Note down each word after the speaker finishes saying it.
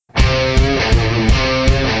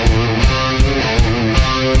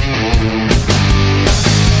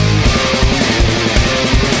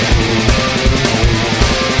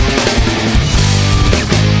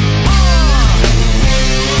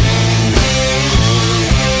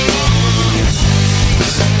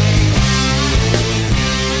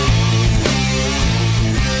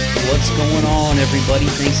everybody.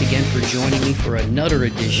 Thanks again for joining me for another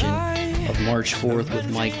edition of March 4th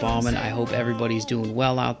with Mike Bauman. I hope everybody's doing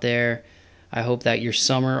well out there. I hope that your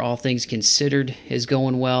summer, all things considered, is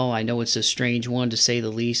going well. I know it's a strange one to say the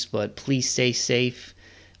least, but please stay safe.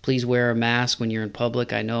 Please wear a mask when you're in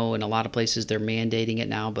public. I know in a lot of places they're mandating it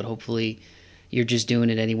now, but hopefully you're just doing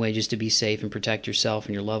it anyway just to be safe and protect yourself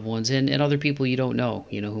and your loved ones and other people you don't know,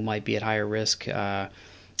 who might be at higher risk.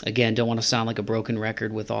 Again, don't want to sound like a broken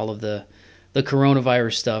record with all of the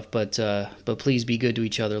coronavirus stuff, but please be good to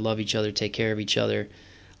each other, love each other, take care of each other.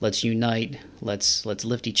 Let's unite. Let's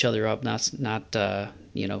lift each other up, not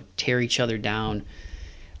tear each other down.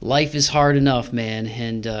 Life is hard enough, man,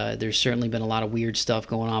 and there's certainly been a lot of weird stuff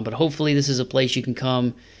going on, but hopefully this is a place you can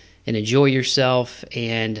come and enjoy yourself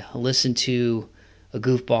and listen to a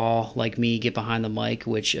goofball like me get behind the mic,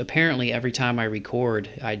 which apparently every time I record,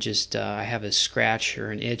 I have a scratch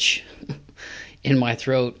or an itch in my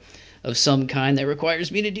throat of some kind that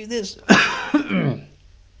requires me to do this.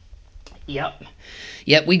 Yep,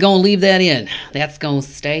 we gonna leave that in. That's gonna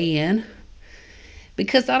stay in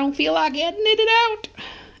because I don't feel like editing it out.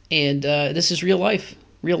 And this is real life.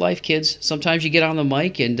 Real life, kids. Sometimes you get on the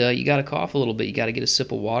mic and you gotta cough a little bit. You gotta get a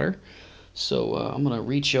sip of water. So I'm gonna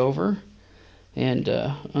reach over and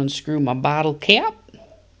unscrew my bottle cap.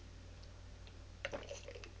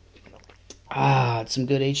 It's some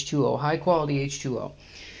good H2O, high quality H2O.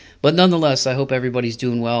 But nonetheless, I hope everybody's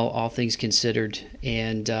doing well, all things considered.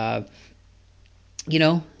 And,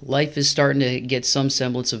 life is starting to get some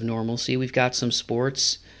semblance of normalcy. We've got some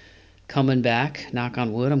sports coming back. Knock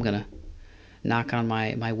on wood. I'm going to knock on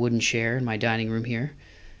my wooden chair in my dining room here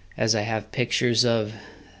as I have pictures of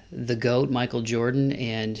the GOAT, Michael Jordan,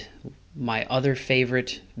 and my other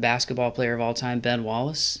favorite basketball player of all time, Ben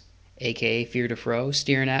Wallace, a.k.a. Fear to Fro,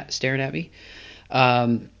 staring at me.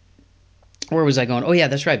 Where was I going? Oh yeah,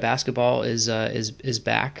 that's right. Basketball is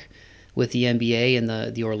back with the NBA and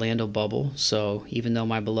the Orlando bubble. So even though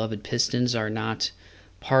my beloved Pistons are not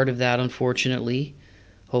part of that, unfortunately,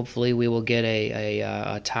 hopefully we will get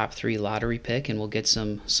a top 3 lottery pick and we'll get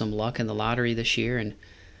some luck in the lottery this year and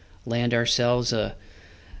land ourselves a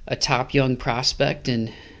top young prospect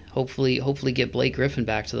and hopefully get Blake Griffin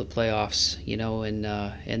back to the playoffs.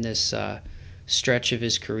 In this stretch of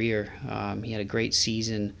his career, he had a great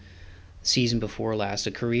season before last,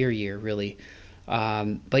 a career year, really.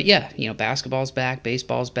 But yeah, basketball's back,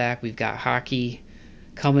 baseball's back. We've got hockey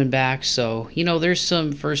coming back. So, there's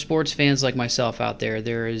some, for sports fans like myself out there,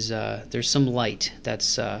 there's some light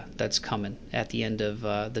that's coming at the end of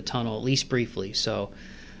the tunnel, at least briefly. So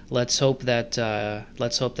let's hope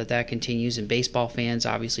that continues. And baseball fans,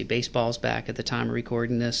 obviously baseball's back at the time of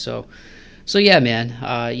recording this. So yeah,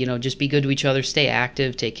 man, just be good to each other, stay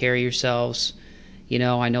active, take care of yourselves.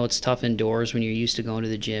 I know it's tough indoors when you're used to going to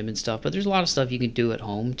the gym and stuff, but there's a lot of stuff you can do at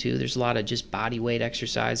home, too. There's a lot of just body weight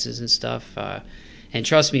exercises and stuff. And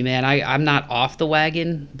trust me, man, I'm not off the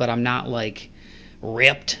wagon, but I'm not,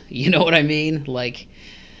 ripped. You know what I mean?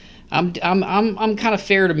 I'm kind of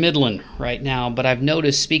fair to middling right now, but I've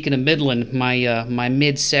noticed, speaking of middling, my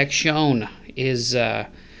midsection is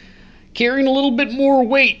carrying a little bit more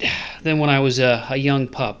weight than when I was a young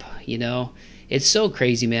pup, It's so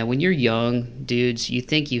crazy, man. When you're young, dudes, you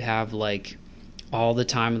think you have, all the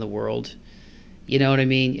time in the world. You know what I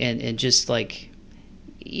mean? And just,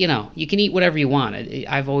 you can eat whatever you want.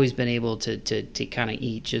 I've always been able to kind of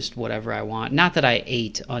eat just whatever I want. Not that I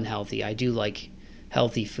ate unhealthy. I do like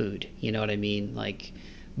healthy food. You know what I mean?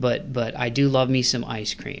 But I do love me some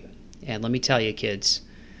ice cream. And let me tell you, kids,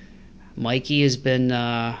 Mikey has been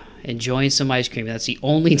enjoying some ice cream. That's the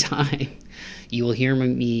only time you will hear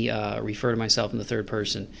me refer to myself in the third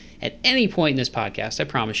person at any point in this podcast. I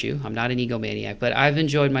promise you, I'm not an egomaniac, but I've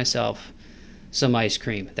enjoyed myself some ice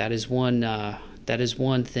cream. That is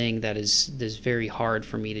one thing that is very hard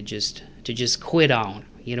for me to just quit on.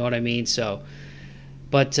 You know what I mean? So,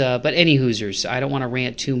 but any Hoosers, I don't want to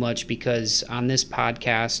rant too much because on this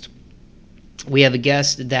podcast we have a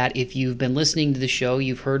guest that if you've been listening to the show,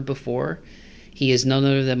 you've heard before. He is none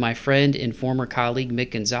other than my friend and former colleague,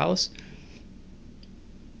 Mik Gonzales.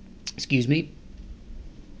 Excuse me.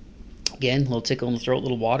 Again, a little tickle in the throat, a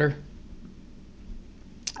little water.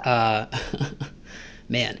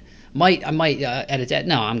 Man, I might edit that.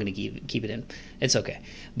 No, I'm going to keep it in. It's okay.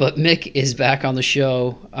 But Mik is back on the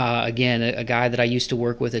show. Again, a guy that I used to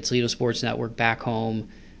work with at Toledo Sports Network back home,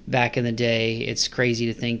 back in the day. It's crazy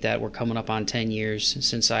to think that we're coming up on 10 years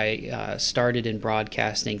since I started in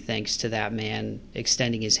broadcasting, thanks to that man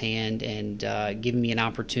extending his hand and giving me an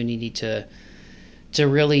opportunity to to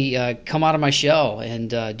really come out of my shell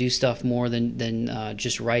and do stuff more than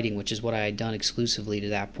just writing, which is what I had done exclusively to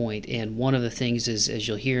that point. And one of the things is, as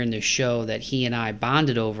you'll hear in this show, that he and I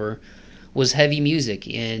bonded over was heavy music.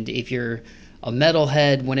 And if you're a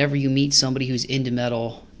metalhead, whenever you meet somebody who's into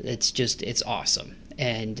metal, it's awesome.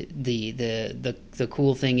 And the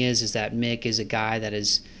cool thing is that Mick is a guy that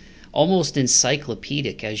is almost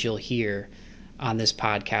encyclopedic, as you'll hear on this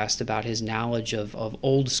podcast, about his knowledge of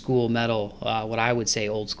old school metal, what I would say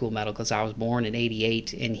old school metal, because I was born in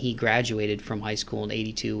 '88 and he graduated from high school in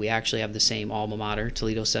 '82. We actually have the same alma mater,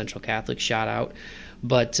 Toledo Central Catholic. Shout out.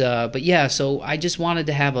 But yeah, so I just wanted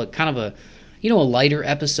to have a kind of a a lighter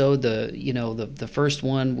episode. The first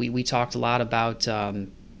one we talked a lot about how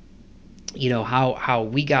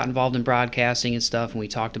we got involved in broadcasting and stuff, and we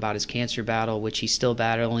talked about his cancer battle, which he's still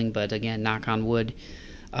battling, but again, knock on wood,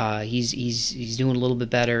 he's doing a little bit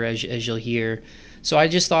better, as you'll hear. So I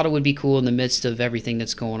just thought it would be cool in the midst of everything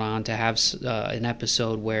that's going on to have an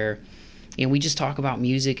episode where we just talk about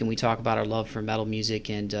music and we talk about our love for metal music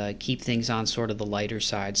and keep things on sort of the lighter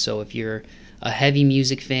side. So if you're a heavy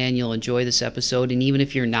music fan, you'll enjoy this episode, and even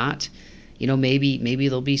if you're not, maybe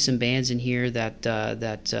there'll be some bands in here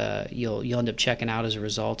that you'll end up checking out as a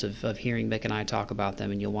result of hearing Mick and I talk about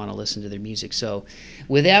them, and you'll want to listen to their music. So,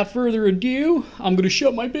 without further ado, I'm going to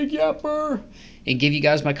shut my big yapper and give you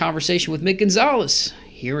guys my conversation with Mik Gonzales.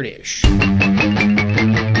 Here it is.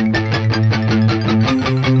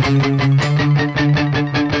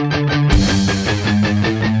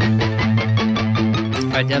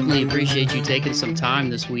 I definitely appreciate you taking some time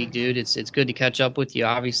this week, dude. It's good to catch up with you.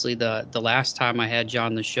 Obviously, the last time I had you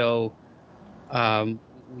on the show,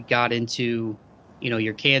 we got into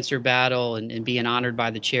your cancer battle and being honored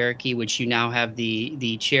by the Cherokee, which you now have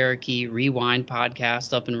the Cherokee Rewind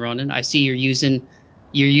podcast up and running. I see you're using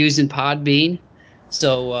Podbean,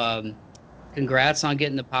 so congrats on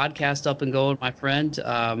getting the podcast up and going, my friend.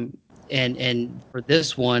 And for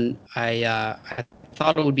this one, I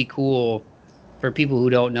thought it would be cool for people who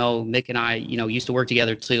don't know. Mick and I, used to work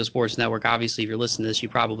together at Toledo Sports Network. Obviously, if you're listening to this, you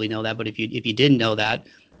probably know that. But if you didn't know that,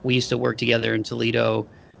 we used to work together in Toledo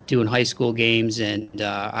doing high school games, and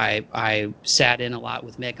I sat in a lot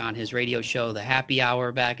with Mick on his radio show, The Happy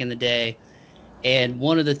Hour, back in the day. And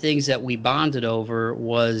one of the things that we bonded over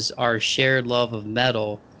was our shared love of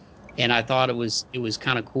metal. And I thought it was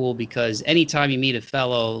kind of cool because anytime you meet a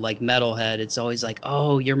fellow like metalhead, it's always like,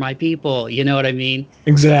 oh, you're my people. You know what I mean?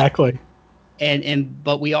 Exactly.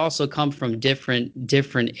 But we also come from different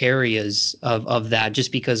areas of that,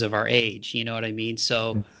 just because of our age, you know what I mean?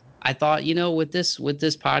 So I thought, with this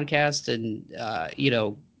podcast and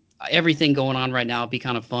everything going on right now, it'd be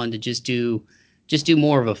kind of fun to just do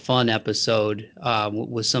more of a fun episode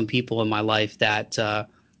with some people in my life that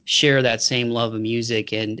share that same love of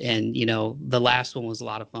music. And the last one was a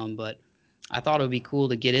lot of fun, but I thought it would be cool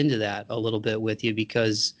to get into that a little bit with you,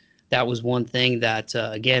 because that was one thing that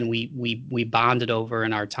again we bonded over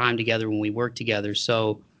in our time together when we worked together.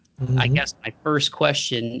 So I Hmm. guess my first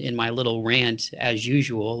question in my little rant, as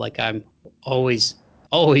usual, like I'm always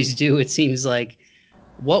do, it seems like,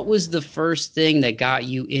 what was the first thing that got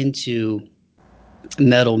you into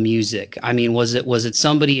metal music? I mean, was it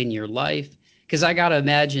somebody in your life? Because I gotta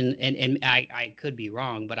imagine, and I could be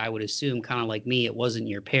wrong, but I would assume, kind of like me, it wasn't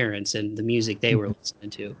your parents and the music they were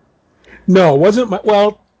listening to. No, it wasn't my.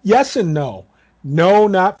 Well, yes and no. No,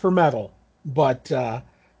 not for metal, but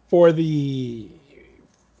for the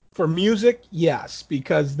for music, yes,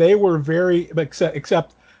 because they were very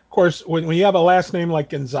except of course when you have a last name like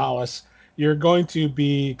Gonzalez, you're going to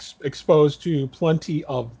be exposed to plenty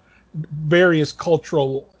of various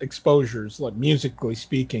cultural exposures, like musically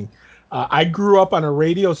speaking. I grew up on a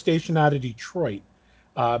radio station out of Detroit.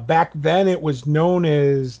 Back then, it was known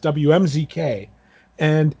as WMZK,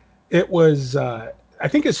 and it was. I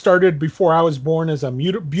think it started before I was born as a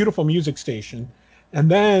beautiful music station,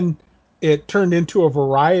 and then it turned into a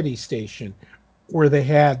variety station where they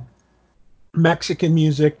had Mexican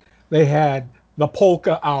music, they had the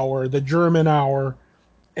polka hour, the German hour,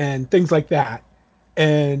 and things like that.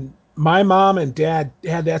 And my mom and dad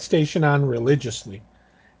had that station on religiously.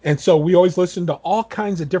 And so we always listened to all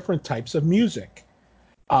kinds of different types of music.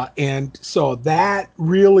 And so that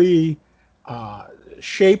really uh,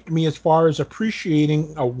 shaped me as far as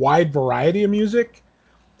appreciating a wide variety of music.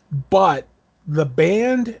 But the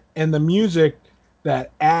band and the music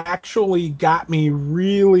that actually got me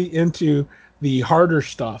really into the harder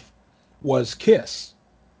stuff was Kiss.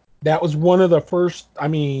 That was one of the first, I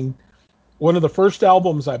mean, one of the first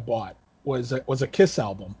albums I bought was a Kiss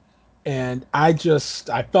album, and I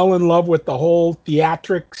fell in love with the whole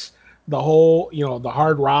theatrics, the whole the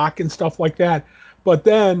hard rock and stuff like that. But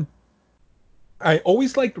then I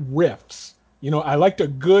always liked riffs. I liked a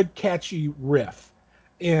good, catchy riff.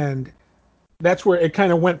 And that's where it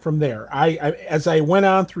kind of went from there. As I went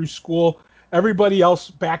on through school, everybody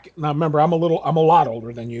else back now remember I'm a lot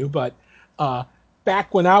older than you, but uh,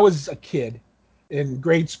 back when I was a kid in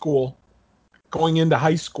grade school, going into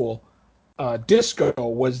high school, disco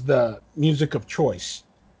was the music of choice,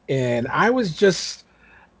 and I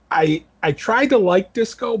tried to like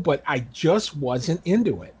disco, but I just wasn't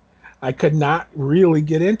into it. I could not really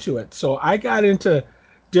get into it. So I got into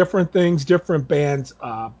different things, different bands.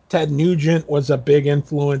 Ted Nugent was a big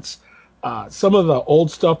influence. Some of the old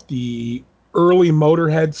stuff, the early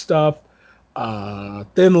Motorhead stuff,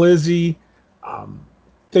 Thin Lizzy, um,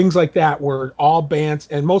 things like that were all bands.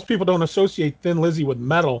 And most people don't associate Thin Lizzy with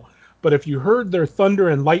metal, but if you heard their Thunder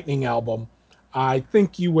and Lightning album, I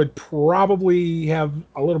think you would probably have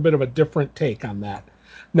a little bit of a different take on that.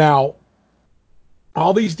 Now,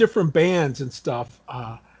 all these different bands and stuff,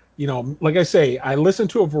 like I say, I listen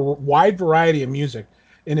to a wide variety of music.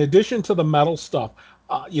 In addition to the metal stuff,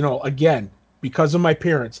 again, because of my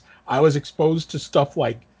parents, I was exposed to stuff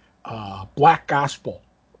like black gospel,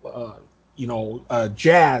 uh,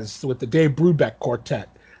 jazz with the Dave Brubeck Quartet.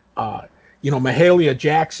 Uh, Mahalia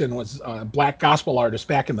Jackson was a black gospel artist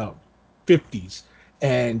back in the 50s,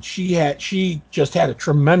 and she just had a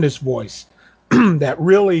tremendous voice that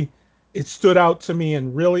really it stood out to me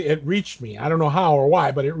and really it reached me. I don't know how or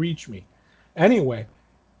why, but it reached me. Anyway,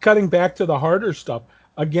 cutting back to the harder stuff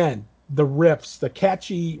again, the riffs, the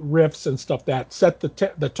catchy riffs and stuff that set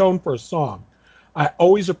the tone for a song. I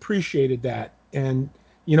always appreciated that, and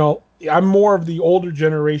I'm more of the older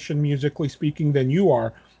generation musically speaking than you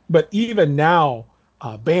are, but even now,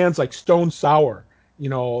 bands like Stone Sour,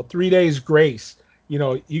 3 Days Grace,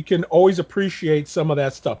 you can always appreciate some of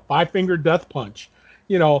that stuff. Five Finger Death Punch,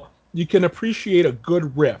 you know, you can appreciate a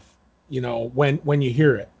good riff, when you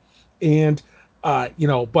hear it. And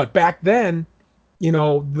but back then,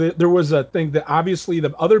 there was a thing that obviously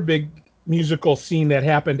the other big musical scene that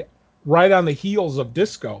happened right on the heels of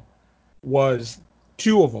disco was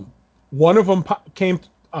two of them. One of them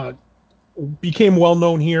uh, became well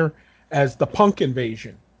known here as the punk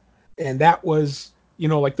invasion, and that was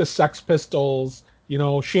like the Sex Pistols,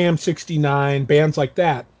 Sham 69, bands like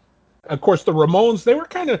that. Of course, the Ramones, they were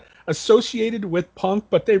kind of associated with punk,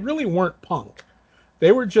 but they really weren't punk.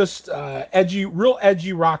 They were just edgy, real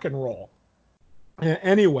edgy rock and roll.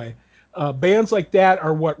 Anyway, bands like that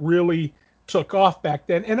are what really took off back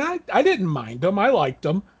then. And I didn't mind them. I liked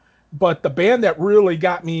them. But the band that really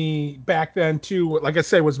got me back then, too, like I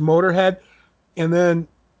said, was Motorhead. And then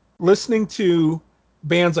listening to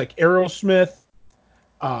bands like Aerosmith,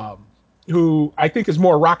 um, who I think is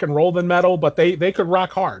more rock and roll than metal, but they could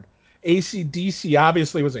rock hard. AC/DC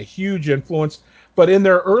obviously was a huge influence, but in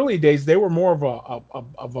their early days, they were more of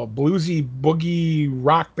a bluesy boogie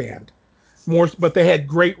rock band. But they had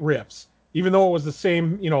great riffs. Even though it was the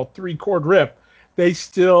same, 3 chord riff, they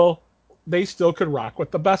still they still could rock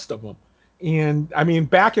with the best of them. And I mean,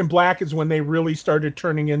 Back in Black is when they really started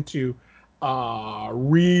turning into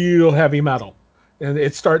real heavy metal. And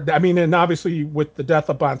it started, I mean, and obviously with the death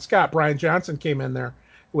of Bon Scott, Brian Johnson came in there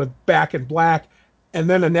with Back in Black. And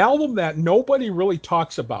then an album that nobody really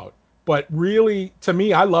talks about, but really, to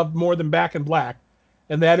me, I loved more than Back in Black,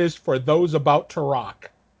 and that is For Those About to Rock,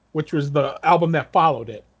 which was the album that followed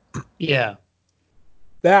it. Yeah.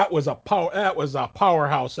 That was a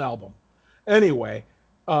powerhouse album. Anyway,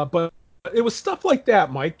 but it was stuff like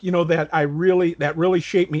that, Mike. That really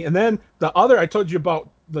shaped me. And then the other I told you about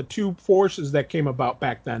the two forces that came about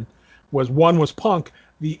back then was one was punk,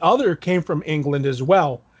 the other came from England as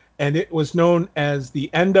well, and it was known as the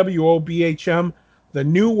NWOBHM, the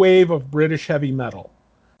new wave of British heavy metal.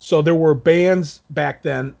 So there were bands back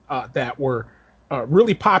then that were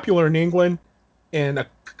really popular in England, and a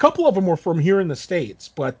couple of them were from here in the states,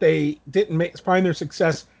 but they didn't find their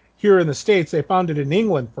success here in the states. They found it in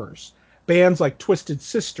England first. Bands like Twisted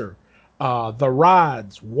Sister, The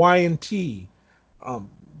Rods, Y&T, um,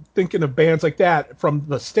 thinking of bands like that from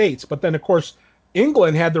the states. But then, of course,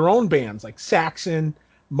 England had their own bands like Saxon.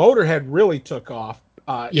 Motorhead really took off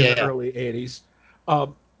in the Yeah. early '80s. Uh,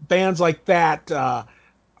 Bands like that.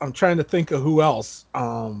 I'm trying to think of who else.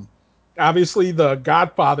 Obviously, the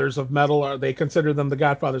godfathers of metal are they consider them the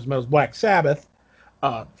godfathers of metal, Black Sabbath.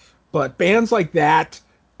 Uh, but bands like that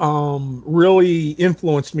really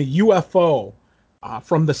influenced me. UFO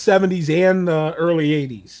from the '70s and the early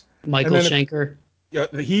 '80s, and Michael then Schenker.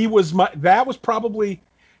 he was my that was probably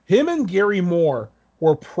him and Gary Moore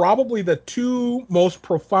were probably the two most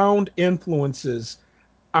profound influences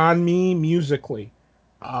on me musically.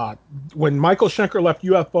 Uh, when Michael Schenker left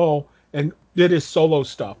UFO and did his solo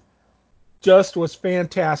stuff, just was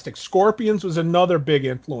fantastic. Scorpions was another big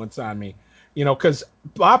influence on me, because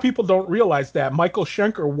a lot of people don't realize that Michael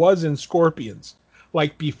Schenker was in Scorpions,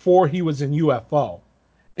 like before he was in UFO.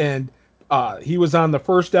 And he was on the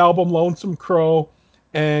first album, Lonesome Crow,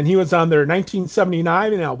 and he was on their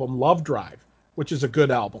 1979 album, Love Drive, which is a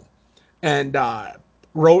good album. And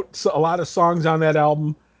wrote a lot of songs on that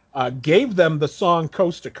album. Gave them the song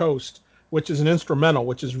Coast to Coast, which is an instrumental,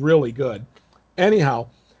 which is really good. Anyhow,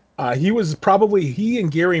 he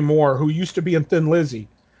and Gary Moore, who used to be in Thin Lizzy,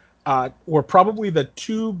 were probably the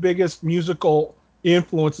two biggest musical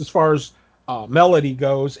influence as far as melody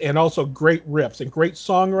goes, and also great riffs and great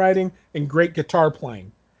songwriting and great guitar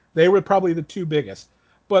playing. They were probably the two biggest.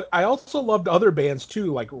 But I also loved other bands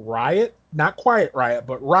too, like Riot, not Quiet Riot,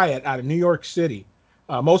 but Riot out of New York City.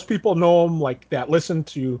 Most people know them like that. Listen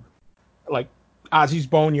to like Ozzy's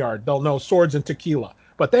Boneyard. They'll know Swords and Tequila.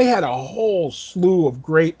 But they had a whole slew of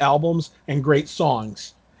great albums and great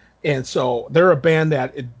songs. And so they're a band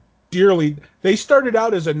that dearly, they started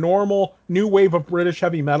out as a normal new wave of British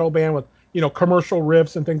heavy metal band with, commercial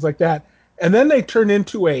riffs and things like that. And then they turned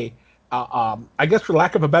into I guess for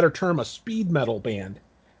lack of a better term, a speed metal band.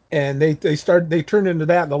 And they turned into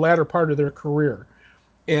that in the latter part of their career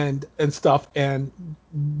and stuff. And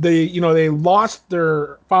they lost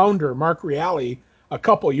their founder Mark Reale a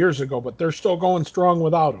couple years ago, but they're still going strong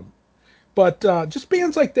without him. But just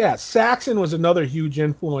bands like that. Saxon was another huge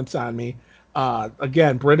influence on me.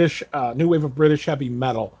 Again, British new wave of British heavy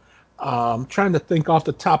metal. Trying to think off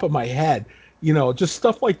the top of my head. Just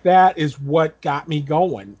stuff like that is what got me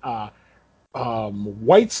going.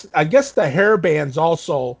 Whites, I guess the hair bands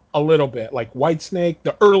also a little bit, like Whitesnake,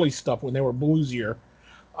 the early stuff when they were bluesier.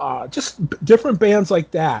 Just different bands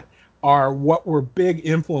like that are what were big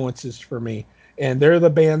influences for me, and they're the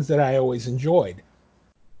bands that I always enjoyed.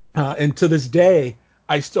 And to this day,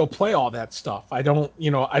 I still play all that stuff. I don't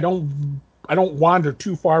wander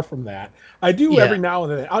too far from that. I do every Yeah, now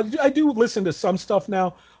and then. I do listen to some stuff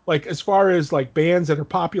now, like as far as like bands that are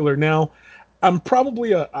popular now. I'm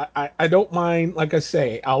probably I don't mind. Like I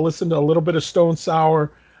say, I'll listen to a little bit of Stone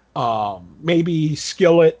Sour, maybe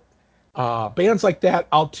Skillet, bands like that.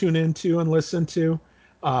 I'll tune into and listen to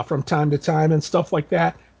from time to time and stuff like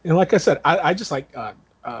that. And like I said, I just like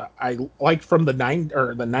I like from the 90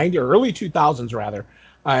 or early 2000s rather.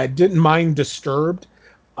 I didn't mind Disturbed,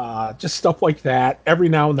 just stuff like that. Every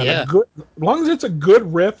now and then, yeah. as long as it's a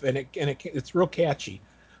good riff and it's real catchy.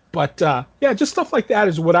 But yeah, just stuff like that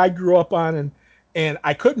is what I grew up on, and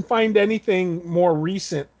I couldn't find anything more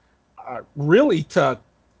recent, really, to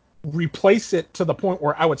replace it to the point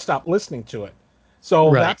where I would stop listening to it.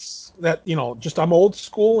 So Right. that's that. Just I'm old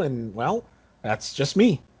school, and well, that's just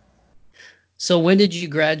me. So when did you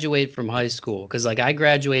graduate from high school? Because like I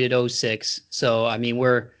graduated '06, so I mean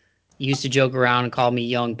we're you used to joke around and call me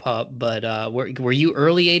young pup, but were you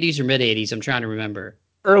early '80s or mid '80s? I'm trying to remember.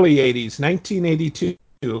 Early '80s, 1982.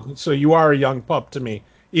 So you are a young pup to me,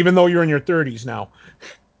 even though you're in your 30s now.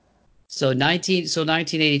 So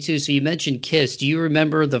 1982. So you mentioned Kiss. Do you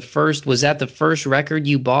remember was that the first record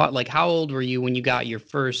you bought? Like how old were you when you got your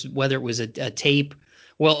first, whether it was a tape?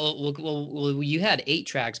 Well, you had 8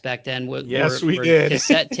 tracks back then. Yes, we Were did.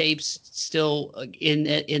 cassette tapes still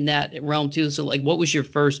in that realm too? So like what was your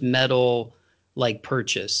first metal like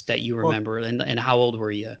purchase that you Well, remember and how old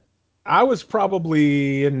were you? I was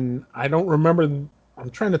probably in. I don't remember. I'm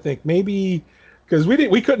trying to think. Maybe because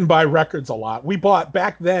we couldn't buy records a lot. We bought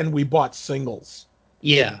back then. We bought singles,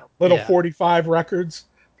 Yeah, little yeah. 45 records,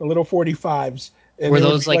 the little 45s, and Were they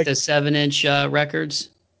would those be like like, the 7-inch records?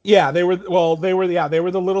 yeah, they were. Well, they were the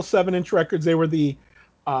little 7-inch records. They were the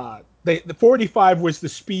 45 was the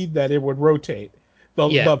speed that it would rotate.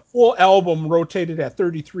 Yeah, The full album rotated at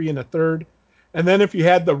 33 and a third, and then if you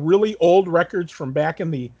had the really old records from back in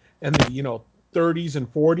the 30s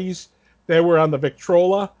and 40s, they were on the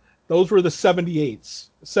Victrola. Those were the 78s,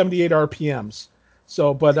 78 RPMs.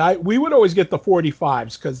 So, but we would always get the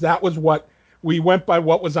 45s because that was what we went by,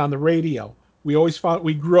 what was on the radio. We always found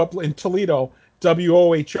we grew up in Toledo.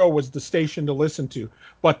 WOHO was the station to listen to.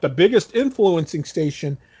 But the biggest influencing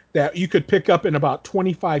station that you could pick up in about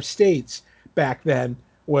 25 states back then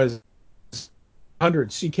was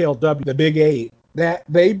 100 CKLW, the Big Eight. That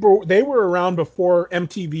they were around before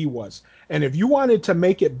MTV was, and if you wanted to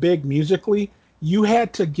make it big musically, you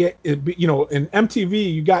had to get in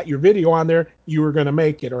MTV. You got your video on there, you were going to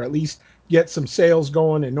make it, or at least get some sales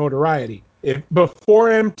going and notoriety. If before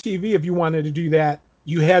MTV, if you wanted to do that,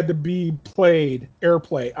 you had to be played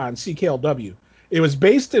airplay on CKLW. It was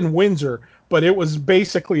based in Windsor, but it was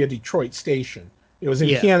basically a Detroit station. It was in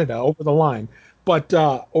Yeah. Canada over the line, but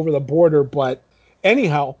over the border. But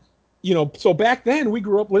anyhow, so back then we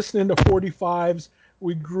grew up listening to 45s.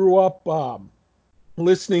 We grew up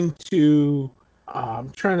listening to, I'm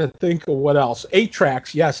trying to think of what else. Eight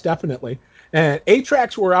tracks, yes, definitely. And eight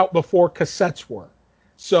tracks were out before cassettes were.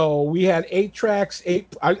 So we had eight tracks.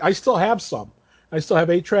 I still have some. I still have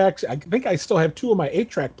eight tracks. I think I still have two of my eight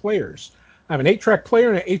track players. I have an eight track player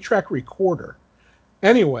and an eight track recorder.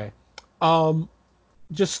 Anyway,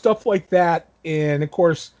 just stuff like that. And of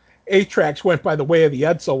course, eight tracks went by the way of the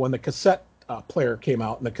Edsel when the cassette player came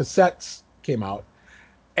out and the cassettes came out.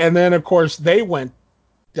 And then, of course, they went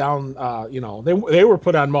down. They were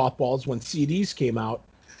put on mothballs when CDs came out,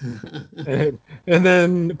 and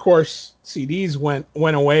then of course CDs went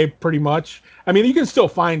away pretty much. I mean, you can still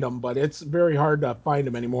find them, but it's very hard to find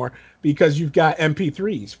them anymore because you've got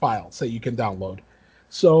MP3s files that you can download.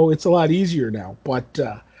 So it's a lot easier now. But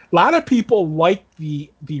a lot of people like the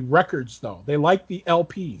records though. They like the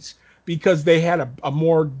LPs because they had a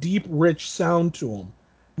more deep, rich sound to them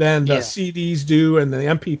than the Yeah. CDs do and the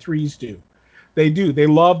MP3s do. They do. They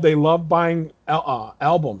love buying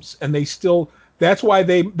albums, and they still. That's why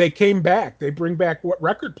they came back. They bring back what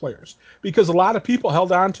record players because a lot of people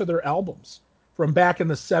held on to their albums from back in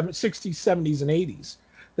the 60s, 70s, and 80s.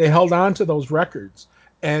 They held on to those records,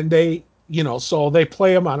 and so they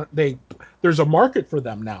play them on. There's a market for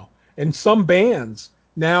them now, and some bands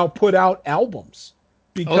now put out albums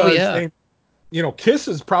Oh because yeah. Kiss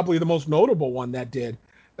is probably the most notable one that did,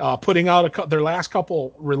 putting out their last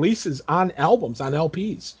couple releases on albums, on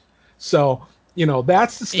LPs. So,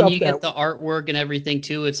 that's the And stuff you that, get the artwork and everything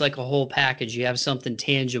too. It's like a whole package. You have something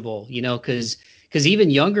tangible, because even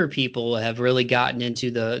younger people have really gotten into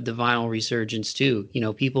the vinyl resurgence too.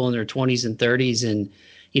 People in their 20s and 30s,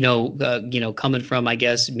 and coming from, I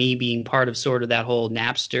guess, me being part of sort of that whole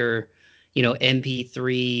Napster,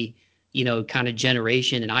 MP3, kind of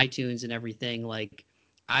generation and iTunes and everything. Like,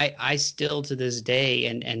 I still to this day,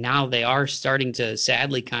 and now they are starting to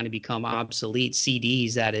sadly kind of become obsolete,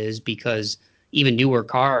 CDs. That is because even newer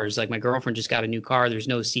cars. Like my girlfriend just got a new car. There's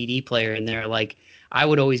no CD player in there. Like I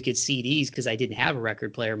would always get CDs because I didn't have a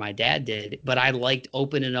record player. My dad did, but I liked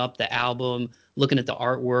opening up the album, looking at the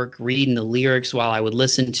artwork, reading the lyrics while I would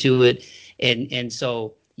listen to it. And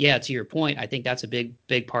so yeah, to your point, I think that's a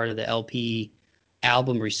big part of the LP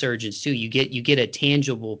album resurgence too. You get a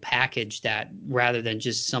tangible package that rather than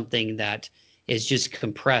just something that is just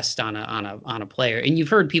compressed on a player. And you've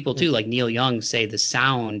heard people too, like Neil Young, say the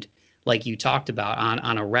sound, like you talked about,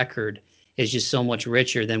 on a record is just so much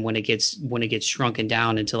richer than when it gets shrunken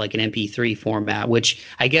down into like an MP3 format, which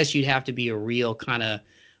I guess you'd have to be a real kind of,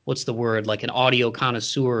 what's the word, like an audio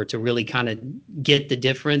connoisseur to really kind of get the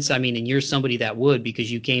difference. I mean, and you're somebody that would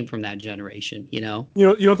because you came from that generation.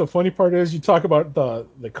 what the funny part is? You talk about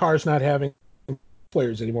the cars not having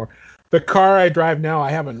players anymore. The car I drive now, I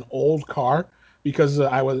have an old car because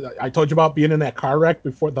I told you about being in that car wreck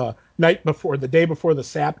before the day before the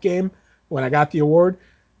SAP game when I got the award.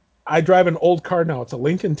 I drive an old car now. It's a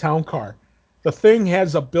Lincoln Town car. The thing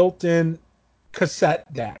has a built-in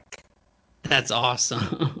cassette deck. That's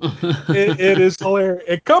awesome. It is hilarious.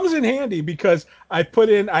 It comes in handy because I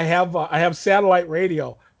have satellite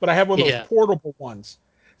radio, but I have one of those Yeah. portable ones.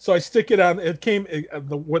 So I stick it on.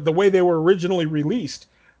 The way they were originally released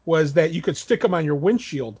was that you could stick them on your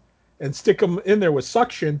windshield and stick them in there with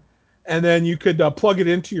suction, and then you could plug it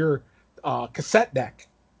into your cassette deck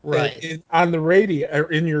Right. on the radio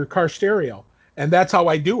or in your car stereo, and that's how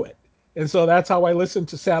I do it. And so that's how I listen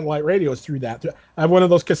to satellite radios through that. I have one of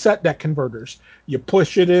those cassette deck converters. You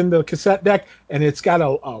push it in the cassette deck, and it's got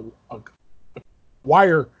a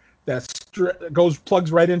wire that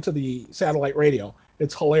plugs right into the satellite radio.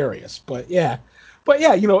 It's hilarious, but yeah,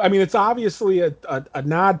 I mean, it's obviously a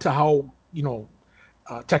nod to how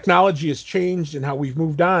technology has changed and how we've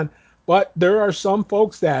moved on. But there are some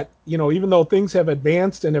folks that even though things have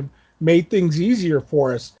advanced and have made things easier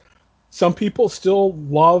for us, some people still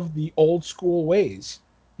love the old school ways.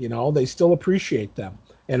 They still appreciate them,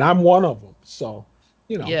 and I'm one of them. So,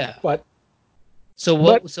 you know, Yeah. but So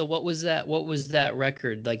but what was that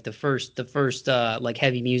record, like the first like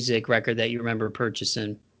heavy music record that you remember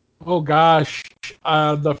purchasing? oh gosh,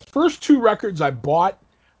 the first two records I bought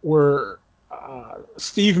were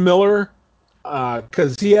Steve Miller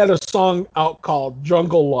because he had a song out called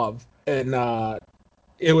Jungle Love, and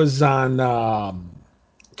it was on.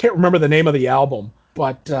 Can't remember the name of the album,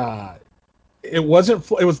 but it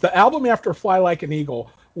wasn't. It was the album after Fly Like an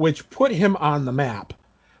Eagle, which put him on the map.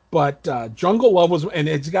 But Jungle Love was, and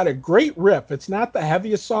it's got a great riff. It's not the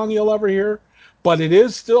heaviest song you'll ever hear, but it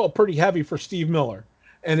is still pretty heavy for Steve Miller.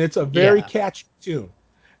 and it's a very Yeah. catchy tune.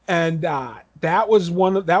 And that was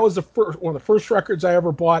the first one of the first records I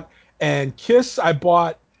ever bought. And Kiss, I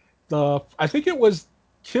bought I think it was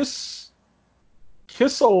Kiss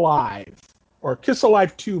Kiss Alive or Kiss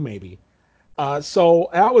Alive 2 maybe. So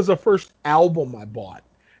that was the first album I bought,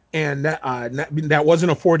 and that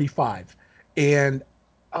wasn't a 45. And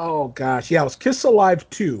oh gosh, yeah, it was Kiss Alive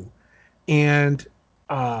 2, and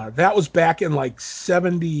that was back in like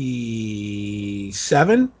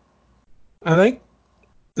 77, I think,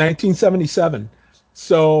 1977.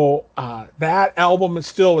 So that album is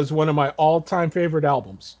still is one of my all-time favorite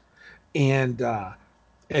albums, and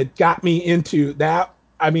it got me into that.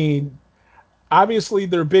 I mean, obviously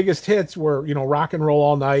their biggest hits were Rock and Roll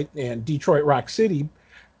All Night and Detroit Rock City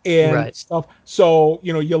and Right. stuff. So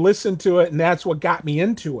you listen to it, and that's what got me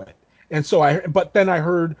into it. And so but then I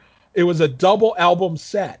heard it was a double album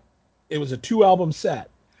set. It was a 2 album set.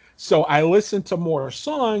 So I listened to more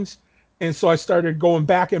songs, and so I started going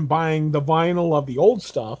back and buying the vinyl of the old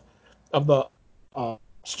stuff, of the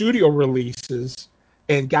studio releases,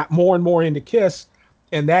 and got more and more into Kiss,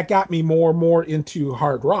 and that got me more and more into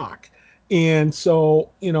hard rock. And so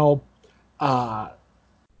uh,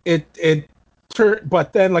 it turned.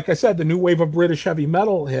 But then, like I said, the new wave of British heavy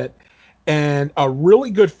metal hit, and a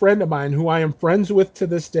really good friend of mine who I am friends with to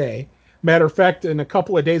this day. Matter of fact, in a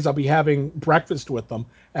couple of days, I'll be having breakfast with them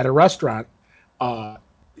at a restaurant. Uh,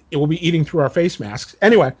 it will be eating through our face masks.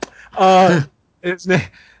 Anyway, uh, his, na-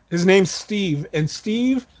 his name's Steve, and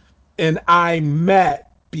Steve and I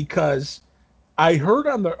met because I heard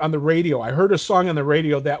on the radio. I heard a song on the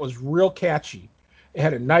radio that was real catchy. It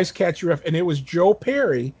had a nice catchy riff, and it was Joe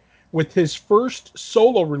Perry with his first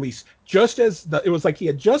solo release. It was like he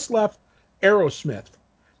had just left Aerosmith,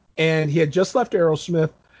 and he had just left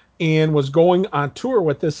Aerosmith and was going on tour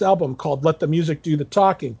with this album called "Let the Music Do the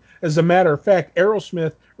Talking." As a matter of fact,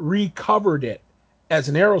 Aerosmith recovered it as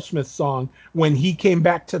an Aerosmith song when he came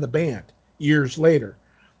back to the band years later,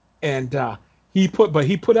 and he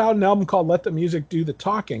put out an album called "Let the Music Do the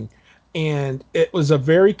Talking," and it was a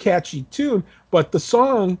very catchy tune. But that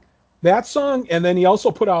song, and then he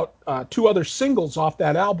also put out 2 other singles off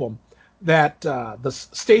that album. That the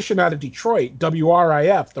station out of Detroit,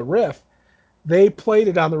 WRIF, the Riff, they played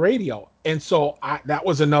it on the radio, and so that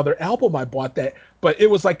was another album I bought. That, but it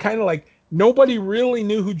was like kind of like nobody really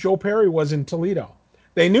knew who Joe Perry was in Toledo.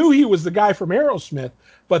 They knew he was the guy from Aerosmith,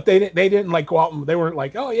 but they didn't like go out and they weren't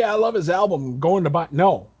like, oh yeah, I love his album, going to buy.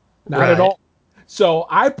 No, not at Right. all. So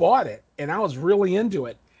I bought it, and I was really into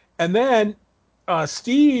it. And then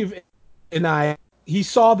Steve and I, he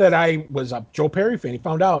saw that I was a Joe Perry fan. He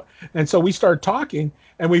found out, and so we started talking,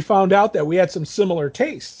 and we found out that we had some similar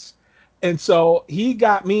tastes. And so he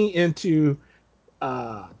got me into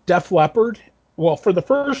Def Leppard. Well, for the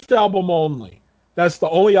first album only. That's the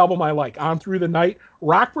only album I like. On Through the Night.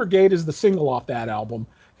 Rock Brigade is the single off that album.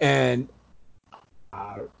 And,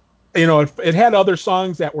 it had other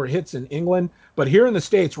songs that were hits in England. But here in the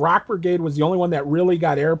States, Rock Brigade was the only one that really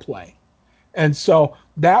got airplay. And so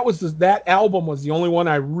that album was the only one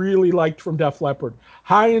I really liked from Def Leppard.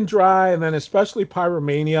 High and Dry, and then especially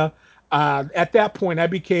Pyromania. At that point, I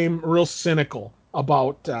became real cynical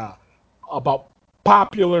about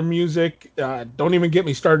popular music. Don't even get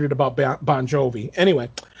me started about Bon Jovi. Anyway,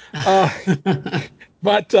 uh,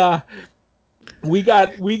 but we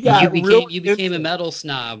got really You became a into it. metal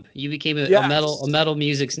snob. You became a Yes, metal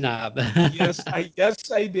music snob. yes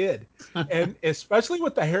I did, and especially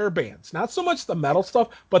with the hair bands. Not so much the metal stuff,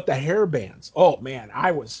 but the hair bands. Oh man,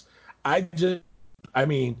 I just, I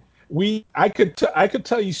mean, I could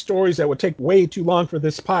tell you stories that would take way too long for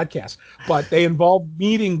this podcast, but they involve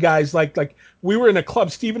meeting guys like we were in a club.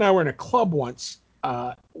 Steve and I were in a club once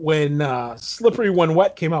when Slippery When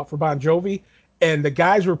Wet came out for Bon Jovi, and the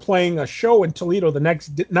guys were playing a show in Toledo the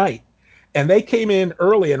next night, and they came in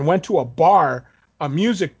early and went to a bar, a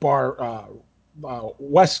music bar,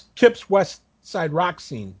 West Kips West Side Rock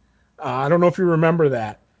Scene. I don't know if you remember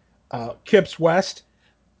that, Kips West.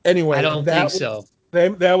 I Anyway, don't think so.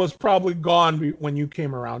 that was probably gone when you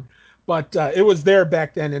came around, but it was there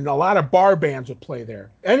back then, and a lot of bar bands would play there.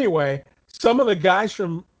 Anyway, some of the guys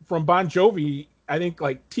from Bon Jovi, I think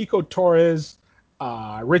like Tico Torres,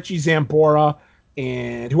 Richie Zambora,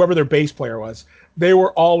 and whoever their bass player was, they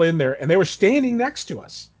were all in there, and they were standing next to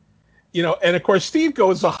us. And of course Steve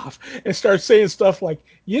goes off and starts saying stuff like,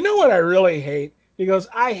 you know what I really hate? He goes,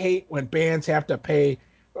 I hate when bands have to pay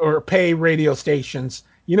radio stations.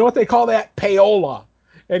 You know what they call that? Payola.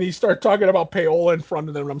 And he started talking about payola in front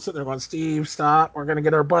of them. And I'm sitting there going, Steve, stop. We're going to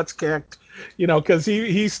get our butts kicked. Because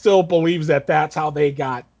he still believes that that's how they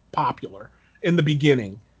got popular in the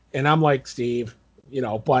beginning. And I'm like, Steve,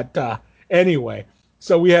 But anyway,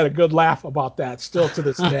 so we had a good laugh about that still to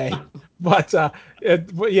this day. But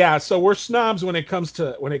yeah, so we're snobs when it comes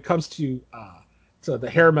to the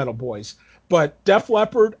hair metal boys. But Def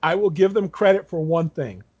Leppard, I will give them credit for one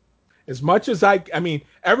thing. As much as I mean,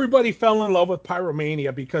 everybody fell in love with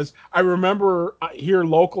Pyromania because I remember here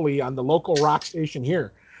locally on the local rock station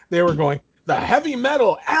here, they were going, the heavy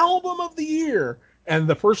metal album of the year. And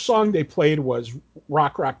the first song they played was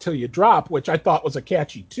Rock Rock Till You Drop, which I thought was a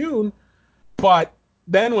catchy tune. But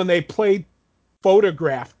then when they played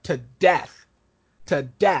Photograph to death,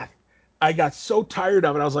 I got so tired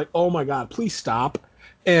of it. I was like, oh my God, please stop.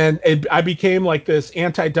 And I became like this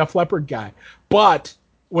anti Def Leppard guy. But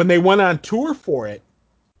when they went on tour for it,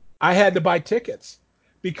 I had to buy tickets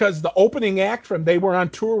because the opening act from they were on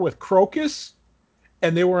tour with Crocus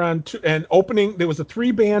and they were on and opening there was a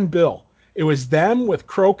three band bill. It was them with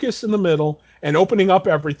Crocus in the middle and opening up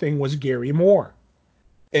everything was Gary Moore.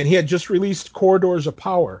 And he had just released Corridors of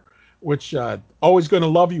Power, which Always Gonna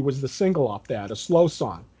Love You was the single off that, a slow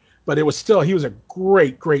song. But it was still he was a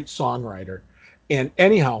great songwriter. And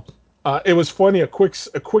anyhow, it was funny. A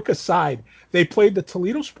quick aside. They played the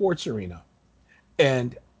Toledo Sports Arena,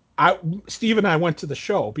 and Steve and I went to the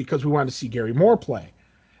show because we wanted to see Gary Moore play.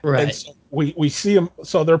 And Right. so we see him.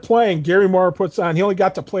 So they're playing. Gary Moore puts on. He only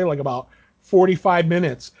got to play like about 45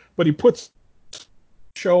 minutes, but he puts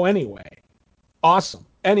show anyway. Awesome.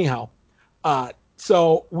 Anyhow,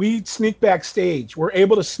 so we sneak backstage. We're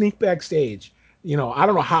able to sneak backstage. I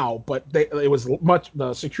don't know how, but it was much.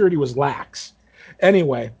 The security was lax.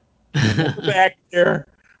 Anyway, we're back there.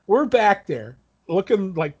 We're back there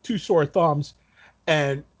looking like two sore thumbs,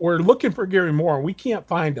 and we're looking for Gary Moore. And we can't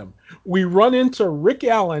find him. We run into Rick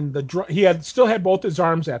Allen. He had still had both his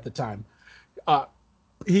arms at the time. Uh,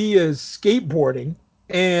 he is skateboarding,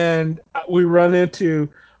 and we run into,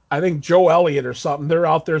 I think, Joe Elliott or something. They're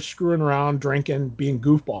out there screwing around, drinking, being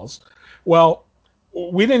goofballs. Well,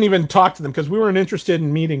 we didn't even talk to them because we weren't interested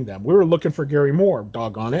in meeting them. We were looking for Gary Moore,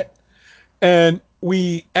 doggone it. And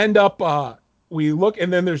we end up, we look,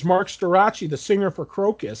 and then there's Mark Storaci, the singer for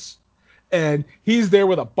Crocus, and he's there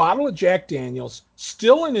with a bottle of Jack Daniels,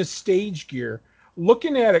 still in his stage gear,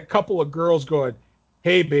 looking at a couple of girls going,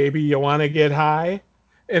 "Hey, baby, you want to get high?"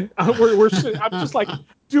 And I'm just like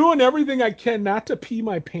doing everything I can not to pee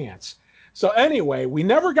my pants. So anyway, we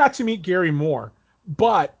never got to meet Gary Moore,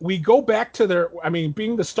 but we go back to their. I mean,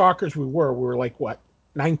 being the stalkers we were like what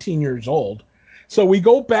 19 years old. So we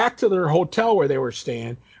go back to their hotel where they were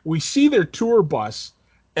staying. We see their tour bus,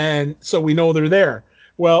 and so we know they're there.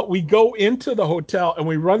 Well, we go into the hotel and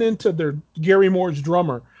we run into their Gary Moore's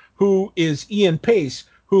drummer, who is Ian Pace,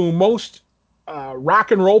 who most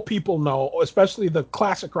rock and roll people know, especially the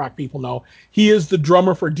classic rock people know. He is the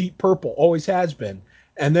drummer for Deep Purple, always has been.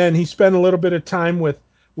 And then he spent a little bit of time with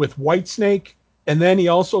Whitesnake, and then he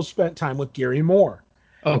also spent time with Gary Moore,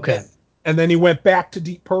 and, Okay. and then he went back to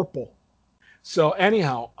Deep Purple. So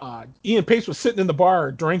anyhow, Ian Pace was sitting in the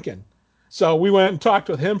bar drinking. So we went and talked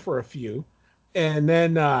with him for a few, and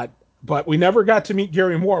then, but we never got to meet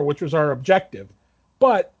Gary Moore, which was our objective.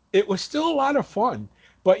 But it was still a lot of fun.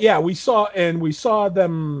 But yeah, we saw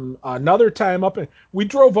them another time up, and we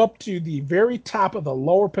drove up to the very top of the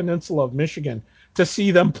Lower Peninsula of Michigan to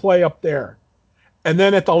see them play up there. And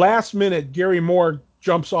then at the last minute, Gary Moore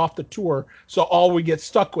jumps off the tour, so all we get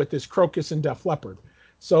stuck with is Crocus and Def Leppard.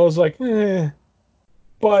 So I was like,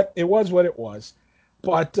 but it was what it was.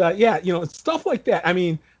 But yeah, stuff like that. I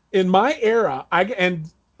mean, in my era,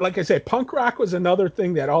 and like I said, punk rock was another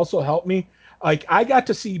thing that also helped me. Like I got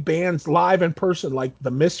to see bands live in person, like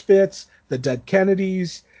the Misfits, the Dead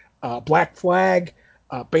Kennedys, Black Flag,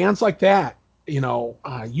 bands like that.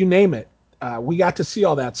 You name it. We got to see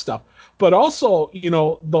all that stuff. But also,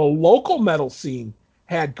 the local metal scene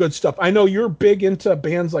had good stuff. I know you're big into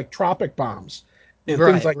bands like Tropic Bombs and things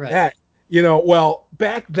Right. like Right. that. Well,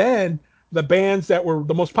 back then, the bands that were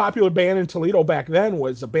the most popular band in Toledo back then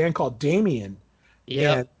was a band called Damien, and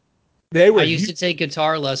Yep. they I were used huge. to take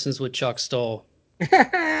guitar lessons with Chuck Stoll.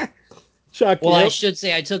 Chuck, Well, I yep, should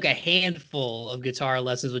say I took a handful of guitar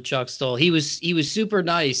lessons with Chuck Stoll. He was super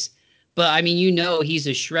nice, but I mean, he's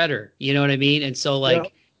a shredder. You know what I mean? And so yep,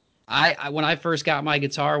 like I when I first got my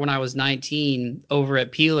guitar when I was 19 over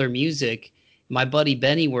at Peeler Music, my buddy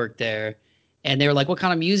Benny worked there, and they were like, "What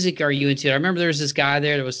kind of music are you into?" I remember there was this guy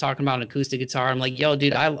there that was talking about an acoustic guitar. I'm like, "Yo,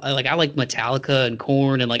 dude, I like Metallica and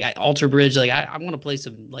Korn and like Alter Bridge. Like I want to play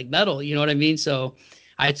some like metal. You know what I mean?" So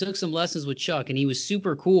I took some lessons with Chuck, and he was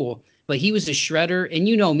super cool. But he was a shredder, and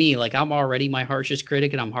you know me, like I'm already my harshest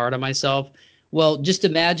critic, and I'm hard on myself. Well, just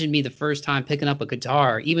imagine me the first time picking up a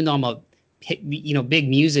guitar, even though I'm a big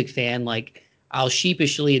music fan. Like I'll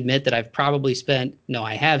sheepishly admit that I've probably spent, no,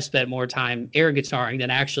 I have spent more time air guitaring than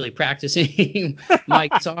actually practicing my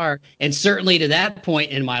guitar. And certainly to that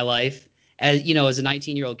point in my life, as you know, as a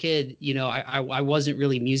 19-year-old kid, I wasn't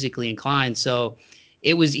really musically inclined. So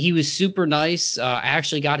he was super nice. I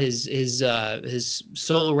actually got his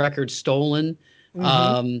solo record stolen,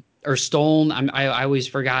 Hmm. or stolen. I always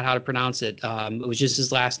forgot how to pronounce it. It was just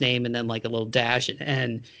his last name and then like a little dash at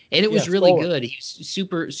end, and it Yeah, was really stolen. good. He was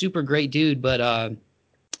super great dude, but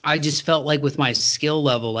I just felt like with my skill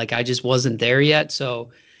level, like I just wasn't there yet. So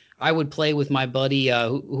I would play with my buddy,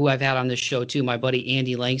 who I've had on this show too, my buddy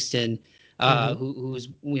Andy Langston, Hmm. who's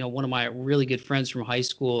one of my really good friends from high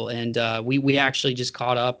school, and we actually just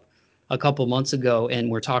caught up a couple months ago, and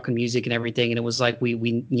we're talking music and everything, and it was like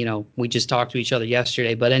we just talked to each other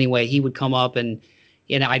yesterday. But anyway, he would come up and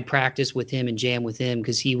I'd practice with him and jam with him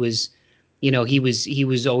because he was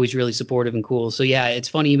always really supportive and cool. So yeah, it's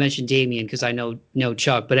funny you mentioned Damien because I know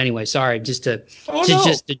Chuck. But anyway, sorry, just to Oh to no,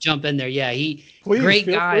 just to jump in there. Yeah, he please great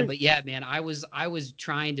feel guy, free. but yeah, man, I was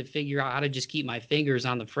trying to figure out how to just keep my fingers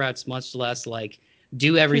on the frets, much less like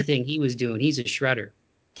do Keep everything he was doing. He's a shredder.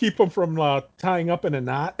 keep them from tying up in a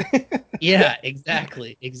knot. Yeah,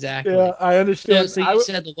 exactly, Yeah, exactly. I So, understand. so you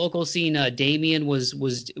said the local scene, Damien was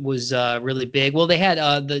really big. Well, they had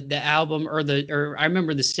the album or I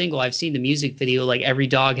remember the single. I've seen the music video. Like Every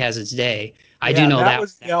Dog Has Its Day. I do Yeah, know that that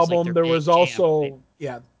was the that was like album. their There big was jam, right? also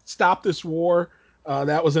Stop This War.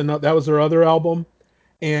 That was their other album,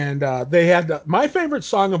 and they had my favorite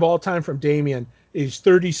song of all time from Damien is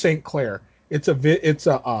 30 St. Clair. It's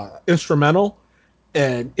a instrumental,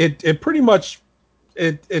 and it pretty much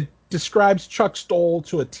it describes Chuck Stoll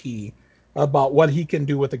to a T about what he can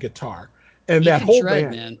do with a guitar, and He that can whole shred,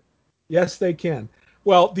 band. man. Yes, they can.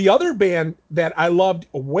 Well, the other band that I loved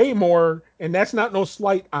way more, and that's not no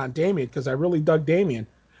slight on Damien because I really dug Damien,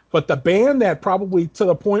 but the band that probably to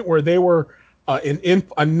the point where they were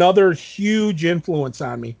another huge influence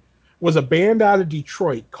on me was a band out of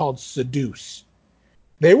Detroit called Seduce.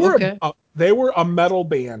 Okay. They were a metal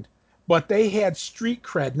band, but they had street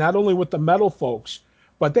cred not only with the metal folks,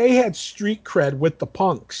 but they had street cred with the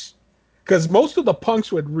punks. Because most of the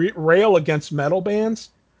punks would rail against metal bands,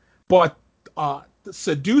 but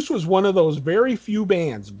Seduce was one of those very few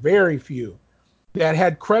bands, very few, that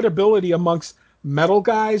had credibility amongst metal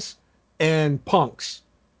guys and punks.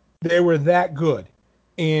 They were that good.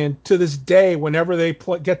 And to this day, whenever they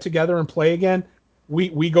get together and play again,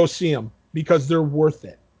 we go see them because they're worth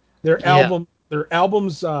it. Yeah. Their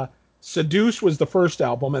albums, Seduce was the first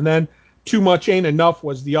album, and then Too Much Ain't Enough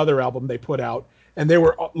was the other album they put out. And they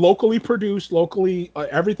were locally produced, locally,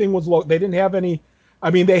 everything was local. They didn't have any,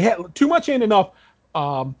 I mean, they had Too Much Ain't Enough.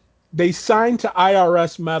 Um, they signed to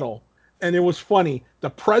IRS Metal, and it was funny. The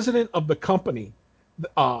president of the company,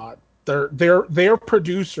 uh, their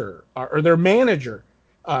producer or their manager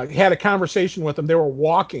had a conversation with them. They were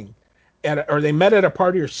walking or they met at a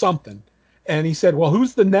party or something, and he said, "Well,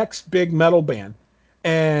 who's the next big metal band?"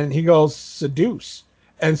 And he goes, "Seduce."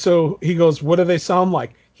 And so he goes, "What do they sound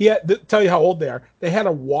like?" He had tell you how old they are. They had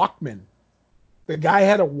a Walkman. The guy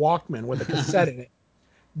had a Walkman with a cassette in it.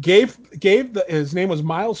 His name was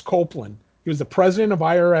Miles Copeland. He was the president of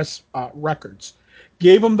IRS Records.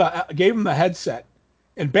 Gave him the headset,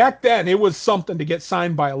 and back then it was something to get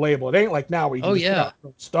signed by a label. It ain't like now where you can Oh just put yeah. out your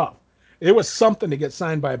own stuff. It was something to get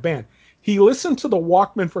signed by a band. He listened to the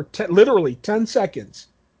Walkman for literally 10 seconds,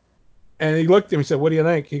 and he looked at him and said, "What do you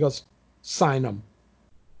think?" He goes, "Sign them."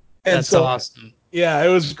 And That's so awesome. yeah, it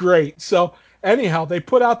was great. So anyhow, they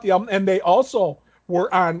put out the album, and they also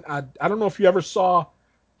were on. I don't know if you ever saw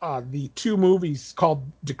the two movies called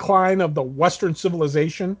Decline of the Western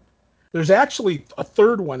Civilization. There's actually a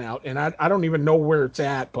third one out, and I don't even know where it's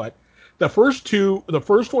at. But the first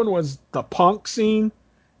one was the punk scene,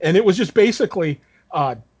 and it was just basically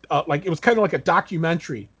like it was kind of like a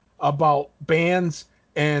documentary about bands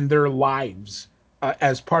and their lives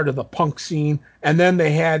as part of the punk scene. And then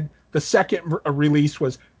they had the second release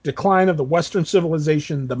was Decline of the Western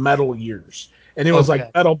Civilization, the Metal Years, and it was like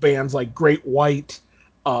Okay. metal bands like Great White,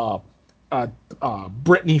 uh,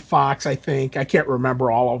 Brittany Fox, I think. I can't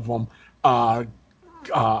remember all of them. Uh,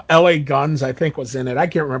 L.A. Guns, I think, was in it. I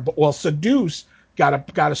can't remember. Well, Seduce got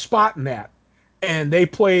a spot in that, and they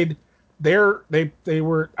played. They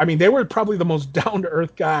were. I mean, they were probably the most down to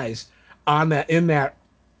earth guys on in that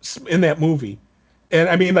movie. And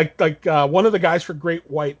I mean, one of the guys for Great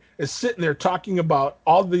White is sitting there talking about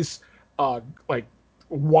all this uh, like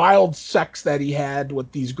wild sex that he had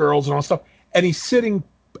with these girls and all stuff, and he's sitting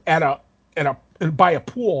at a by a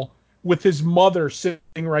pool with his mother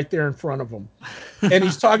sitting right there in front of him. And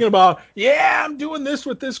he's talking about, yeah, I'm doing this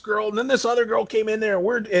with this girl, and then this other girl came in there,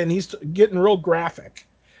 and he's getting real graphic.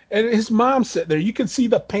 And his mom's sitting there. You can see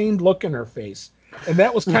the pained look in her face. And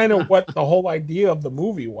that was kind of what the whole idea of the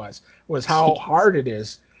movie was how Jeez. hard it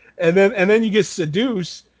is. And then you get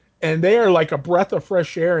seduced, and they are like a breath of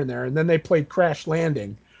fresh air in there. And then they played Crash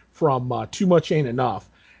Landing from Too Much Ain't Enough.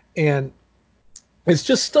 And it's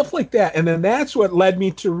just stuff like that. And then that's what led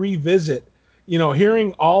me to revisit,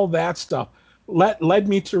 hearing all that stuff led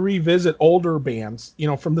me to revisit older bands,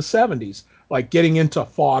 from the 70s, like getting into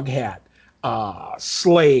Foghat,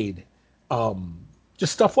 Slade, um,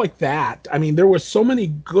 just stuff like that. I mean, there was so many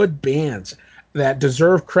good bands that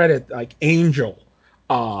deserve credit, like Angel,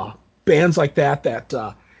 uh, bands like that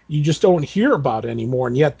you just don't hear about anymore.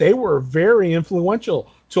 And yet they were very influential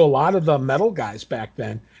to a lot of the metal guys back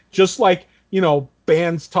then. Just like,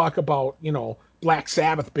 bands talk about, Black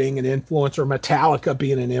Sabbath being an influence or Metallica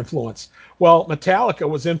being an influence. Well, Metallica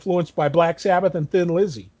was influenced by Black Sabbath and Thin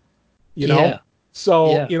Lizzy, you know? Yeah,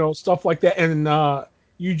 So, yeah. stuff like that. And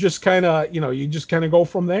you just kind of go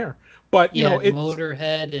from there. But, Yeah, it's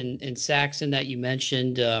Motorhead and Saxon that you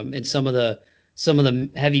mentioned, and some of the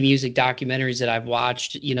heavy music documentaries that I've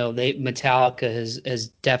watched, they Metallica has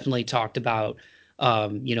definitely talked about,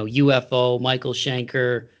 UFO, Michael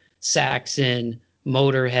Schenker, Saxon,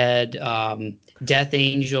 Motorhead, Death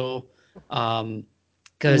Angel.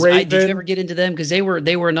 Because I did you ever Raven. get into them? Because they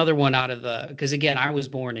were another one out of the. Because again, I was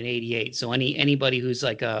born in '88, so anybody who's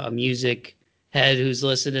like a music head who's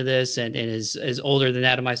listened to this and is older than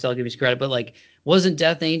that of myself, give me credit. But like, wasn't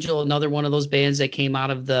Death Angel another one of those bands that came out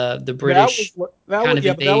of the That was British that kind was of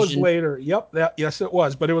yeah, but that was invasion? later. Yep, that yes it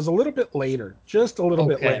was, but it was a little bit later, just a little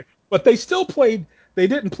bit Okay. later. But they still played. They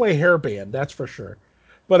didn't play hair band, that's for sure.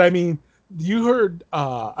 But I mean, you heard.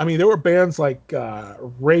 I mean, there were bands like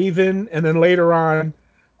Raven, and then later on,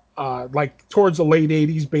 like towards the late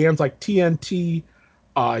 '80s, bands like TNT.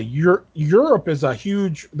 Europe is a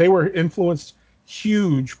huge. They were influenced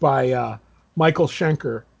huge by Michael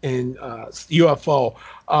Schenker and UFO,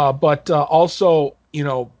 but also,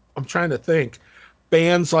 I'm trying to think,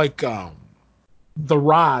 bands like the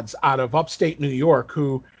Rods out of upstate New York,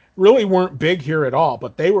 who really weren't big here at all,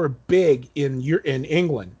 but they were big in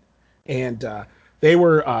England, and they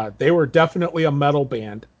were definitely a metal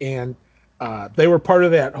band, and they were part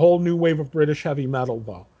of that whole new wave of British heavy metal,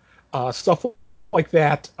 though. Stuff like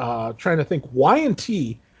that. Trying to think,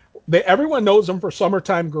 Y&T. Everyone knows them for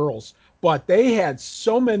Summertime Girls, but they had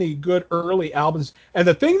so many good early albums, and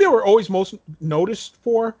the thing they were always most noticed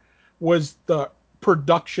for was the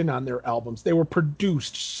production on their albums. They were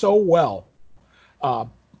produced so well. Uh,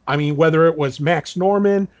 I mean, whether it was Max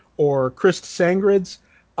Norman or Chris Sangrid's,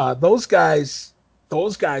 those guys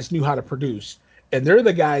knew how to produce, and they're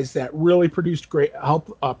the guys that really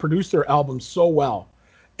help produce their albums so well.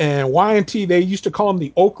 And Y&T, they used to call them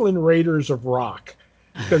the Oakland Raiders of rock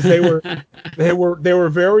because they were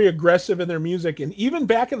very aggressive in their music, and even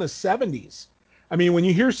back in the 70s. I mean, when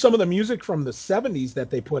you hear some of the music from the 70s that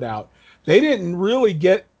they put out, they didn't really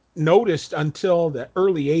get noticed until the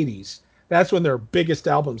early 80s. That's when their biggest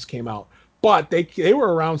albums came out. But they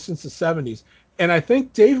were around since the 70s. And I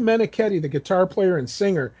think Dave Meniketti, the guitar player and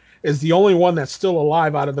singer, is the only one that's still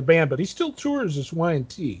alive out of the band, but he still tours as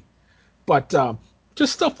Y&T. But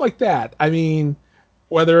just stuff like that. I mean,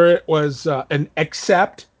 whether it was an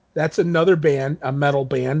Accept, that's another band, a metal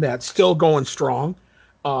band that's still going strong.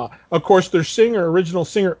 Of course, their original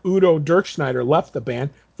singer Udo Dirkschneider, left the band,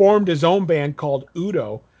 formed his own band called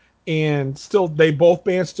Udo, and they both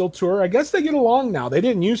bands still tour. I guess they get along now. They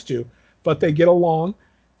didn't used to, but they get along,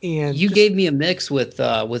 and You just gave me a mix with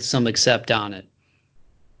some Accept on it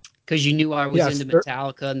because you knew I was yes, into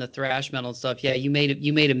Metallica and the thrash metal stuff. Yeah, you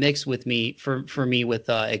made a mix with me for me with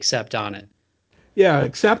Accept on it. yeah,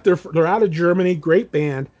 except they're out of Germany. Great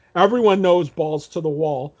band. Everyone knows Balls to the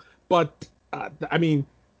Wall, but I mean,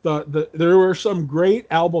 there were some great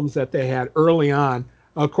albums that they had early on.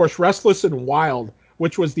 Of course, Restless and Wild,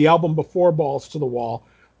 which was the album before Balls to the Wall.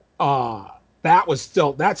 Uh, that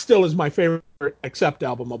still is my favorite Accept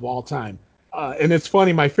album of all time. And it's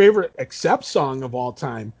funny, my favorite Accept song of all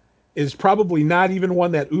time is probably not even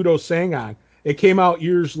one that Udo sang on. It came out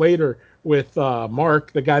years later with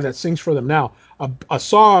Mark, the guy that sings for them now, a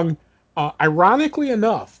song, ironically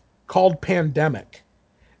enough, called Pandemic.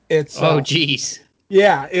 It's Oh, geez.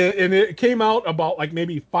 yeah, and it came out about like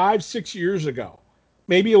maybe 5, 6 years ago,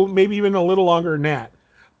 maybe even a little longer than that.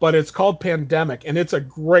 But it's called Pandemic, and it's a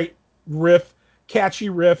great riff, catchy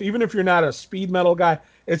riff. Even if you're not a speed metal guy,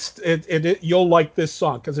 you'll like this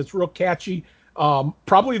song because it's real catchy.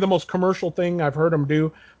 Probably the most commercial thing I've heard them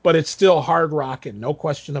do, but it's still hard rocking, no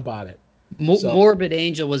question about it. So Morbid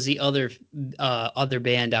Angel was the other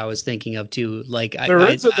band I was thinking of too. Like there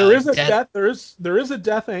is a Death, there is a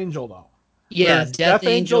Death Angel though. yeah, There's Death Death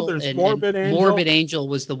Angel, Angel there's and Morbid Angel. Morbid Angel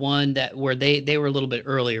was the one that where they were a little bit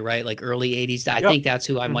earlier, right? Like early 80s. I Yep. think that's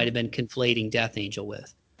who I might Mhm. have been conflating Death Angel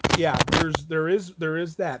with. Yeah, there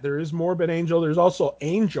is that. There is Morbid Angel. There's also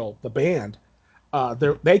Angel, the band.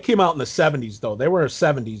 They came out in the 70s though. They were a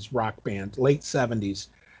 70s rock band, late 70s.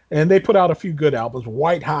 And they put out a few good albums,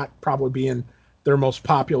 White Hot probably being their most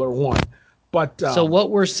popular one. But So what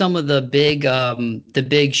were some of the big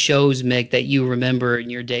shows, Mick, that you remember in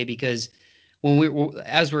your day? Because when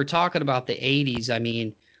as we're talking about the 80s, I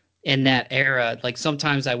mean, in that era, like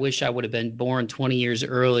sometimes I wish I would have been born 20 years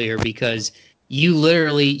earlier because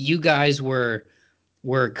you guys were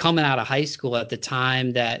coming out of high school at the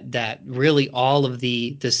time that really all of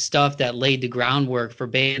the stuff that laid the groundwork for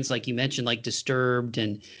bands like you mentioned, like Disturbed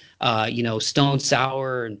and Stone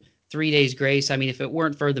Sour and 3 Days Grace. I mean, if it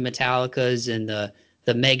weren't for the Metallicas and the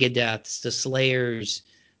Megadeths, the Slayers,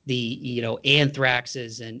 the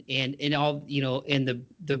Anthraxes and all and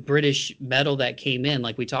the British metal that came in,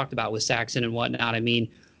 like we talked about with Saxon and whatnot. I mean,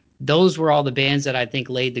 those were all the bands that I think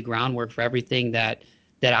laid the groundwork for everything that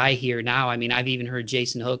I hear now. I mean, I've even heard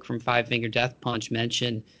Jason Hook from Five Finger Death Punch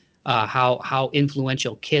mention how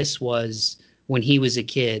influential Kiss was when he was a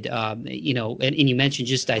kid. And you mentioned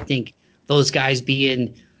just I think those guys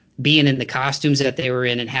being in the costumes that they were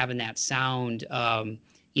in and having that sound.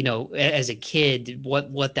 As a kid,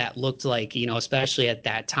 what that looked like, especially at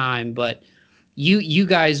that time. But you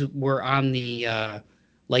guys were on the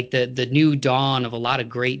like the new dawn of a lot of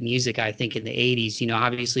great music, I think, in the 80s.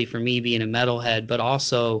 Obviously for me being a metalhead, but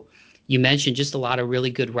also you mentioned just a lot of really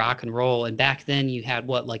good rock and roll. And back then you had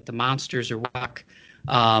what, like the Monsters of Rock.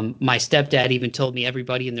 My stepdad even told me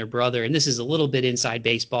everybody and their brother, and this is a little bit inside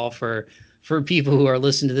baseball for people who are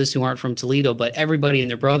listening to this who aren't from Toledo, but everybody and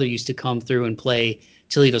their brother used to come through and play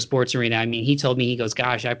Toledo Sports Arena. I mean, he told me, he goes,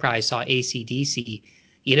 gosh, I probably saw AC/DC,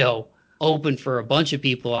 open for a bunch of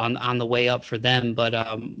people on the way up for them. But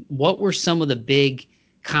what were some of the big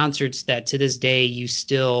concerts that to this day you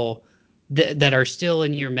still that are still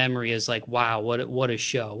in your memory as like, wow, what a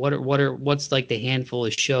show? What's like the handful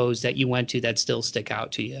of shows that you went to that still stick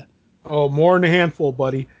out to you? oh, more than a handful,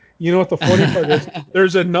 buddy. You know what the funny part is?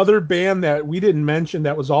 There's another band that we didn't mention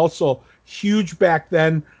that was also huge back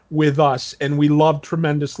then with us, and we loved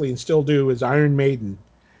tremendously and still do, is Iron Maiden.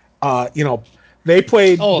 You know, they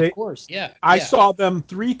played. Oh, of They course, yeah, I yeah. saw them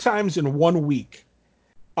three times in 1 week.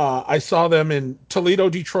 I saw them in Toledo,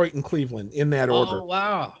 Detroit, and Cleveland in that order. Oh,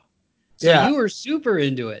 wow. So Yeah, you were super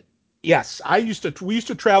into it. yes. We used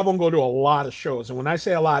to travel and go to a lot of shows, and when I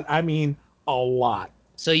say a lot, I mean a lot.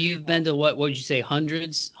 So you've been to what would you say,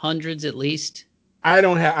 hundreds at least? I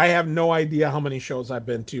have no idea how many shows I've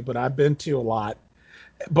been to, but I've been to a lot.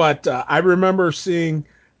 But I remember seeing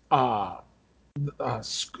uh,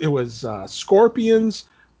 it was Scorpions,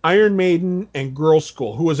 Iron Maiden, and Girl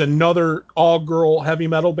School, who was another all-girl heavy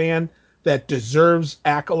metal band that deserves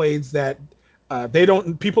accolades that they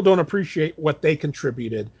don't people don't appreciate what they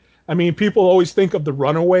contributed. I mean, people always think of the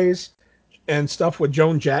Runaways and stuff with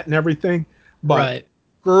Joan Jett and everything, but Right.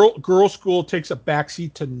 Girl School takes a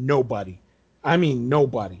backseat to nobody. I mean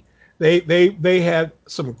nobody. They had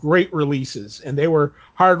some great releases and they were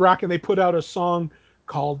hard rock and they put out a song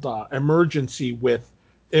called Emergency with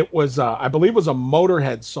it was I believe it was a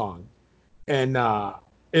Motorhead song and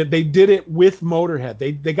they did it with Motorhead.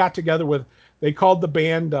 They got together with they called the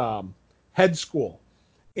band Head School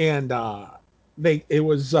and they it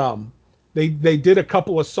was they did a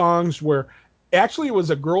couple of songs where actually it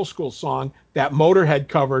was a girls school song that Motorhead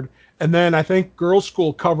covered and then I think girls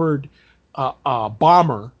school covered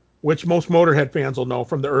Bomber, which most Motorhead fans will know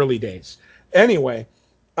from the early days. Anyway,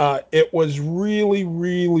 it was really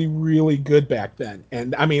really good back then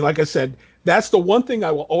and I mean like I said that's the one thing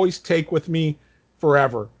I will always take with me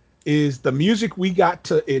forever is the music we got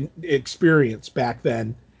to experience back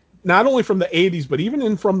then not only from the 80s but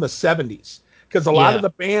even from the 70s because a lot of Yeah. the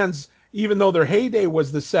bands even though their heyday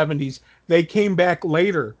was the 70s they came back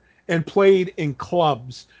later and played in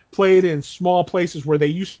clubs played in small places where they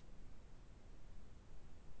used to play in arenas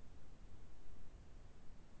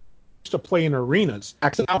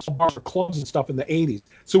accidental bars or clubs and stuff in the 80s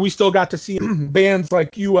so we still got to see bands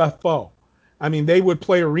like UFO. I mean they would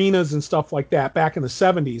play arenas and stuff like that back in the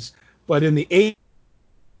 70s but in the 80s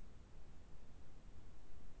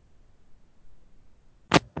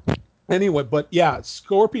anyway, but yeah,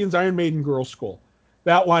 Scorpions, Iron Maiden, Girl School.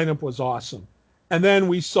 That lineup was awesome. And then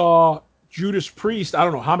we saw Judas Priest, I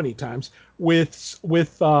don't know how many times, with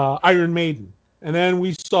Iron Maiden. And then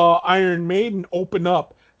we saw Iron Maiden open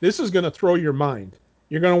up. This is going to throw your mind.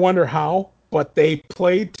 You're going to wonder how, but they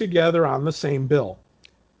played together on the same bill.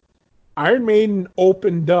 Iron Maiden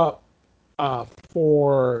opened up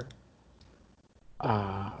for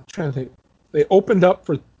trying to think. They opened up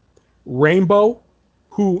for Rainbow,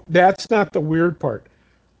 who that's not the weird part.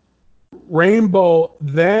 Rainbow,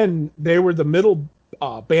 then they were the middle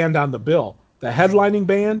band on the bill. The headlining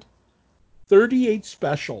band, 38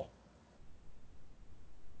 Special.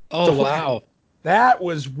 Oh So wow. that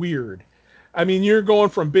was weird. I mean, you're going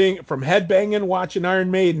from headbanging, watching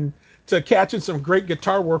Iron Maiden, to catching some great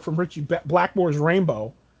guitar work from Richie Blackmore's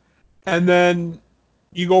Rainbow, and then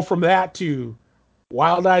you go from that to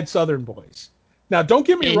Wild Eyed Southern Boys. Now, don't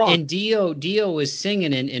get me And wrong. Dio was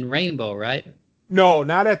singing in Rainbow, right? No,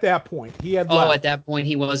 not at that point. He had Oh, at left. that point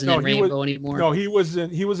he wasn't No, in he was Rainbow anymore. no, he was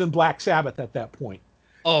in Black Sabbath at that point.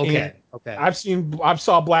 Oh, And okay. Okay. I've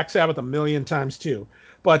saw Black Sabbath a million times too.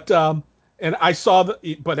 But and I saw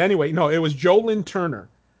the but anyway, no, it was Joe Lynn Turner,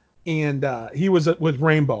 and he was with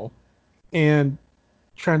Rainbow. And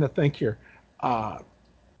trying to think here. Uh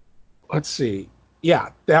let's see.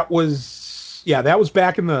 That was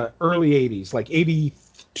back in the early 80s, like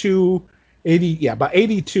 82, 80, yeah, about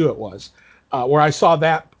 82 it was. Where I saw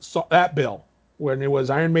that bill when it was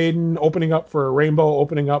Iron Maiden opening up for Rainbow,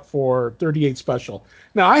 opening up for 38 Special.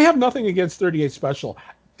 Now, I have nothing against 38 Special.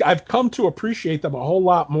 I've come to appreciate them a whole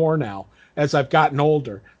lot more now as I've gotten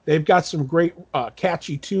older. They've got some great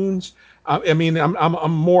catchy tunes. I mean,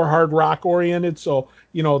 I'm more hard rock oriented, so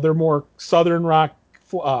they're more southern rock,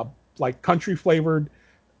 uh, like country flavored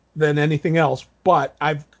than anything else. But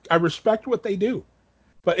I respect what they do.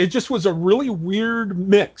 But it just was a really weird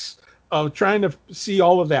mix of trying to see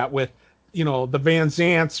all of that with, the Van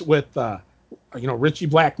Zants with, Richie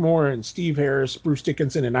Blackmore and Steve Harris, Bruce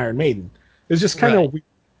Dickinson, and Iron Maiden. It's just kind Right. of weird.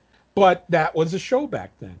 But that was a show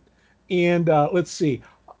back then. And let's see,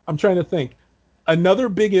 I'm trying to think. Another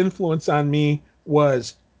big influence on me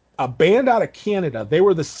was a band out of Canada. They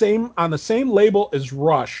were the same on the same label as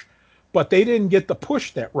Rush, but they didn't get the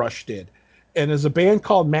push that Rush did. And there's a band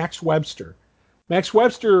called Max Webster. Max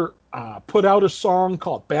Webster put out a song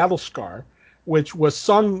called Battle Scar, which was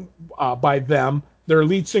sung by them, their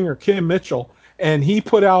lead singer Kim Mitchell, and he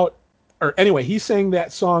put out, or anyway, he sang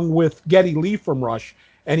that song with Geddy Lee from Rush,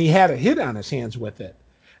 and he had a hit on his hands with it.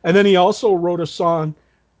 And then he also wrote a song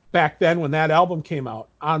back then when that album came out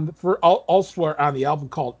also on the album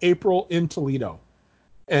called April in Toledo.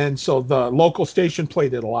 And so the local station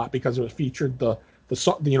played it a lot because it was featured the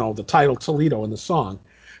title Toledo in the song.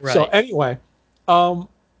 So Right. anyway, um,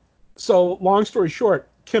 so long story short,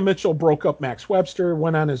 Kim Mitchell broke up Max Webster,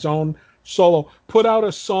 went on his own solo, put out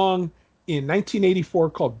a song in 1984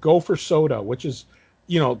 called "Go for Soda," which is,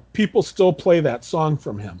 people still play that song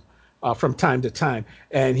from him from time to time.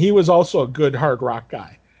 And he was also a good hard rock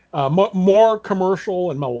guy, more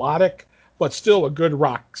commercial and melodic, but still a good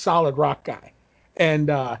solid rock guy. And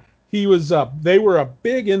they were a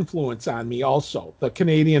big influence on me also, the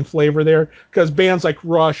Canadian flavor there, because bands like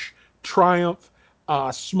Rush, Triumph,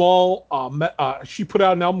 she put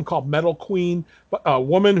out an album called Metal Queen, a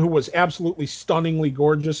woman who was absolutely stunningly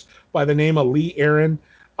gorgeous by the name of Lee Aaron.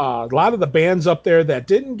 A lot of the bands up there that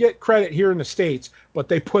didn't get credit here in the States, but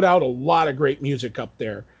they put out a lot of great music up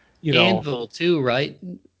there. You know, Anvil too, right?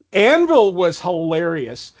 Anvil was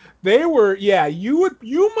hilarious. They were, yeah, you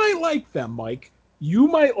might like them, Mike. You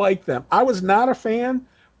might like them. I was not a fan,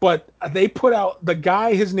 but they put out the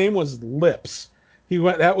guy, his name was Lips.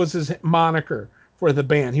 That was his moniker for the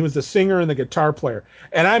band. He was the singer and the guitar player.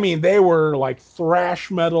 And I mean, they were like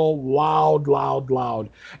thrash metal, loud, loud, loud.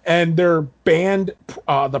 And their band,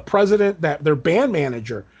 the president, that their band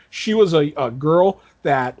manager, she was a girl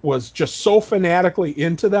that was just so fanatically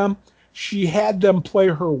into them. She had them play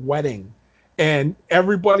her wedding, and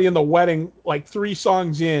everybody in the wedding, like 3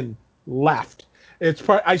 songs in, left.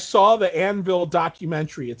 I saw the Anvil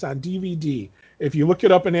documentary. It's on DVD. If you look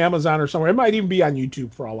it up in Amazon or somewhere, it might even be on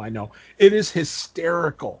YouTube for all I know. It is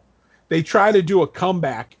hysterical. They try to do a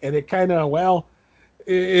comeback, and it kind of,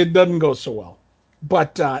 it doesn't go so well.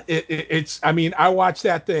 But it's, I mean, I watched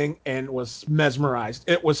that thing and was mesmerized.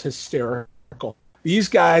 It was hysterical. These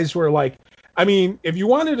guys were like, I mean, if you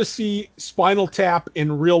wanted to see Spinal Tap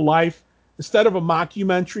in real life, instead of a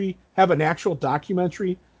mockumentary, have an actual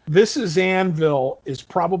documentary. This is Anvil is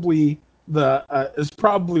probably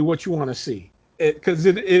what you want to see, because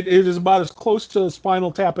it is about as close to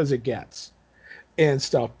Spinal Tap as it gets and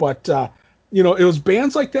stuff. But it was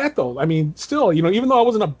bands like that though. I mean, still, even though I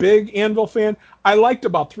wasn't a big Anvil fan, I liked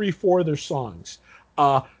about 3, 4 of their songs.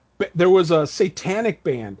 Uh, there was a satanic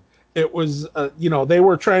band. It was, they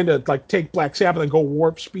were trying to like take Black Sabbath and go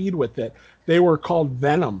warp speed with it. They were called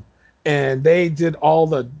Venom, and they did all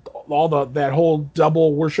the that whole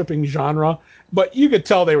double worshiping genre. But you could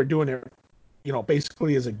tell they were doing it,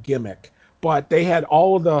 basically as a gimmick. But they had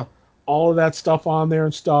all of that stuff on there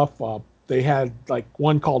and stuff. They had like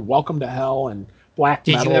one called Welcome to Hell and black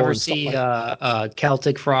Did you metal ever and stuff see like.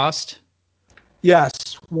 Celtic Frost?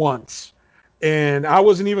 Yes, once. And I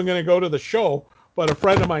wasn't even going to go to the show, but a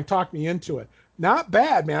friend of mine talked me into it. Not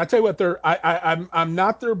bad, man. I tell you what, I'm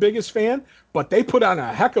not their biggest fan, but they put on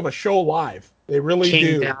a heck of a show live. They really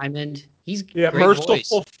King do. Diamond. He's Yeah, great voice.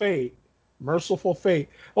 Merciful Fate. Merciful Fate.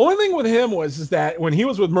 The only thing with him was is that when he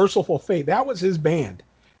was with Merciful Fate, that was his band,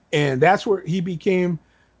 and that's where he became.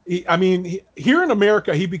 Here in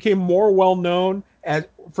America, he became more well known as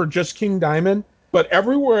for just King Diamond, but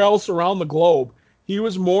everywhere else around the globe, he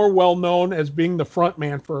was more well known as being the front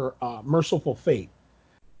man for Merciful Fate.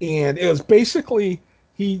 And it was basically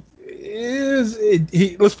he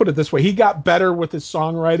let's put it this way, he got better with his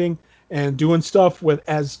songwriting and doing stuff with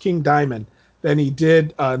as King Diamond than he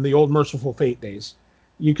did in the old Merciful Fate days.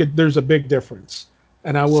 There's a big difference,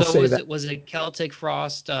 and I will So say that. was it Celtic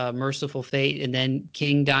Frost, Merciful Fate, and then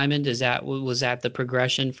King Diamond? Is that was that the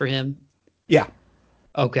progression for him? Yeah,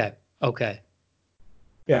 Okay, okay,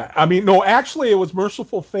 yeah, no, actually it was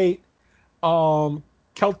Merciful Fate, um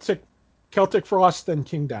celtic Celtic Frost, then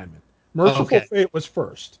King Diamond. Merciful okay. Fate was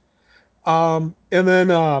first, and then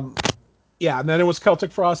yeah, and then it was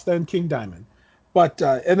Celtic Frost, then King Diamond. But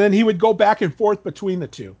and then he would go back and forth between the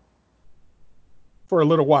two for a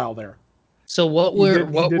little while there. So He did.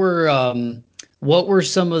 what were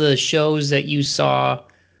some of the shows that you saw?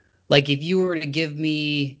 Like if you were to give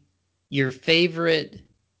me your favorite,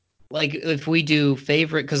 like if we do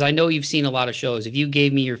favorite, because I know you've seen a lot of shows. If you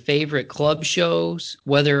gave me your favorite club shows,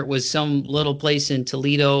 whether it was some little place in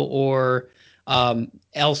Toledo or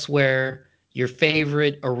elsewhere, your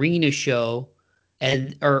favorite arena show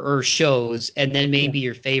and or shows, and then Yeah. maybe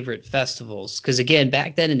your favorite festivals. Because again,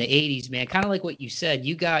 back then in the '80s, man, kind of like what you said,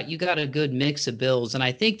 you got a good mix of bills, and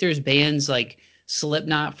I think there's bands like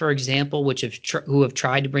Slipknot, for example, which who have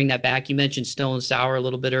tried to bring that back. You mentioned Stone Sour a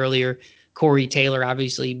little bit earlier. Corey Taylor,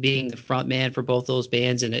 obviously being the front man for both those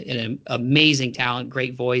bands, and an amazing talent,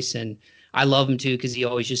 great voice, and I love him too because he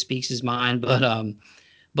always just speaks his mind.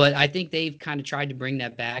 But I think they've kind of tried to bring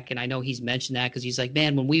that back, and I know he's mentioned that because he's like,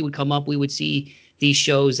 man, when we would come up, we would see these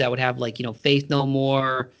shows that would have like Faith No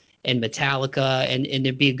More and Metallica, and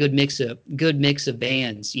there'd be a good mix of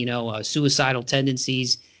bands, suicidal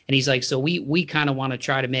tendencies, and he's like, so we kind of want to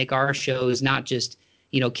try to make our shows not just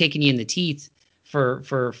kicking you in the teeth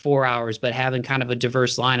for 4 hours, but having kind of a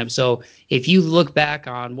diverse lineup. So if you look back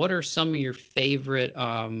on what are some of your favorite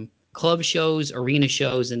club shows, arena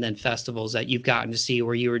shows, and then festivals that you've gotten to see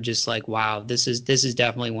where you were just like, wow, this is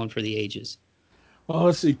definitely one for the ages. Well,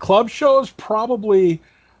 let's see. Club shows probably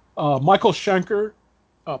Michael Schenker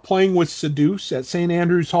playing with Seduce at St.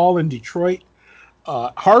 Andrews Hall in Detroit.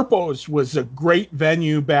 Harpo's was a great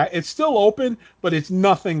venue back. It's still open, but it's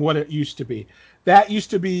nothing what it used to be. That used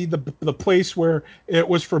to be the place where it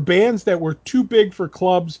was for bands that were too big for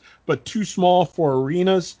clubs but too small for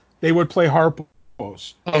arenas. They would play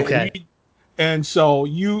Harpo's, Okay. and so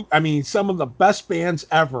some of the best bands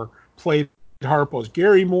ever played Harpo's.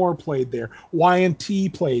 Gary Moore played there. Y&T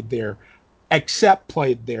played there. Accept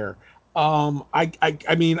played there.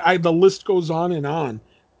 The list goes on and on.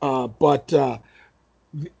 But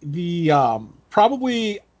the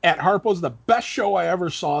Probably at Harpo's, the best show I ever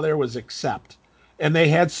saw there was Accept, and they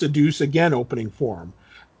had Seduce again opening for them,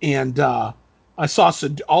 and I saw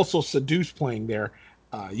also Seduce playing there.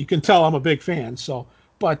 You can tell I'm a big fan. So,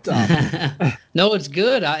 but No, it's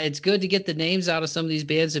good. It's good to get the names out of some of these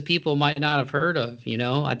bands that people might not have heard of.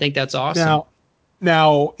 I think that's awesome. now,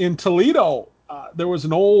 now in Toledo, there was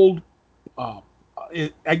an old. Uh,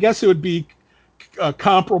 I guess it would be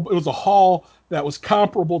comparable. It was a hall that was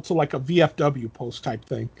comparable to like a VFW post type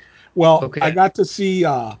thing. Well, I Okay. got to see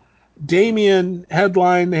Damien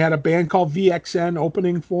headline. They had a band called VXN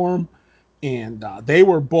opening for them, and they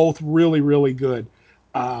were both really, really good.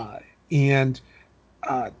 And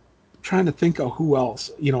Trying to think of who else,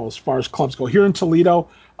 as far as clubs go here in Toledo.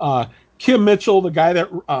 Kim Mitchell, the guy that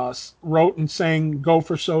wrote and sang "Go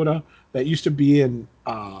for Soda," that used to be in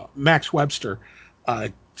Max Webster.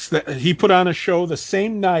 He put on a show the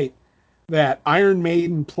same night that Iron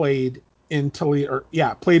Maiden played in Toledo.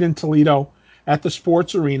 Played in Toledo at the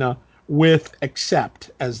Sports Arena with Accept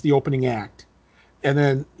as the opening act, and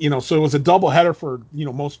then so it was a double header for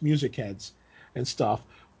most music heads and stuff.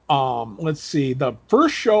 Let's see. The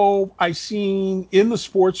first show I seen in the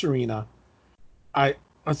sports arena, I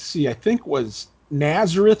let's see, I think was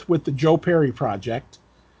Nazareth with the Joe Perry Project.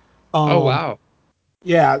 Oh Um, wow.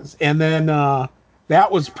 yeah, and then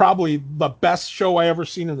that was probably the best show I ever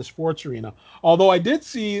seen in the sports arena. Although I did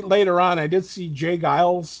see later on, I did see Jay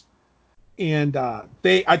Giles, and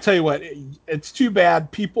I tell you what, it's too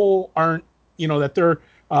bad people aren't, that they're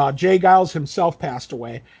Jay Giles himself passed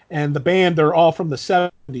away, and the band they're all from the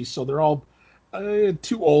 '70s, so they're all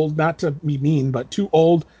too old, not to be mean, but too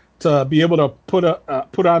old to be able to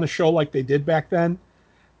put on a show like they did back then.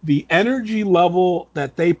 The energy level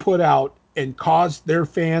that they put out and caused their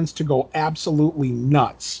fans to go absolutely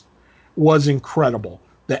nuts was incredible.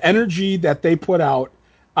 The energy that they put out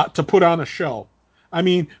to put on a show. I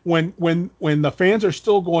mean, when the fans are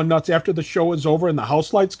still going nuts after the show is over and the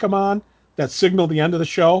house lights come on that signal the end of the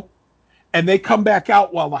show, and they come back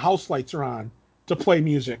out while the house lights are on to play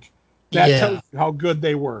music. That tells Yeah. you how good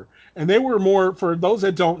they were. And they were more, for those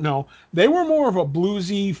that don't know, they were more of a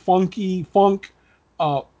bluesy, funky,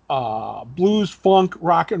 blues, funk,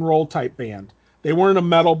 rock and roll type band. They weren't a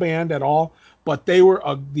metal band at all, but they were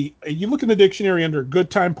you look in the dictionary under good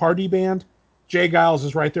time party band, Jay Giles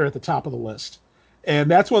is right there at the top of the list. And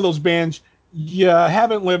that's one of those bands you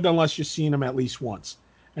haven't lived unless you've seen them at least once.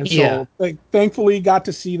 And Yeah. so thankfully got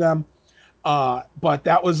to see them, but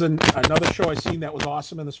that was another show I seen that was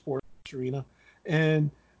awesome in the sports arena. And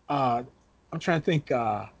uh, I'm trying to think.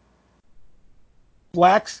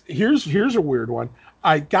 Here's a weird one.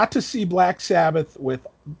 I got to see Black Sabbath with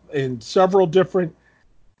in several different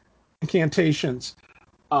incantations.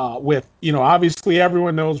 With obviously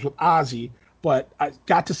everyone knows with Ozzy, but I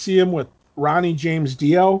got to see him with Ronnie James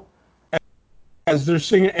Dio as they're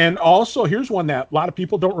singing. And also, here's one that a lot of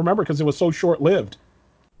people don't remember because it was so short lived.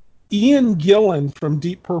 Ian Gillan from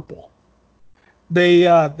Deep Purple.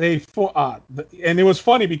 And it was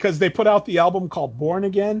funny because they put out the album called Born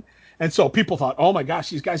Again, and so people thought, oh my gosh,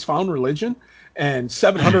 these guys found religion, and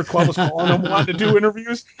 700 Club was calling them, wanting to do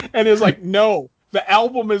interviews, and it was like, no, the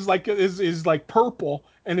album is like purple,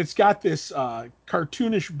 and it's got this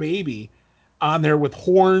cartoonish baby on there with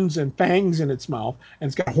horns and fangs in its mouth, and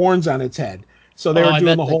it's got horns on its head. So they Oh, were I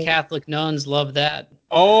doing bet the the whole, Catholic nuns love that.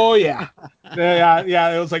 oh yeah, yeah,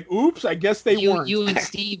 yeah. It was like, oops, I guess they weren't. You and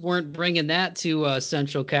Steve weren't bringing that to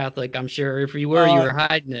Central Catholic, I'm sure. If you Uh, were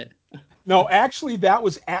hiding it. No, actually,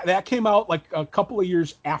 that came out like a couple of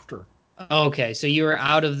years after. Okay, so you were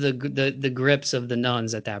out of the grips of the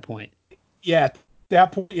nuns at that point. Yeah, at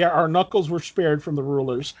that point, yeah, our knuckles were spared from the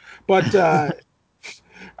rulers. But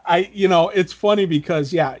it's funny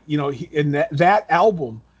because yeah, in that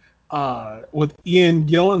album, with Ian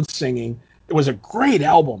Gillan singing, it was a great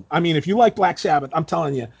album. I mean, if you like Black Sabbath, I'm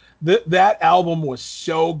telling you, that album was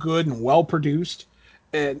so good and well produced.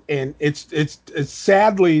 And it's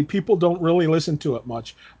sadly people don't really listen to it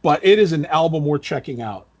much, but it is an album worth checking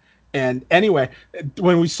out. And anyway,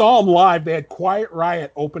 when we saw them live, they had Quiet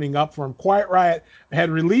Riot opening up for them. Quiet Riot had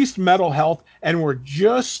released Metal Health and were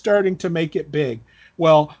just starting to make it big.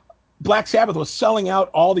 Well, Black Sabbath was selling out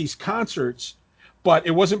all these concerts, but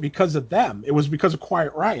it wasn't because of them. It was because of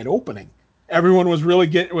Quiet Riot opening. Everyone was really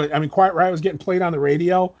getting, I mean, Quiet Riot was getting played on the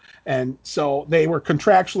radio, and so they were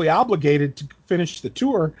contractually obligated to finish the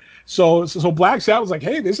tour. So Black Sabbath was like,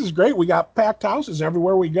 hey, this is great. We got packed houses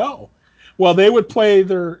everywhere we go. Well, they would play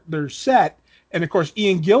their set, and of course,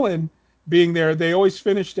 Ian Gillan being there, they always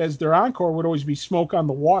finished as their encore would always be "Smoke on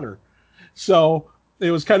the Water." So it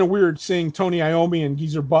was kind of weird seeing Tony Iommi and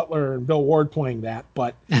Geezer Butler and Bill Ward playing that,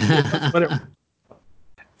 but it was, but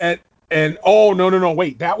it, and oh no,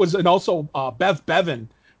 wait, that was, and also Bev Bevan,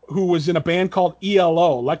 who was in a band called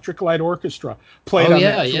ELO, Electric Light Orchestra, played Oh on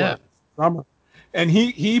yeah, that yeah. tour, drummer, and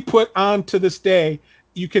he put on, to this day,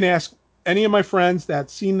 you can ask any of my friends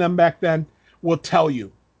that seen them back then, will tell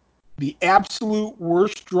you the absolute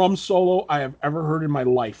worst drum solo I have ever heard in my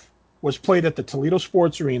life was played at the Toledo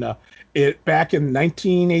Sports Arena back in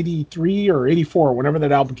 1983 or 84, whenever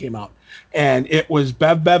that album came out. And it was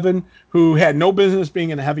Bev Bevan, who had no business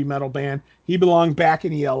being in a heavy metal band. He belonged back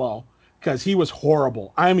in ELO because he was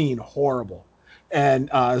horrible. I mean, horrible. And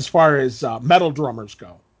as far as metal drummers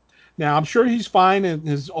go, now I'm sure he's fine in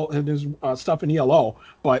his stuff in ELO,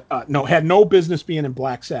 but no, had no business being in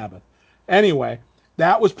Black Sabbath. Anyway,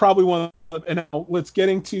 that was probably one. And now let's get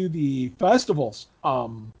into the festivals.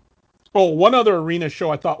 Oh, one other arena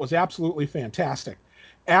show I thought was absolutely fantastic.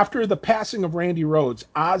 After the passing of Randy Rhoads,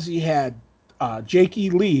 Ozzy had Jake E.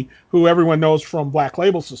 Lee, who everyone knows from Black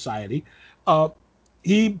Label Society. Uh,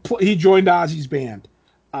 he joined Ozzy's band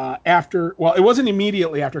after. Well, it wasn't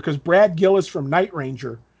immediately after because Brad Gillis from Night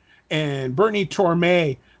Ranger and Bernie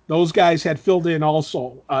Torme, Those guys had filled in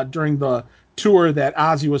also during the tour that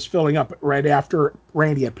Ozzy was filling up right after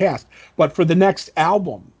Randy had passed. But for the next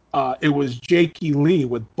album, it was Jakey Lee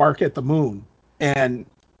with "Bark at the Moon," and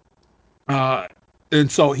uh,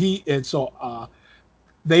 and so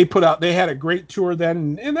they had a great tour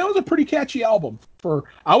then, and that was a pretty catchy album. For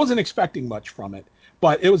I wasn't expecting much from it,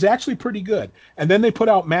 but it was actually pretty good. And then they put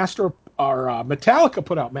out Metallica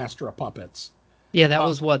put out Master of Puppets. Yeah, that Uh,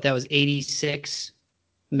 was what? That was 86.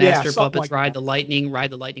 yeah, Master something Puppets like Ride that. the Lightning.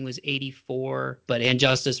 Ride the Lightning was 84, but And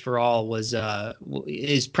Justice for All was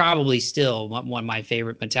is probably still one of my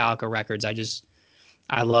favorite Metallica records.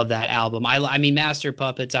 I love that album. I mean Master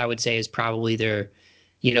Puppets I would say is probably their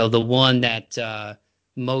the one that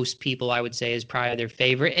most people I would say is probably their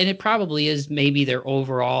favorite, and it probably is maybe their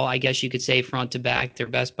overall, I guess you could say, front to back their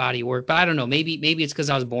best body work. But I don't know, maybe it's because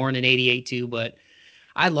I was born in '88 too, but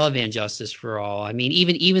I love Injustice for All. I mean,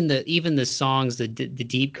 even the songs, the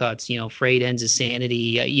deep cuts, Frayed Ends of Sanity,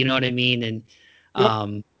 you know what I mean? And Yep.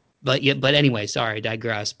 um, but yeah, but anyway, sorry, I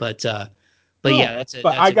digress. But No, yeah, that's a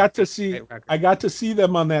but that's a great I record. got to see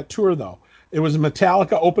them on that tour though. It was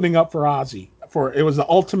Metallica opening up for Ozzy. For it was the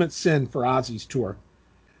Ultimate Sin for Ozzy's tour,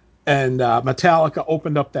 and Metallica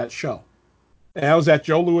opened up that show. And I was at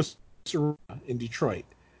Joe Louis Arena in Detroit,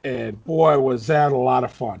 and boy, was that a lot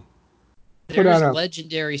of fun. Put on There's a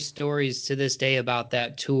legendary stories to this day about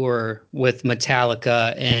that tour with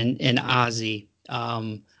Metallica and Ozzy.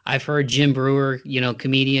 I've heard Jim Brewer,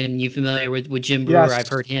 comedian. You familiar with Jim Brewer? yes, I've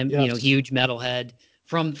heard him, yes. huge metalhead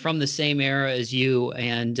from the same era as you.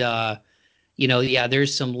 And yeah,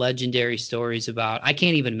 there's some legendary stories about. I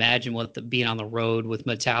can't even imagine what being on the road with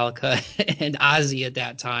Metallica and Ozzy at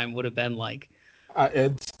that time would have been like.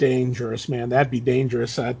 It's dangerous, man. That'd be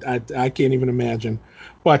dangerous. I can't even imagine.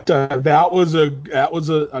 But that was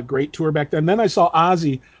a great tour back then. Then I saw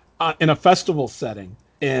Ozzy in a festival setting,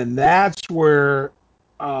 and that's where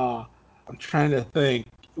I'm trying to think.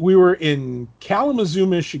 We were in Kalamazoo,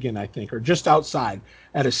 Michigan, I think, or just outside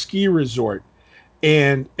at a ski resort,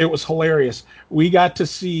 and it was hilarious. We got to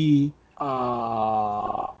see.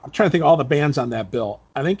 I'm trying to think of all the bands on that bill.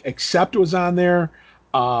 I think Accept was on there.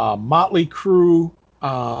 Motley Crue.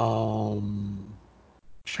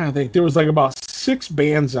 Trying to think, there was like about six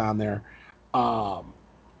bands on there. Um,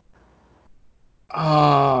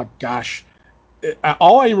 gosh,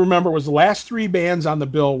 all I remember was the last three bands on the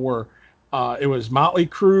bill were it was Motley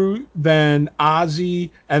Crue, then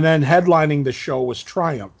Ozzy, and then headlining the show was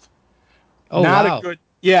Triumph. Oh Not a wow. good,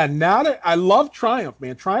 yeah, not a, I love Triumph,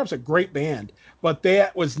 man. Triumph's a great band, but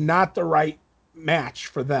that was not the right match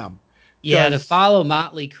for them Yeah, to because, follow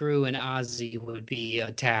Motley Crue and Ozzy would be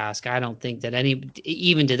a task. I don't think that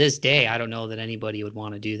even to this day, I don't know that anybody would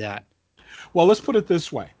want to do that. well, let's put it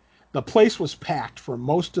this way: the place was packed for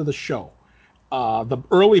most of the show. The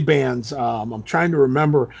early bands, I'm trying to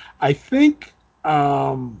remember. I think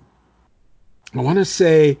I want to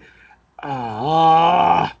say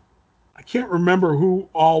I can't remember who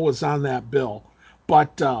all was on that bill,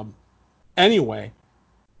 but anyway,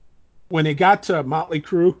 when it got to Motley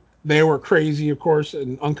Crue, they were crazy, of course,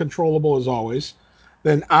 and uncontrollable as always.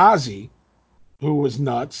 Then Ozzy, who was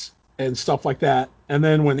nuts and stuff like that. And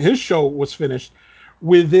then when his show was finished,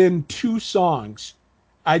 within two songs,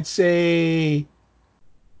 I'd say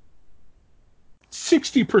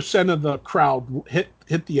 60% of the crowd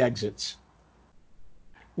hit the exits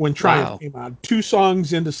when Triumph Wow. came on. Two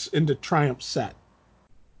songs into Triumph set,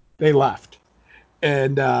 they left,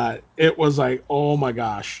 and it was like, oh my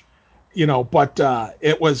gosh, But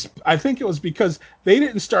it was, I think it was because they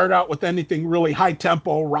didn't start out with anything really high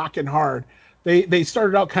tempo, rocking hard. They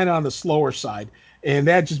started out kind of on the slower side, and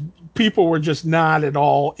that just people were just not at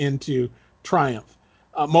all into Triumph.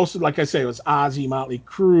 Most of, like I say, it was Ozzy, Motley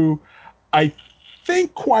Crue. I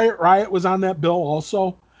think Quiet Riot was on that bill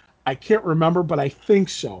also. I can't remember, but I think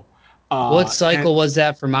so. What And cycle was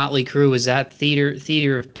that for Motley Crue? Was that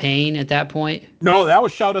Theater of Pain at that point? no, that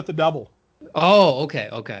was Shout at the Devil. Oh, okay,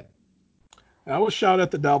 okay. That was Shout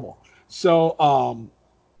at the Devil. So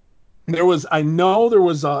I know there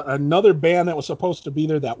was another band that was supposed to be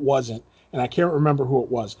there that wasn't, and I can't remember who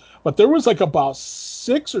it was. But there was like about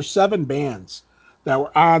six or seven bands that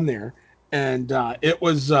were on there, and it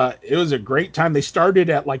was a great time. They started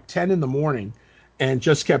at like 10 in the morning, and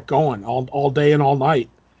just kept going all day and all night.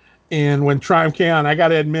 And when Triumph came on, I got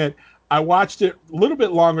to admit, I watched it a little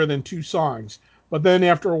bit longer than two songs. But then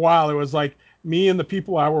after a while, it was like me and the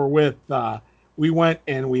people I were with, we went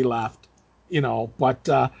and we left, But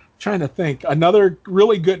trying to think, another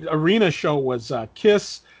really good arena show was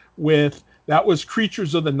Kiss that was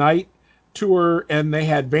Creatures of the Night tour, and they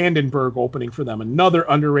had Vandenberg opening for them, another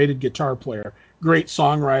underrated guitar player. great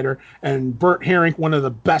songwriter, and Bert Herring, one of the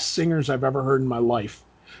best singers I've ever heard in my life.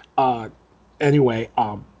 Uh, anyway,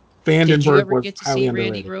 Did you Vandenberg ever was get to highly see Randy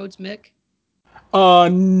underrated. Rhoads, Mick?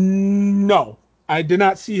 No, I did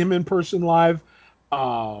not see him in person live.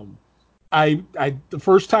 Um, I the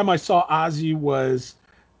first time I saw Ozzy was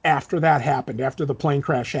after that happened, after the plane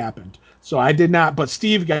crash happened. So I did not, but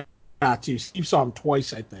Steve got to. Steve saw him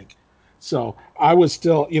twice, I think. So I was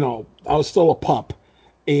still, I was still a pup,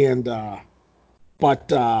 and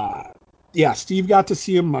but yeah, Steve got to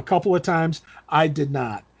see him a couple of times. I did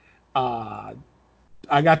not. Uh,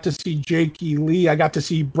 I got to see Jakey Lee. I got to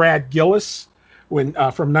see Brad Gillis when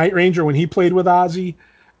from Night Ranger when he played with Ozzy,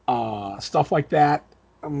 stuff like that.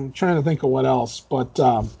 I'm trying to think of what else, but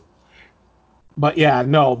yeah,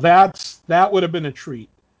 no, that would have been a treat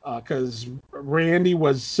because Randy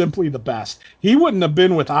was simply the best. He wouldn't have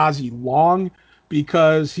been with Ozzy long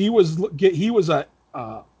because he was a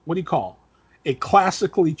what do you call a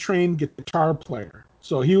classically trained guitar player.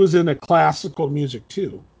 So he was into classical music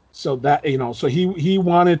too. So that so he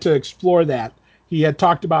wanted to explore that. He had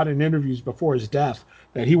talked about in interviews before his death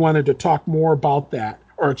that he wanted to talk more about that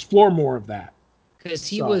or explore more of that. Because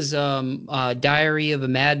he So was Diary of a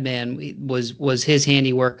Madman was his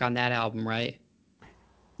handiwork on that album, right?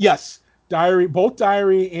 yes, both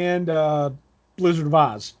Diary and Blizzard of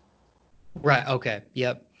Oz. Right. Okay.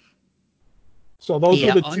 Yep. So those were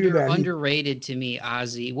Yeah, the two that he. underrated to me,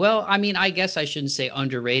 Ozzy. Well, I mean, I guess I shouldn't say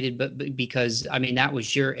underrated, but because I mean that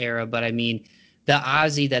was your era, but I mean the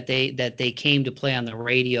Ozzy that they came to play on the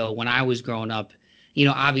radio when I was growing up,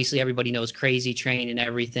 obviously everybody knows Crazy Train and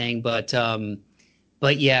everything, but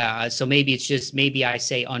yeah, so maybe it's just maybe I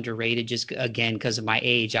say underrated just again because of my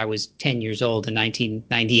age. I was 10 years old in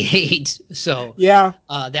 1998. So Yeah,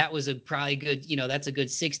 that was a probably good, that's a good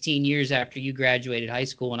 16 years after you graduated high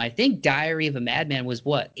school. And I think Diary of a Madman was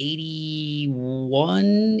what,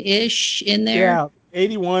 81-ish in there? yeah,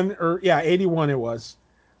 81 or yeah, 81 it was.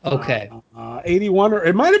 Uh, Okay. 81 or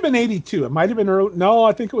it might have been 82. It might have been early. No,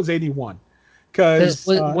 I think it was 81 Because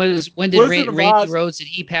because when did Blizzard of Randy Oz. Rhoads, did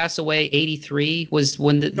he pass away? 83 was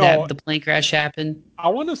when No, the plane crash happened? I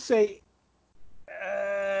want to say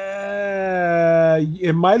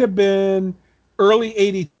it might have been early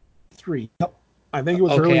 83. Yep. I think it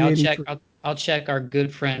was Okay, early I'll check. 83. I'll check our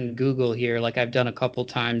good friend Google here, like I've done a couple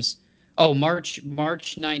times. Oh, March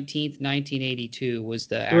 19th, 1982 was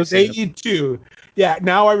the It was accident. 82. Yeah,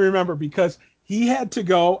 now I remember because he had to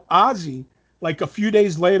go, Ozzy, like a few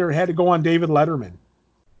days later, had to go on David Letterman.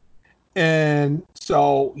 And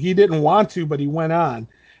so he didn't want to, but he went on.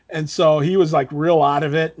 And so he was like real out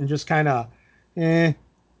of it and just kind of, eh.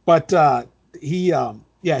 But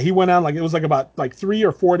yeah, he went on like it was like about like 3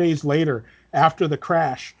 or 4 days later after the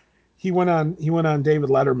crash, he went on David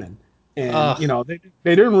Letterman, and Oh,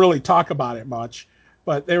 they didn't really talk about it much,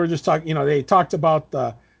 but they were just talking. They talked about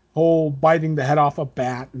the whole biting the head off a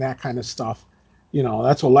bat and that kind of stuff.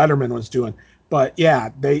 That's what Letterman was doing. But yeah,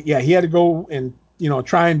 he had to go and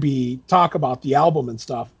try and be talk about the album and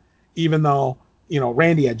stuff, even though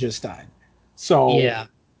Randy had just died. So yeah.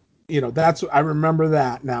 that's I remember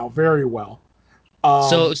that now very well.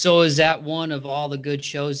 So is that one of all the good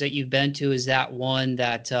shows that you've been to? Is that one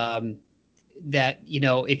that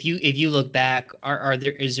if you look back,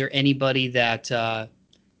 is there anybody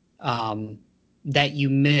um, that you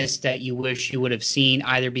missed that you wish you would have seen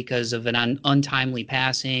either because of an untimely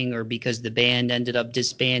passing or because the band ended up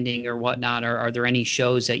disbanding or whatnot? Or are there any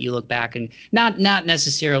shows that you look back and not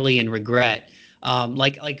necessarily in regret?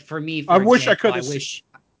 Like for me, I for wish I example, could I have seen. wish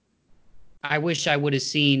I wish I would have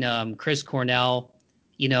seen Chris Cornell,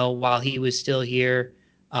 while he was still here.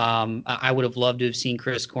 I would have loved to have seen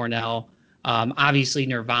Chris Cornell. Obviously,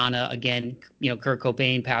 Nirvana, again, Kurt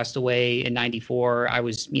Cobain passed away in 94. I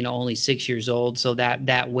was, only 6 years old. So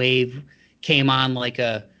that wave came on like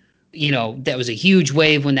that was a huge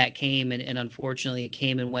wave when that came. And unfortunately, it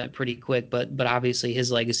came and went pretty quick. But obviously,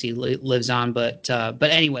 his legacy lives on. But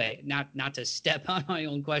anyway, not to step on my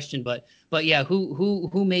own question, but yeah,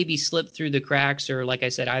 who maybe slipped through the cracks, or like I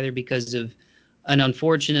said, either because of an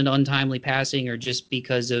unfortunate, untimely passing, or just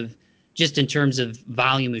in terms of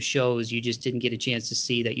volume of shows, you just didn't get a chance to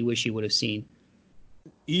see that you wish you would have seen.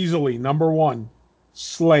 Easily number one,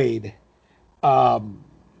 Slade. Um,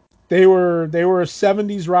 they were a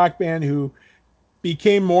 '70s rock band who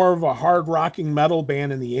became more of a hard rocking metal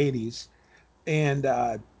band in the '80s, and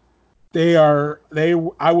they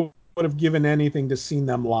I would have given anything to seen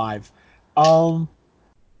them live. Um,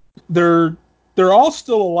 they're they're all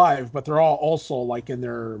still alive, but they're all also like in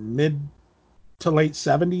their mid to late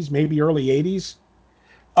 '70s, maybe early '80s.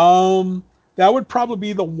 Um, that would probably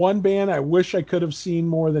be the one band I wish I could have seen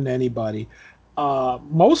more than anybody.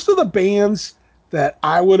 Most of the bands that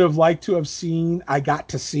I would have liked to have seen, I got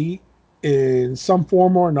to see in some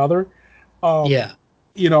form or another. Um, Yeah.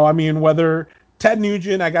 I mean, whether Ted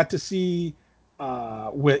Nugent, I got to see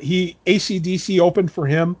with he ACDC opened for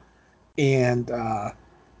him, and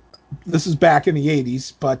this is back in the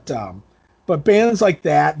 '80s. But bands like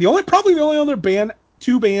that, probably the only other band,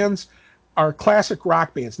 two bands, are classic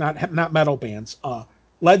rock bands, not metal bands.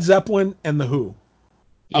 Led Zeppelin and the Who.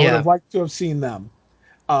 I would have Yeah. liked to have seen them.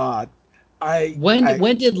 Uh, I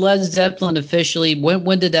When did Led Zeppelin officially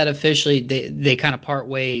when did that officially they kind of part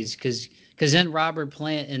ways? Because then Robert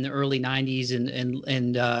Plant in the early '90s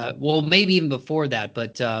and well, maybe even before that,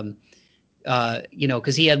 but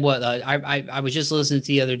because he had what I was just listening to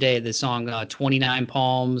the other day, the song 29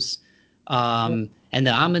 Palms, and the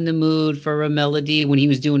I'm in the mood for a melody when he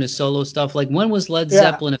was doing his solo stuff. Like, when was Led yeah,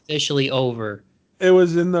 Zeppelin officially over? it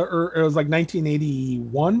was like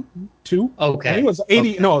 1981, two. I think it Okay. was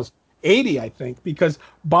 80. Okay. No, it was 80. I think because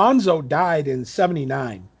Bonzo died in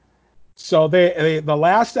 '79. So the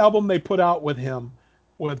last album they put out with him,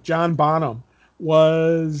 with John Bonham,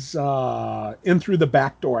 was "In Through the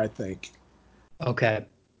Back Door," I think. Okay.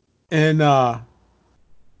 And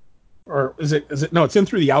or is it no? It's "In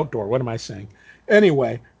Through the Outdoor." What am I saying?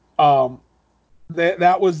 Anyway, um,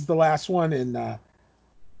 that was the last one, and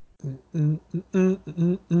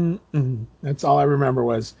that's all I remember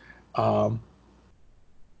was, um,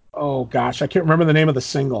 oh gosh, I can't remember the name of the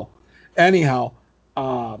single. Anyhow,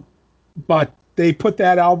 um, but they put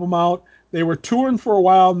that album out. They were touring for a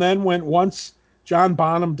while, and then went once John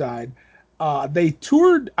Bonham died. They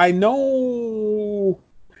toured. I know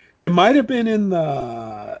it might have been in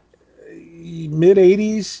the mid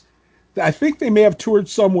 '80s. I think they may have toured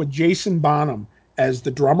some with Jason Bonham as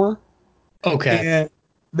the drummer, Okay. and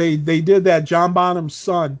they did that John Bonham's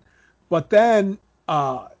son. But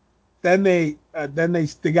uh, then they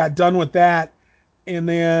got done with that, and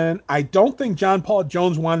then I don't think John Paul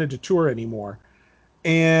Jones wanted to tour anymore.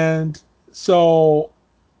 And so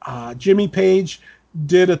Jimmy Page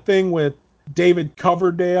did a thing with David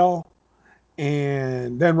Coverdale,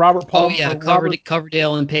 and then Oh yeah, Robert,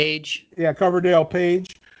 Coverdale and Page. yeah, Coverdale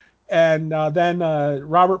Page, and then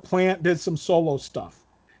Robert Plant did some solo stuff,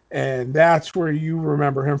 and that's where you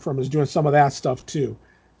remember him from, is doing some of that stuff too.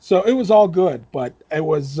 So it was all good, but it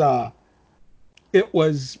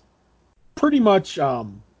was pretty much I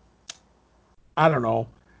don't know.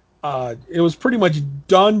 It was pretty much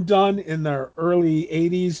done in the early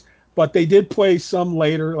 '80s, but they did play some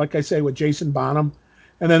later, like I say, with Jason Bonham,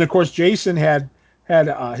 and then of course Jason had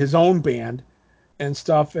his own band and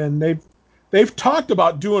stuff, and they've talked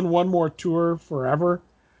about doing one more tour forever.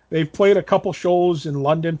 They've played a couple shows in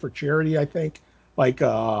London for charity, I think, like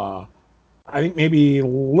I think maybe a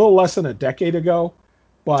little less than a decade ago,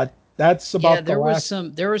 but that's Yeah, about the last.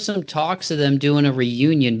 there was some talks of them doing a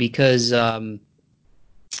reunion because I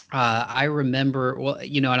remember, well,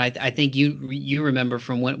 and I think you remember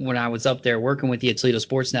from when I was up there working with you at Toledo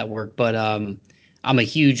Sports Network. But I'm a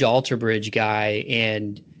huge Alter Bridge guy,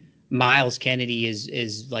 and Miles Kennedy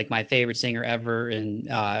is like my favorite singer ever. And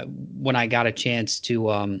when I got a chance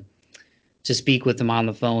to speak with him on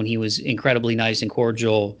the phone, he was incredibly nice and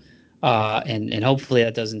cordial. And hopefully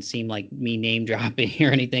that doesn't seem like me name dropping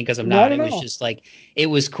or anything, because I'm Not not. at It was all. just like it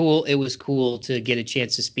was cool. It was cool to get a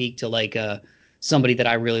chance to speak to like somebody that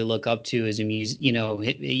I really look up to as a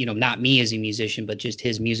not me as a musician, but just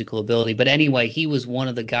his musical ability. But anyway, he was one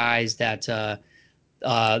of the guys that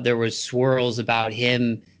there was swirls about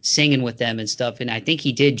him singing with them and stuff, and I think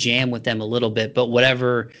he did jam with them a little bit. But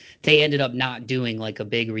whatever, they ended up not doing like a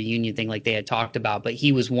big reunion thing like they had talked about. But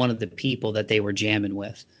he was one of the people that they were jamming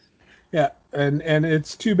with. Yeah, and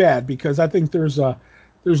it's too bad because I think there's a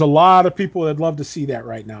lot of people that'd love to see that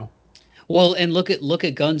right now. Well, and look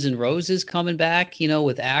at Guns N' Roses coming back,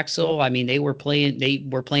 with Axl. I mean, they were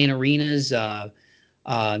playing arenas.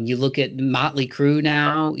 You look at Motley Crue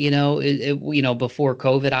now, before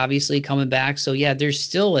COVID, obviously coming back. So yeah, there's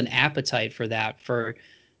still an appetite for that from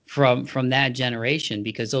that generation,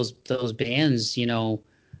 because those bands,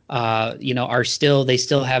 are still they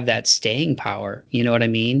still have that staying power. You know what I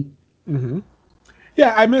mean? Hmm.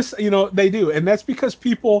 Yeah, I miss, they do. And that's because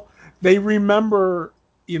people, they remember,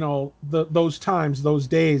 those times, those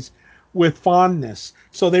days with fondness.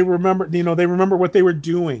 So they remember what they were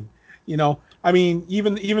doing. I mean,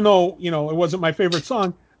 even though, it wasn't my favorite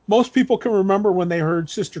song, most people can remember when they heard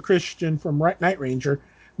Sister Christian from Night Ranger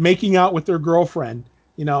making out with their girlfriend,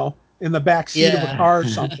 in the back seat of a Yeah. car or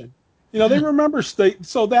something. They remember,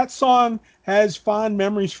 so that song has fond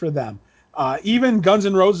memories for them. Even Guns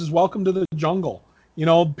N' Roses' "Welcome to the Jungle."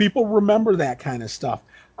 People remember that kind of stuff.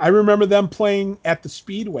 I remember them playing at the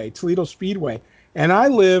Speedway, Toledo Speedway, and I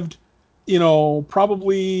lived,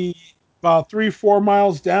 probably about 3, 4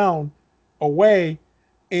 miles down away,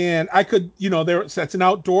 and I could, that's an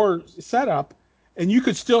outdoor setup, and you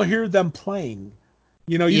could still hear them playing.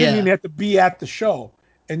 You didn't even Yeah, have to be at the show,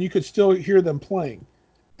 and you could still hear them playing.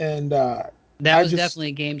 And that I was just definitely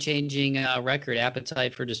a game-changing record,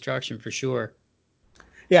 Appetite for Destruction for sure.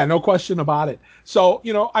 Yeah, no question about it. So,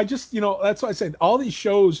 I just, that's why I said all these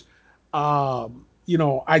shows,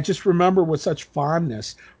 I just remember with such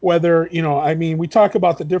fondness. Whether, I mean, we talk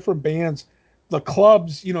about the different bands, the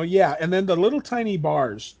clubs, yeah, and then the little tiny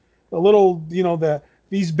bars, the little,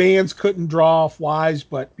 these bands couldn't draw flies,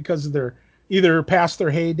 but because of their either past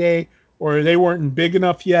their heyday or they weren't big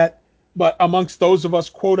enough yet. But amongst those of us,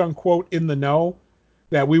 quote unquote, in the know,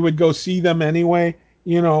 that we would go see them anyway,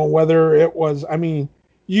 whether it was, I mean,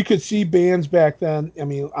 you could see bands back then. I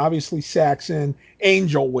mean, obviously Saxon,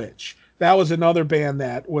 Angel Witch. That was another band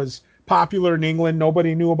that was popular in England.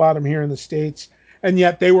 Nobody knew about them here in the States. And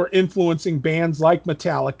yet they were influencing bands like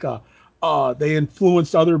Metallica. They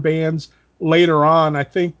influenced other bands later on. I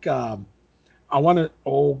think I want to,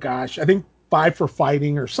 oh gosh, I think Five for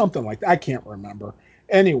Fighting or something like that. I can't remember.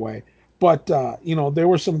 Anyway, but there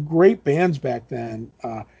were some great bands back then.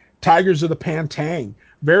 Tigers of the Pantang,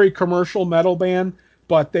 very commercial metal band,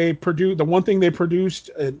 but they produced the one thing they produced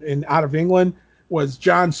in out of England was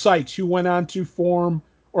John Sykes, who went on to form,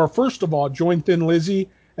 or first of all, join Thin Lizzy,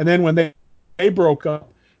 and then when they broke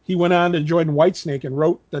up, he went on to join Whitesnake and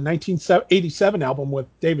wrote the 1987 album with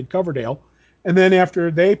David Coverdale. And then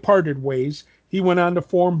after they parted ways, he went on to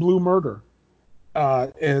form Blue Murder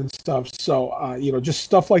and stuff. So, just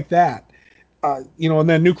stuff like that. And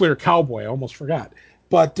then Nuclear Cowboy, I almost forgot.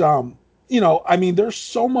 But, I mean, there's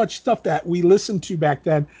so much stuff that we listened to back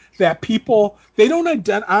then that people, they don't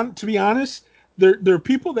identify, to be honest, there are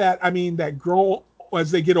people that, I mean, that grow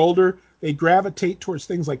as they get older, they gravitate towards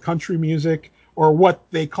things like country music or what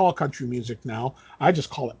they call country music now. I just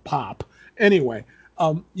call it pop. Anyway,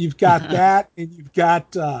 you've got that and you've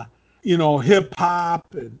got, hip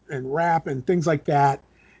hop and rap and things like that,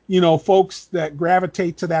 folks that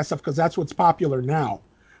gravitate to that stuff because that's what's popular now.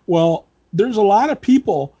 Well, there's a lot of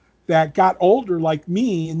people that got older, like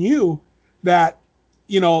me and you, that,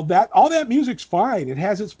 that all that music's fine. It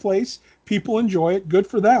has its place. People enjoy it. Good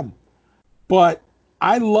for them. But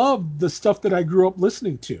I love the stuff that I grew up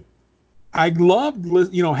listening to. I loved,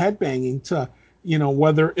 headbanging to,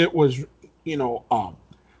 whether it was, you know, um,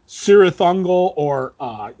 Sirathungal or,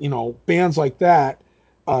 bands like that.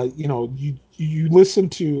 You listen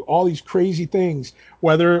to all these crazy things,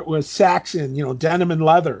 whether it was Saxon, Denim and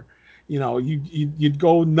Leather, you'd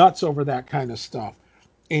go nuts over that kind of stuff.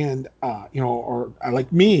 And, or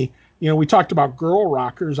like me, we talked about girl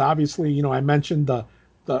rockers. Obviously, I mentioned the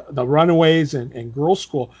Runaways and Girl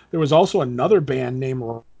School. There was also another band named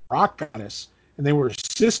Rock Goddess, and they were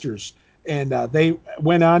sisters. And they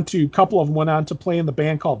went on to, a couple of them went on to play in the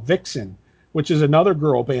band called Vixen, which is another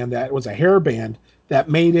girl band that was a hair band that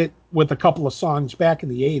made it with a couple of songs back in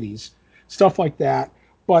the 80s, stuff like that.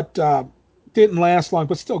 But didn't last long,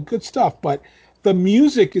 but still good stuff. But the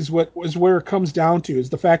music is what is where it comes down to, is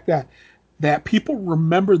the fact that people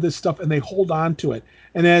remember this stuff and they hold on to it.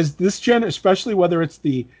 And as this especially whether it's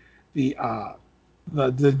the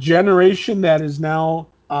the generation that is now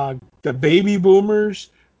the baby boomers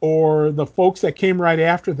or the folks that came right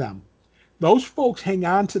after them, those folks hang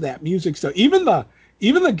on to that music. So even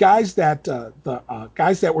the guys that the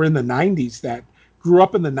guys that were in the 90s, that grew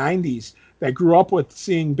up in the 90s, that grew up with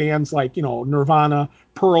seeing bands like, Nirvana,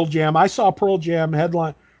 Pearl Jam. I saw Pearl Jam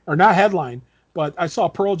headline, or not headline, but I saw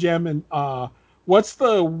Pearl Jam and what's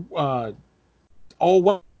the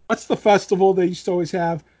oh what's the festival they used to always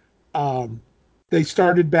have? Um, they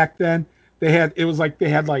started back then. It was like they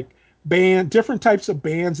had like different types of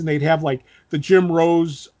bands, and they'd have like the Jim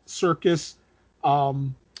Rose Circus,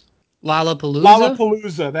 um, Lollapalooza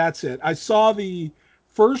Lollapalooza. That's it. I saw the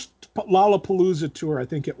first Lollapalooza tour. I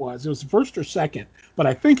think it was. It was the first or second, but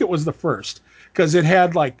I think it was the first because it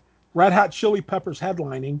had like Red Hot Chili Peppers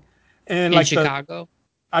headlining, and in like Chicago.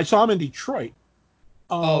 I saw them in Detroit.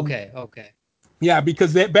 Oh, Um, okay, okay. Yeah,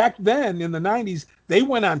 because back then in the 90s, they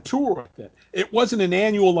went on tour with it. It wasn't an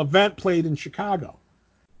annual event played in Chicago.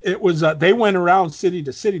 It was, they went around city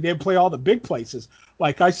to city. They'd play all the big places.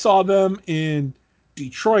 Like I saw them in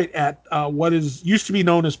Detroit at what is used to be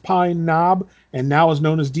known as Pine Knob and now is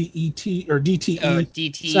known as DET or DTE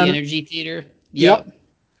DT Center. Energy Theater. Yep.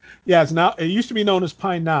 Yep. Yeah, it used to be known as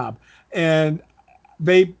Pine Knob. And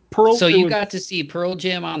So it you was, got to see Pearl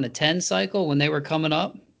Jam on the 10 cycle when they were coming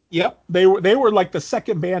up? yep, they were like the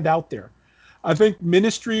second band out there. I think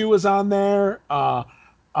Ministry was on there. Uh,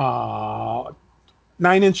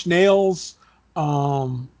 Nine Inch Nails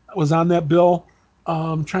was on that bill.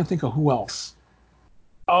 I'm trying to think of who else.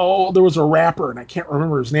 Oh, there was a rapper, and I can't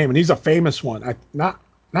remember his name, and he's a famous one. Not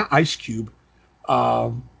Ice Cube.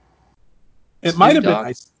 Um, it might Snoop have been Dogg?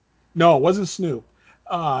 Ice. No, it wasn't Snoop.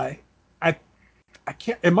 Uh, I I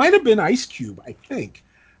can't. It might have been Ice Cube, I think.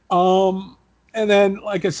 Um, and then,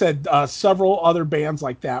 like I said, several other bands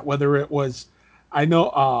like that. Whether it was, I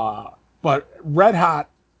know, but Red Hot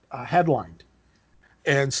headlined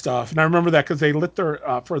and stuff. And I remember that because they lit their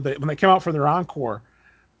for the when they came out for their encore,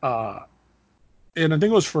 uh, and I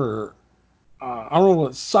think it was for I don't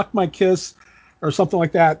know, "Suck My Kiss" or something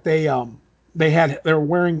like that. They were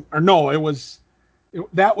wearing, or no,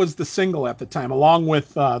 that was the single at the time, along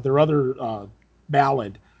with their other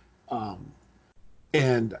ballad. Um,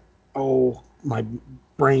 and oh, my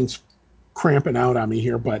brain's cramping out on me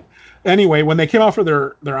here. But anyway, when they came out for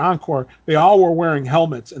their encore, they all were wearing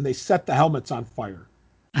helmets, and they set the helmets on fire.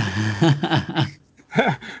 I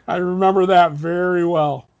remember that very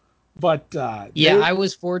well. But Yeah, I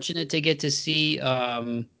was fortunate to get to see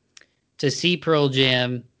Pearl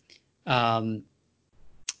Jam um,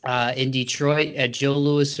 in Detroit at Joe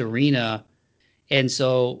Louis Arena. And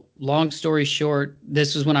so, long story short,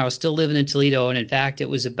 this was when I was still living in Toledo, and in fact, it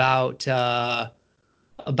was about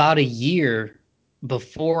a year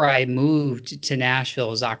before I moved to Nashville.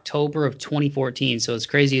 It was October of 2014. So it's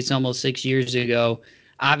crazy. It's almost 6 years ago.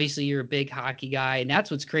 Obviously, you're a big hockey guy, and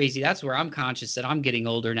that's what's crazy. That's where I'm conscious that I'm getting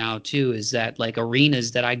older now too. Is that like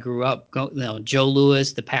arenas that I grew up, Joe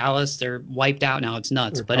Louis, the Palace, they're wiped out now. It's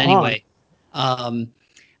nuts. they're But gone. anyway, um,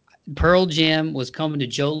 Pearl Jam was coming to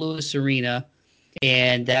Joe Louis Arena,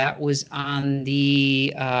 and that was on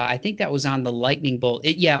the I think that was on the Lightning Bolt.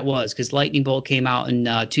 Yeah, it was because Lightning Bolt came out in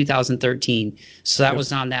 2013, so that Yep.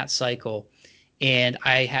 was on that cycle. And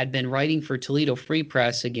I had been writing for Toledo Free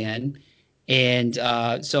Press again, and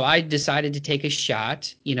so I decided to take a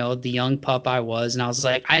shot. The young pup I was, and I was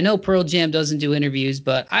like, I know Pearl Jam doesn't do interviews,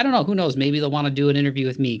 but I don't know. Who knows? Maybe they'll want to do an interview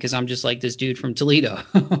with me because I'm just like this dude from Toledo.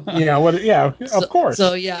 Yeah. What? Yeah. Of So course.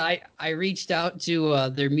 yeah, I reached out to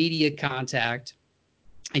their media contact,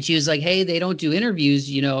 and she was like, "Hey, they don't do interviews.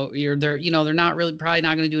 They're not really probably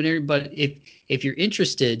not going to do an interview. But if you're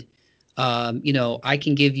interested, I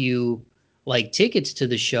can give you like tickets to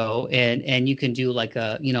the show, and you can do like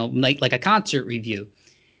a like a concert review."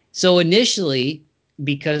 So initially,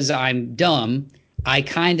 because I'm dumb, I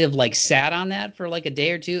kind of like sat on that for like a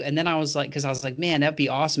day or two, and then I was like, because I was like, man, that'd be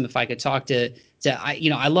awesome if I could talk to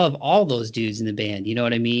I love all those dudes in the band. You know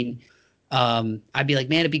what I mean? I'd be like,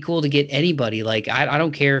 man, it'd be cool to get anybody. Like, I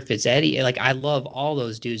don't care if it's Eddie. Like, I love all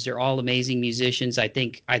those dudes. They're all amazing musicians. I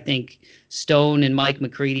think Stone and Mike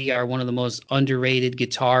McCready are one of the most underrated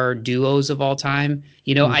guitar duos of all time.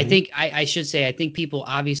 I Hmm. think I should say I think people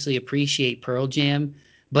obviously appreciate Pearl Jam,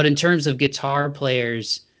 but in terms of guitar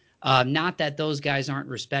players, not that those guys aren't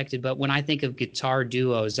respected, but when I think of guitar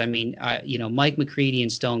duos, I mean, Mike McCready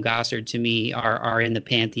and Stone Gossard to me are in the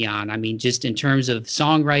pantheon. I mean, just in terms of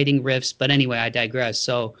songwriting riffs. But anyway, I digress.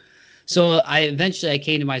 So I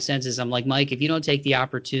came to my senses. I'm like, Mike, if you don't take the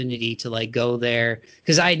opportunity to like go there,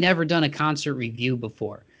 because I had never done a concert review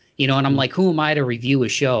before, and I'm like, who am I to review a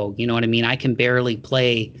show? You know what I mean? I can barely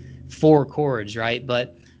play four chords, right?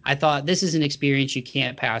 But I thought this is an experience you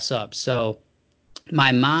can't pass up. So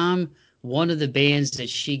my mom, one of the bands that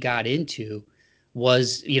she got into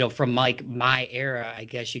was, from like my era, I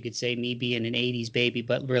guess you could say, me being an 80s baby,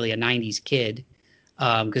 but really a 90s kid,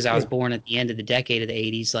 because I was Yeah. born at the end of the decade of the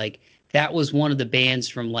 80s. Like, that was one of the bands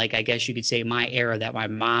from, like, I guess you could say, my era that my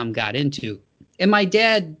mom got into. And my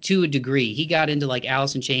dad, to a degree, he got into like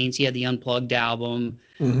Alice in Chains. He had the Unplugged album.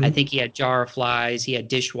 I Hmm. think he had Jar of Flies. He had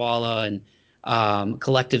Dishwalla and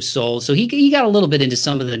Collective Soul. So he got a little bit into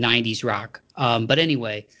some of the 90s rock. But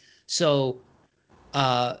anyway, so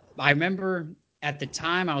I remember at the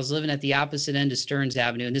time I was living at the opposite end of Stearns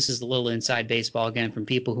Avenue, and this is a little inside baseball again from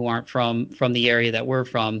people who aren't from the area that we're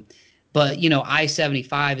from. But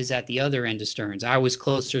I-75 is at the other end of Stearns. I was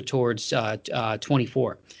closer towards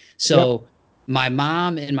 24. Yep. So my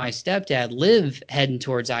mom and my stepdad live heading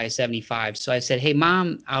towards I-75. So I said, "Hey,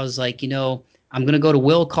 mom," I was like, I'm gonna go to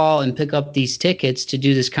Will Call and pick up these tickets to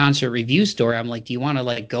do this concert review story. I'm like, "Do you want to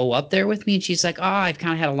like go up there with me?" And she's like, "Oh, I've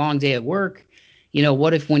kind of had a long day at work.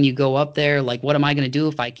 What if when you go up there, like, what am I going to do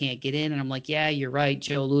if I can't get in?" And I'm like, "Yeah, you're right.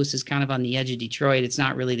 Joe Louis is kind of on the edge of Detroit. It's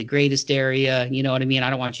not really the greatest area. You know what I mean? I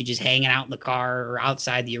don't want you just hanging out in the car or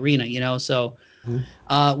outside the arena. So, Mhm.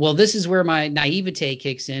 well, this is where my naivete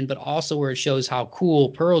kicks in, but also where it shows how cool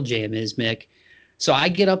Pearl Jam is, Mick. So I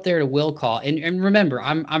get up there to will call, and remember,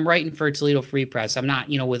 I'm writing for Toledo Free Press. I'm not,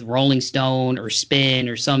 with Rolling Stone or Spin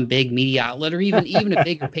or some big media outlet, or even a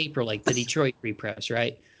bigger paper like the Detroit Free Press,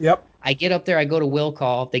 right? Yep. I get up there, I go to will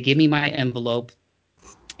call, they give me my envelope,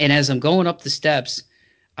 and as I'm going up the steps,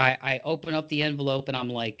 I open up the envelope and I'm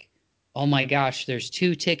like, oh my gosh, there's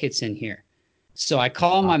two tickets in here. So I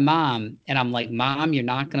call my mom and I'm like, Mom, you're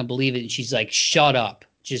not gonna believe it. And she's like, shut up.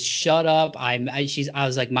 Just shut up. I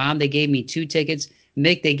was like, Mom, they gave me two tickets.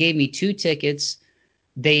 Mick, they gave me two tickets.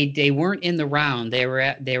 They weren't in the round. They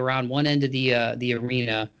were on one end of the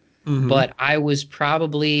arena, Hmm. but I was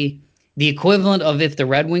probably the equivalent of if the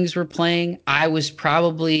Red Wings were playing, I was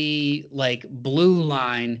probably like blue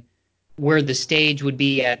line where the stage would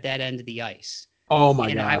be at that end of the ice. Oh my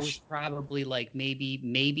And I was gosh. probably like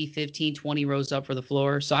maybe 15, 20 rows up for the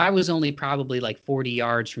floor. So I was only probably like 40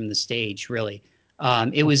 yards from the stage, really.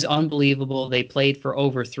 It was unbelievable. They played for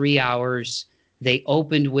over 3 hours. They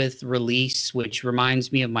opened with Release, which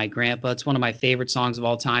reminds me of my grandpa. It's one of my favorite songs of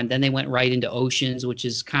all time. Then they went right into Oceans, which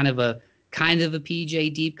is kind of a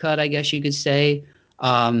PJ deep cut, I guess you could say.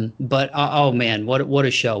 But oh man, what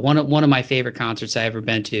a show! One of my favorite concerts I ever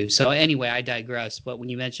been to. So anyway, I digress. But when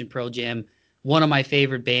you mentioned Pearl Jam, one of my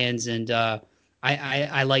favorite bands, and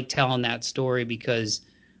I like telling that story because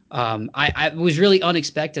I was really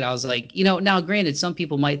unexpected. I was like, now granted, some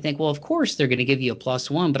people might think, well, of course they're going to give you a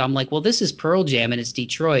 +1, but I'm like, well, this is Pearl Jam and it's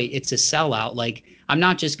Detroit. It's a sellout. Like, I'm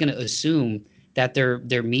not just going to assume that their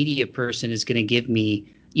media person is going to give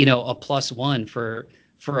me, a +1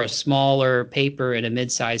 for a smaller paper in a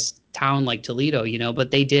mid-sized town like Toledo,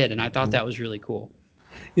 but they did, and I thought that was really cool.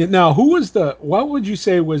 Yeah, now, what would you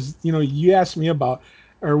say was, you asked me about,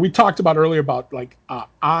 or we talked about earlier about like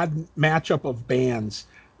odd matchup of bands,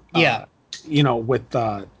 uh, Yeah.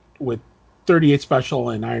 with 38 Special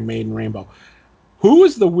and Iron Maiden Rainbow.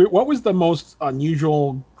 What was the most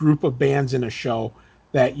unusual group of bands in a show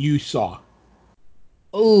that you saw?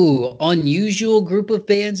 Oh, unusual group of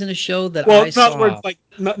bands in a show that Well, I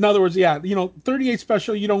in other words, saw. yeah, 38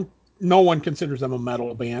 Special, no one considers them a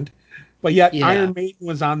metal band, but yet Yeah. Iron Maiden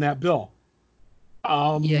was on that bill.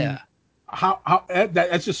 Um, Yeah.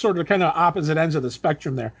 that's just sort of kind of opposite ends of the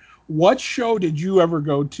spectrum there. What show did you ever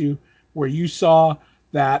go to where you saw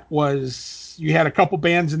that was you had a couple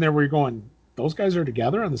bands in there where you're going, those guys are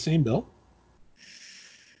together on the same bill?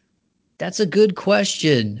 That's a good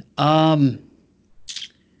question.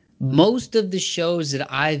 Most of the shows that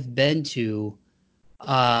I've been to,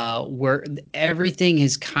 where everything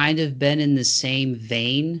has kind of been in the same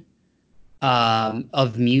vein,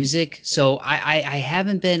 of music. So I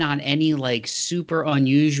haven't been on any like super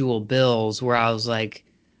unusual bills where I was like,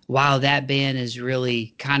 wow, that band is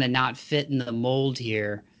really kind of not fitting the mold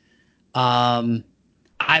here. Um,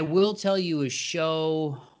 I will tell you a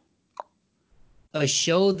show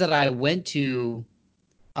that I went to,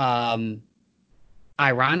 um,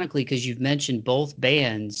 ironically, because you've mentioned both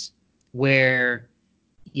bands, where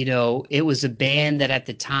it was a band that at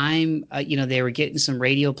the time, they were getting some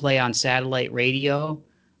radio play on satellite radio,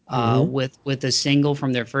 Mm-hmm. with a single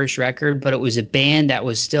from their first record, but it was a band that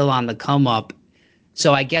was still on the come up.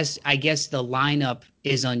 So I guess the lineup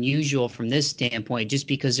is unusual from this standpoint, just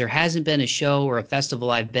because there hasn't been a show or a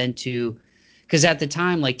festival I've been to. Because at the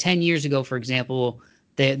time, like 10 years ago, for example,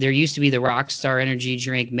 there used to be the Rockstar Energy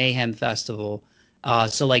Drink Mayhem Festival.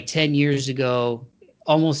 So like 10 years ago,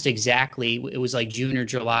 almost exactly, it was like June or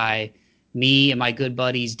July. Me and my good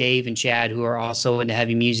buddies Dave and Chad, who are also into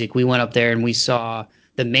heavy music, we went up there and we saw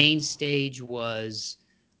the main stage was,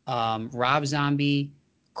 Rob Zombie,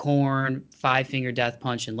 Corn, Five Finger Death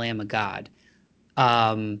Punch, and Lamb of God.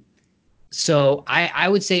 Um, so I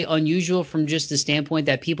would say unusual from just the standpoint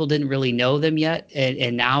that people didn't really know them yet,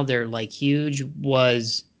 and now they're like huge.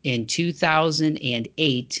 Was in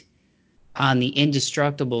 2008 on the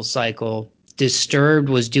Indestructible cycle. Disturbed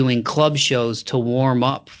was doing club shows to warm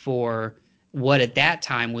up for what at that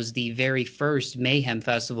time was the very first Mayhem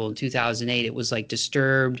Festival in 2008. It was like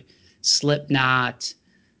Disturbed, Slipknot,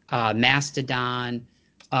 Mastodon.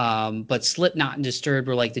 But Slipknot and Disturbed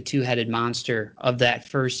were like the two-headed monster of that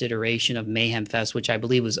first iteration of Mayhem Fest, which I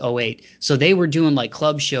believe was '08. So they were doing like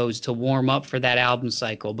club shows to warm up for that album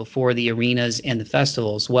cycle before the arenas and the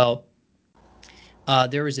festivals. Well,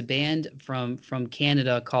 there was a band from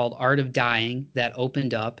Canada called Art of Dying that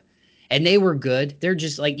opened up, and they were good. They're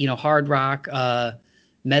just like hard rock.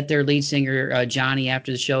 Met their lead singer Johnny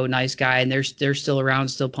after the show, nice guy, and they're still around,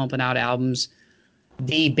 still pumping out albums.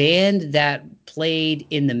 The band that played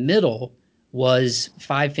in the middle was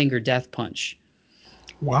Five Finger Death Punch.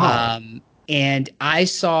 Wow. And I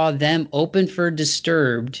saw them open for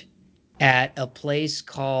Disturbed, at a place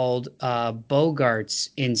called Bogarts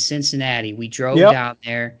in Cincinnati. We drove Yep. down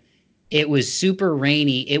there. It was super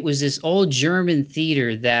rainy. It was this old German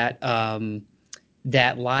theater that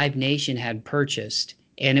Live Nation had purchased.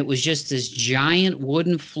 And it was just this giant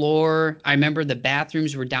wooden floor. I remember the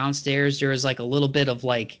bathrooms were downstairs. There was like a little bit of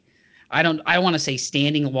like I want to say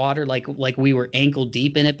standing water, like we were ankle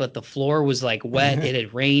deep in it, but the floor was like wet. It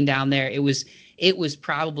had rained down there. It was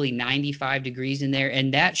probably 95 degrees in there.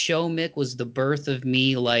 And that show, Mick, was the birth of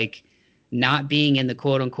me like not being in the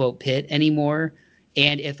quote unquote pit anymore.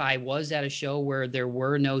 And if I was at a show where there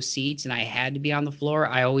were no seats and I had to be on the floor,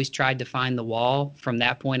 I always tried to find the wall from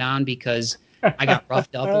that point on because I got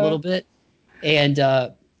roughed up a little bit. And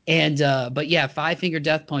but yeah, Five Finger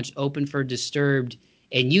Death Punch opened for Disturbed,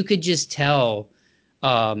 and you could just tell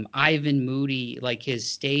Ivan Moody, like his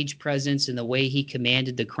stage presence and the way he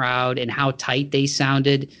commanded the crowd and how tight they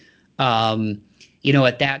sounded. Um,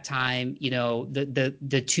 at that time,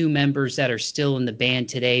 the two members that are still in the band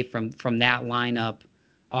today from that lineup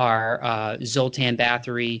are Zoltan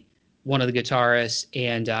Bathory, one of the guitarists,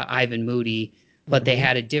 and Ivan Moody, but they Hmm.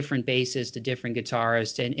 had a different bassist, a different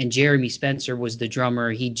guitarist, and Jeremy Spencer was the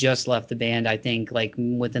drummer. He just left the band, I think, like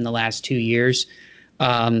within the last 2 years.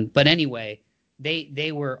 But anyway,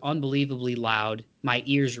 they were unbelievably loud. My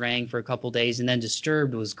ears rang for a couple days, and then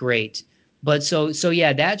Disturbed was great. But so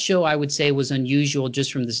yeah, that show I would say was unusual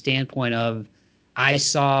just from the standpoint of I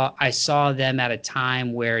saw them at a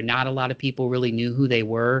time where not a lot of people really knew who they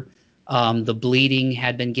were. The Bleeding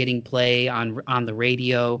had been getting play on the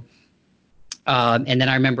radio. And then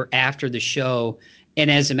I remember after the show, and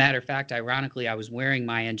as a matter of fact, ironically, I was wearing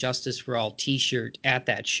my Injustice for All T-shirt at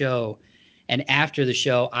that show. And after the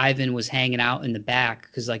show, Ivan was hanging out in the back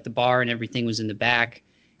because like the bar and everything was in the back.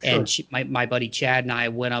 And Sure. my buddy Chad and I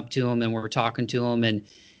went up to him and we were talking to him, and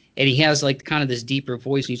he has like kind of this deeper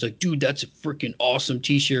voice. And he's like, "Dude, that's a freaking awesome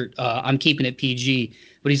T-shirt. I'm keeping it PG."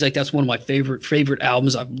 But he's like, "That's one of my favorite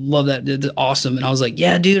albums. I love that. It's awesome." And I was like,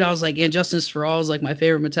 "Yeah, dude." I was like, "And Justice for All is like my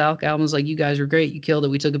favorite Metallica album." I was like, "You guys were great. You killed it.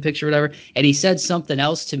 We took a picture, whatever." And he said something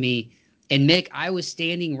else to me. And Mick, I was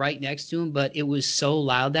standing right next to him, but it was so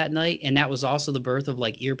loud that night, and that was also the birth of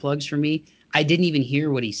like earplugs for me. I didn't even hear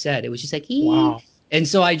what he said. It was just like, "Ee." Wow. And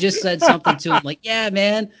so I just said something to him like, "Yeah,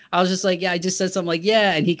 man." I was just like, "Yeah." I just said something like,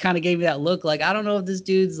 "Yeah," and he kind of gave me that look like I don't know if this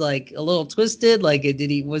dude's like a little twisted. Like, did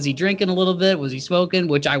he was he drinking a little bit? Was he smoking?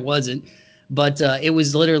 Which I wasn't. But it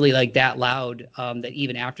was literally like that loud that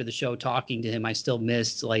even after the show, talking to him, I still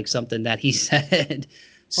missed like something that he said.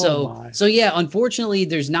 Oh so my. so yeah, unfortunately,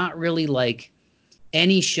 there's not really like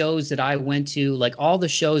any shows that I went to, like all the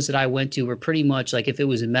shows that I went to were pretty much like if it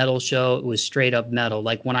was a metal show, it was straight up metal.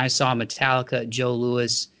 Like when I saw Metallica at Joe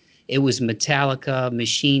Louis, it was Metallica,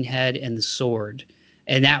 Machine Head, and The Sword.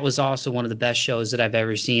 And that was also one of the best shows that I've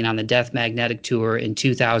ever seen on the Death Magnetic Tour in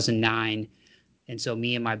 2009. And so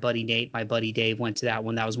me and my buddy Nate, my buddy Dave went to that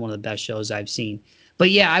one. That was one of the best shows I've seen.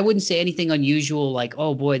 But yeah, I wouldn't say anything unusual like,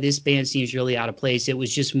 oh boy, this band seems really out of place. It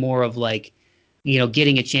was just more of like,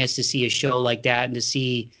 getting a chance to see a show like that and to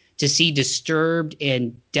see Disturbed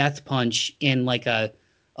and Death Punch in like a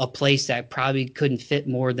place that probably couldn't fit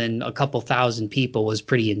more than a couple thousand people was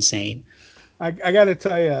pretty insane. I got to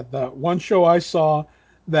tell you, the one show I saw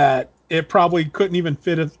that it probably couldn't even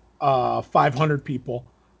fit 500 people,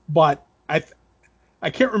 but I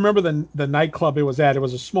can't remember the nightclub it was at. It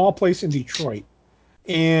was a small place in Detroit,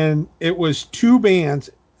 and it was two bands.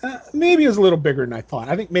 Maybe it was a little bigger than I thought.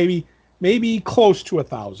 I think maybe close to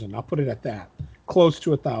 1,000. I'll put it at that, close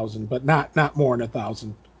to 1,000, but not more than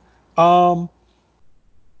 1,000. Um,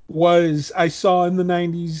 was I saw in the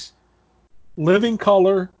 '90s Living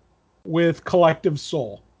Color with Collective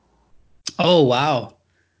Soul. Oh wow.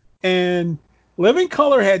 And Living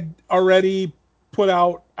Color had already put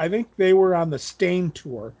out, I think they were on the Stain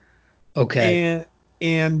tour. Okay.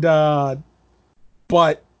 And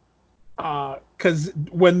but because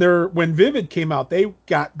when Vivid came out, they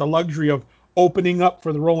got the luxury of opening up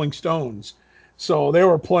for the Rolling Stones. So they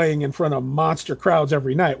were playing in front of monster crowds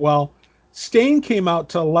every night. Well, Stain came out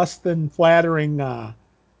to less than flattering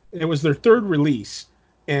it was their third release,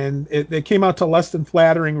 and they came out to less than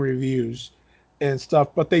flattering reviews and stuff.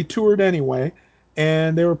 But they toured anyway,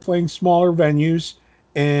 and they were playing smaller venues.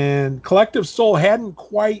 And Collective Soul hadn't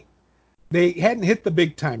hit the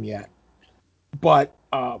big time yet, but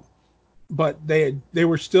they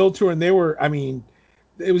were still touring. They were, I mean,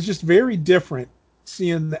 it was just very different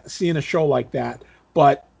seeing a show like that.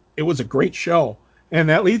 But it was a great show, and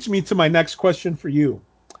that leads me to my next question for you.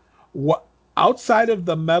 What outside of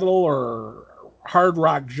the metal or hard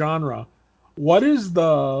rock genre, what is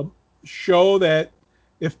the show that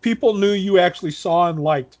if people knew you actually saw and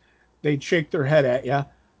liked, they'd shake their head at you.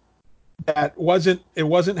 That wasn't it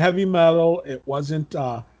wasn't heavy metal. It wasn't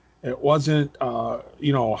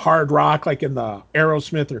hard rock like in the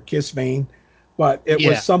Aerosmith or Kiss vein, but it was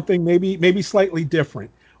Yeah. something maybe slightly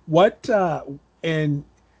different. What and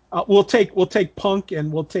we'll take punk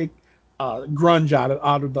and we'll take grunge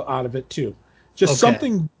out of it too. Just Okay.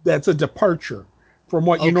 something that's a departure from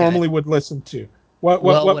what you Okay. normally would listen to. What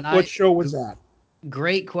what Well, what when what I show was g- that?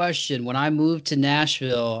 great question. When I moved to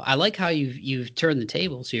Nashville, I like how you've turned the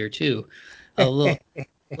tables here too. A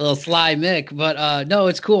little sly Mick, but no,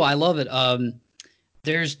 it's cool. I love it.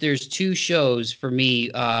 There's two shows for me.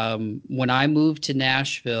 When I moved to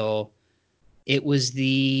Nashville, it was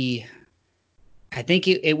the I think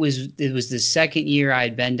it was the second year I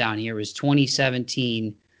had been down here. It was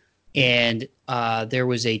 2017, and there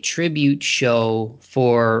was a tribute show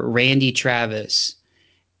for Randy Travis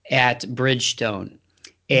at Bridgestone.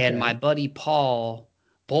 And my Okay. buddy Paul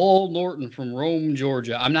Norton from Rome,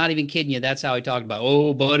 Georgia. I'm not even kidding you. That's how he talked about.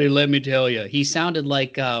 Oh, buddy, let me tell you. He sounded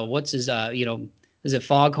like what's his is it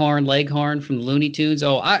Foghorn Leghorn from the Looney Tunes?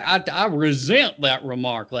 Oh, I resent that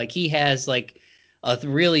remark. Like he has like a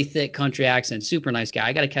really thick country accent. Super nice guy.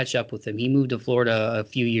 I got to catch up with him. He moved to Florida a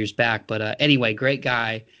few years back, but anyway, great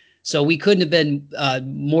guy. So we couldn't have been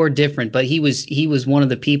more different. But he was one of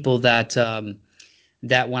the people that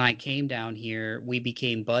when I came down here, we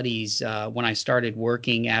became buddies when I started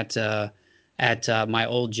working at my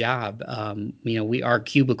old job. We our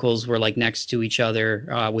cubicles were like next to each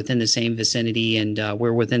other within the same vicinity, and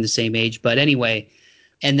we're within the same age. But anyway,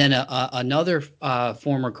 and then another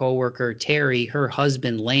former coworker, Terry, her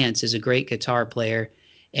husband Lance is a great guitar player,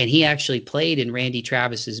 and he actually played in Randy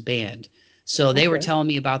Travis's band. So they were Okay. telling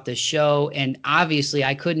me about this show, and obviously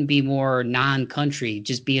I couldn't be more non-country,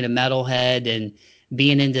 just being a metalhead and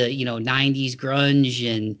being into 90s grunge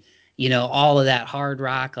and all of that hard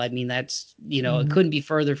rock. I mean, that's it Hmm. couldn't be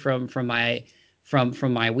further from my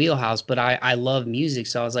wheelhouse. But I love music,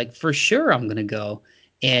 so I was like, for sure I'm gonna go.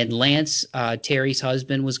 And Lance, Terry's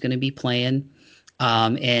husband, was going to be playing.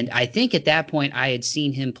 And I think at that point I had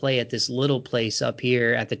seen him play at this little place up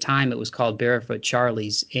here. At the time, it was called Barefoot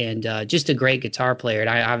Charlie's, and just a great guitar player. And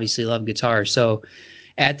I obviously love guitar. So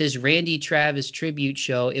at this Randy Travis tribute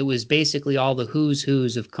show, it was basically all the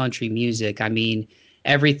who's of country music. I mean,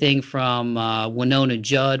 everything from Winona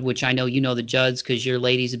Judd, which I know you know the Judds because your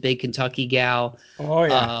lady's a big Kentucky gal. Oh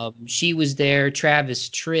yeah. She was there. Travis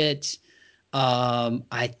Tritt.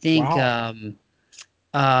 I think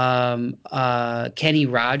Wow. Kenny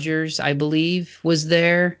Rogers, I believe, was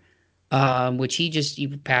there, which he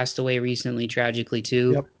passed away recently, tragically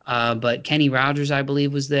too. Yep. But Kenny Rogers, I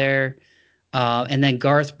believe, was there. And then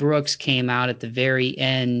Garth Brooks came out at the very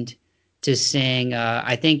end to sing.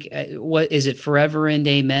 I think what is it? Forever and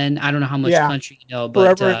Amen. I don't know how much Yeah. country you know,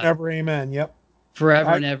 but Forever and ever, amen. Yep. Forever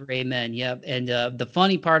I and ever, amen. Yep. And the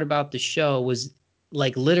funny part about the show was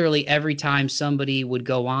like literally every time somebody would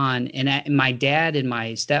go on, and my dad and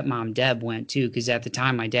my stepmom Deb went too, because at the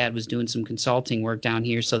time my dad was doing some consulting work down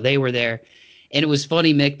here, so they were there. And it was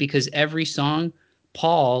funny, Mick, because every song,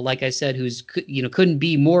 Paul, like I said, who's couldn't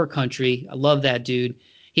be more country. I love that dude.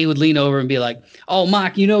 He would lean over and be like, "Oh,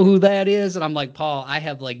 Mike, you know who that is?" And I'm like, "Paul, I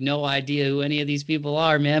have like no idea who any of these people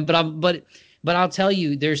are, man." But I'll tell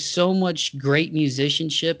you, there's so much great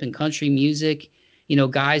musicianship in country music.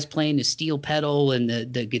 Guys playing the steel pedal and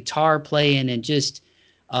the guitar playing, and just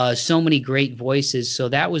so many great voices. So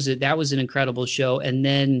that was an incredible show. And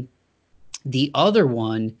then the other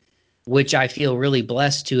one, which I feel really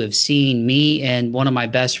blessed to have seen, me and one of my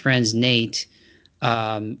best friends, Nate,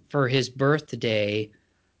 for his birthday.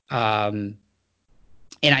 Um,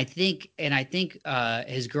 and I think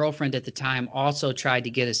his girlfriend at the time also tried to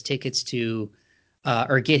get us tickets to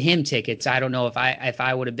or get him tickets. I don't know if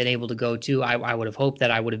I would have been able to go too. I would have hoped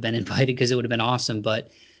that I would have been invited because it would have been awesome.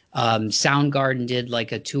 But Soundgarden did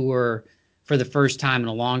like a tour for the first time in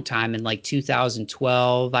a long time in like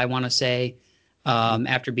 2012, I want to say.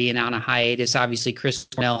 After being on a hiatus, obviously Chris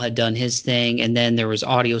Cornell had done his thing, and then there was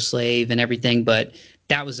Audio Slave and everything. But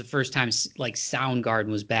that was the first time like Soundgarden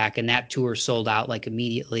was back, and that tour sold out like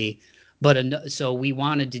immediately. But so we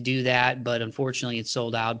wanted to do that, but unfortunately it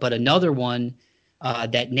sold out. But another one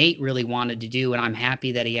that Nate really wanted to do, and I'm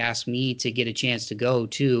happy that he asked me to get a chance to go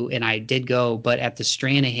too, and I did go. But at the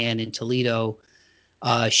Stranahan in Toledo,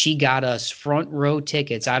 she got us front row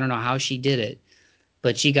tickets. I don't know how she did it,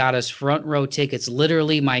 but she got us front row tickets.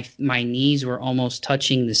 Literally, my knees were almost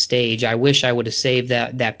touching the stage. I wish I would have saved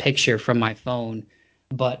that picture from my phone,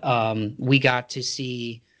 but we got to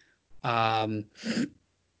see um,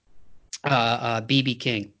 BB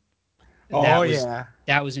King. oh That was yeah.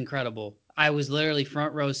 that was incredible. I was literally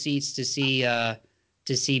front row seats to see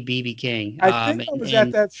BB King. I think I was at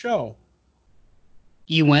And that show.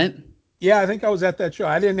 you went. Yeah, I think I was at that show.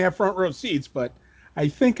 I didn't have front row seats, but I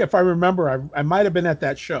think if I remember, I might have been at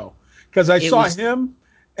that show because I It saw was him,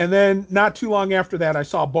 and then not too long after that, I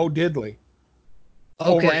saw Bo Diddley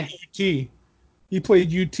over at okay. UT. He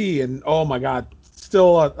played UT, and oh my God,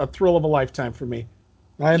 still a thrill of a lifetime for me.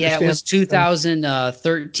 I Yeah, it understand. was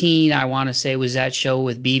 2013. I want to say was that show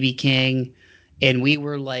with BB King, and we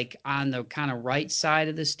were like on the kind of right side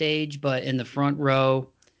of the stage, but in the front row.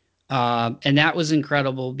 And that was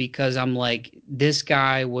incredible because I'm like, this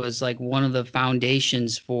guy was like one of the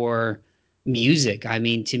foundations for music. I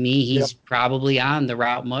mean, to me, Yep. he's probably on the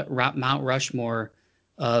Mount Rushmore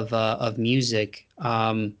of music.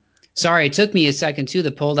 Sorry, it took me a second too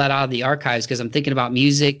to pull that out of the archives because I'm thinking about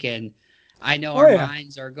music and I know Oh our yeah.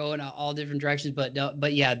 minds are going all different directions. But no,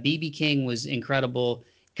 but yeah, BB King was incredible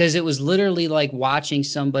because it was literally like watching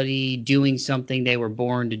somebody doing something they were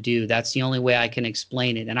born to do. That's the only way I can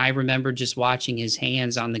explain it. And I remember just watching his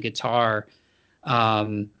hands on the guitar,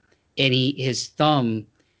 um, and his thumb,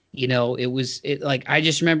 it was like I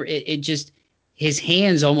just remember it just his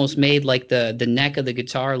hands almost made like the neck of the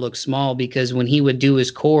guitar look small because when he would do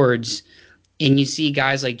his chords, and you see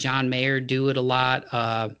guys like John Mayer do it a lot.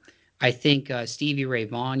 I think Stevie Ray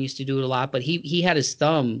Vaughan used to do it a lot, but he had his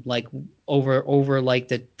thumb like over like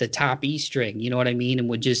the top E string, you know what I mean, and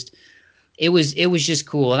would just it was just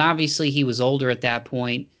cool. And obviously he was older at that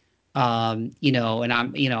point. And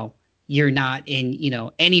you're not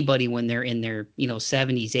in, anybody when they're in their,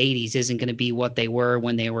 70s, 80s isn't going to be what they were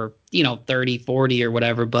when they were, 30, 40 or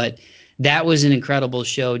whatever. But that was an incredible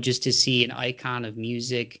show just to see an icon of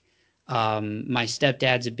music. My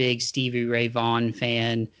stepdad's a big Stevie Ray Vaughan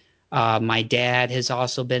fan. My dad has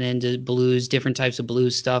also been into blues, different types of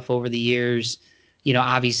blues stuff over the years.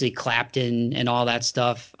 Obviously Clapton and all that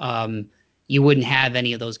stuff. You wouldn't have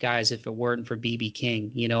any of those guys if it weren't for BB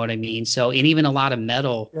King. You know what I mean? So, and even a lot of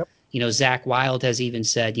metal, Yep. Zach Wild has even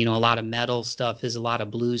said, a lot of metal stuff is a lot of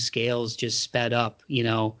blues scales just sped up.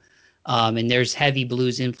 And there's heavy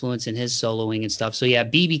blues influence in his soloing and stuff. So yeah,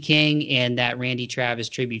 BB King and that Randy Travis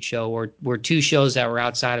tribute show were two shows that were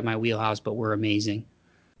outside of my wheelhouse, but were amazing.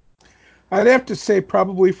 I'd have to say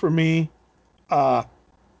probably for me, uh,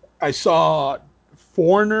 I saw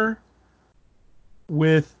Foreigner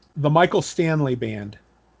with the Michael Stanley band,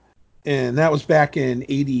 and that was back in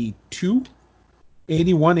 82,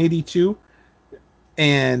 81, 82.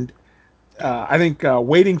 And I think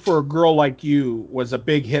Waiting for a Girl Like You was a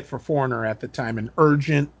big hit for Foreigner at the time, and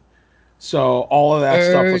Urgent. So all of that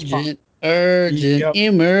stuff was pop. Urgent, urgent, Yep.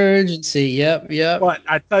 emergency. Yep, yep. But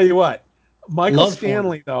I tell you what, Michael Love Foreigner.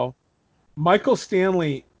 Stanley, though, Michael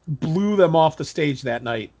Stanley blew them off the stage that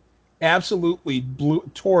night. Absolutely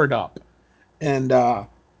tore it up. And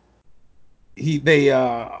he, they,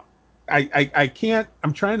 I can't,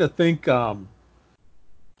 I'm trying to think,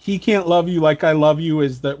 He Can't Love You Like I Love You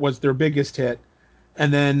was their biggest hit.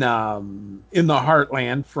 And then In the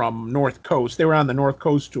Heartland from North Coast. They were on the North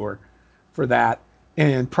Coast tour for that.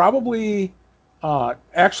 And probably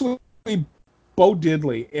actually Bo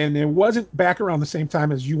Diddley. And it wasn't back around the same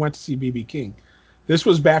time as you went to see BB King. This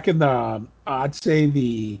was back in the I'd say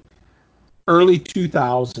the early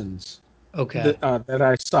 2000s Okay. that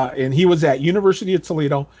I saw, and he was at University of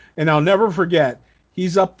Toledo, and I'll never forget.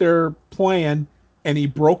 He's up there playing, and he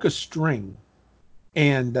broke a string,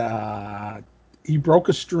 and he broke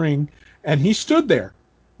a string, and he stood there.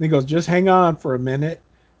 And he goes, "Just hang on for a minute,"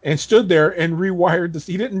 and stood there and rewired this.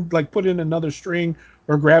 He didn't like put in another string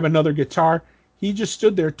or grab another guitar. He just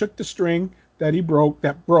stood there, took the string that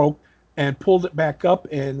broke, and pulled it back up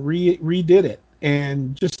and redid it,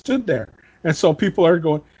 and just stood there. And so people are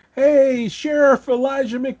going, "Hey, Sheriff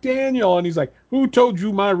Elijah McDaniel," and he's like, "Who told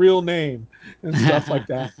you my real name?" and stuff like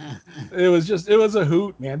that. It was a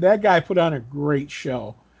hoot, man. That guy put on a great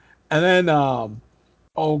show. And then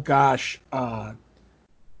oh gosh,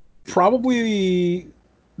 probably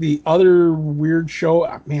the other weird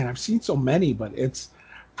show, man, I've seen so many, but it's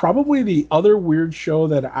probably the other weird show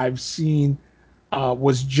that I've seen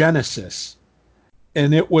was Genesis.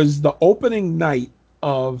 And it was the opening night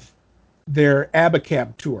of their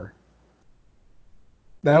Abacab tour.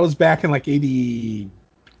 That was back in like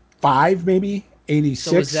 85, maybe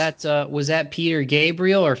So was 86. that Peter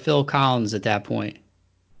Gabriel or Phil Collins at that point?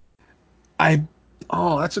 I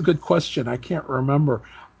Oh, that's a good question. I can't remember.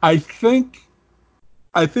 I think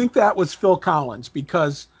I think that was Phil Collins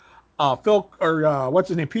because Phil or what's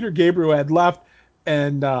his name, Peter Gabriel had left,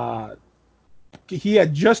 and he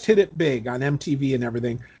had just hit it big on MTV and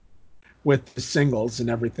everything with the singles and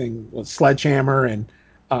everything with Sledgehammer and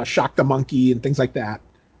Shock the Monkey and things like that.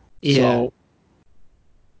 Yeah. So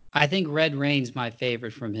I think Red Rain's my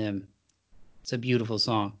favorite from him. It's a beautiful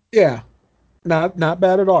song. yeah, not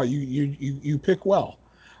bad at all. You pick well.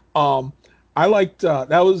 Um, I liked that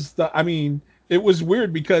was the. I mean, it was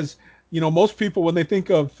weird because most people when they think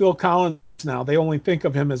of Phil Collins now, they only think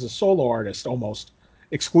of him as a solo artist almost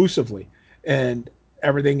exclusively, and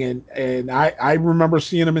everything. And I remember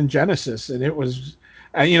seeing him in Genesis, and it was,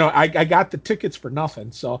 and I got the tickets for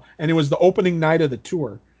nothing. So and it was the opening night of the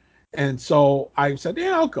tour, and so I said,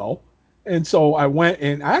 yeah, I'll go. And so I went,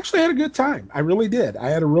 and I actually had a good time. I really did. I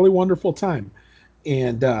had a really wonderful time,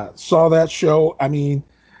 and saw that show. I mean,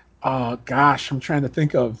 gosh, I'm trying to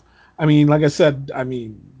think of. I mean, like I said, I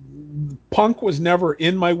mean, punk was never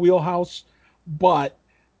in my wheelhouse, but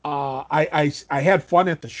I had fun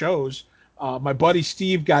at the shows. My buddy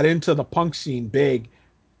Steve got into the punk scene big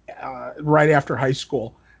right after high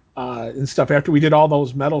school and stuff. After we did all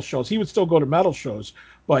those metal shows, he would still go to metal shows,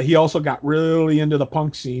 but he also got really into the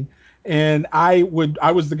punk scene. And I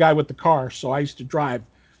was the guy with the car, so I used to drive,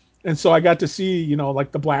 and so I got to see,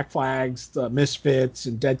 like the Black Flags, the Misfits,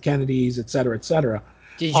 and Dead Kennedys, et cetera, et cetera.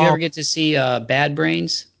 Did you Um, ever get to see Bad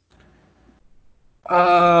Brains?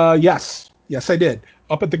 yes, I did.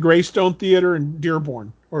 Up at the Greystone Theater in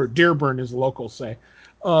Dearborn, or Dearborn, as the locals say.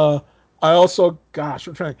 Uh, I also, gosh,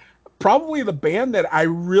 I'm trying. Probably the band that I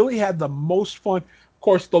really had the most fun. Of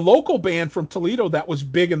course, the local band from Toledo that was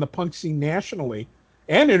big in the punk scene nationally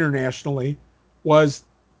and internationally was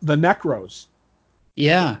the Necros,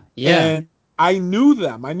 Yeah, yeah. and I knew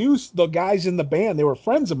them. I knew the guys in the band. They were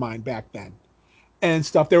friends of mine back then and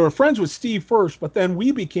stuff. They were friends with Steve first, but then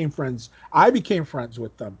we became friends. I became friends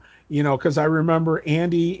with them, because I remember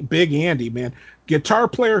Andy, Big Andy, man, guitar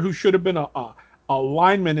player who should have been a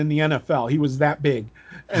lineman in the NFL. He was that big.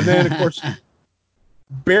 And then, of course,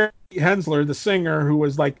 Barry Hensler, the singer, who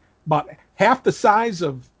was like about half the size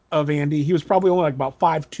of Andy. He was probably only like about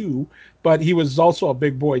 5'2", but he was also a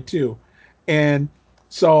big boy too. And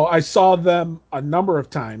so I saw them a number of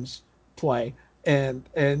times play, and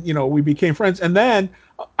we became friends. And then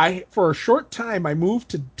I for a short time I moved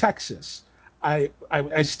to Texas. I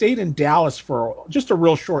stayed in Dallas for just a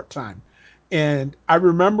real short time, and I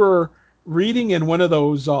remember reading in one of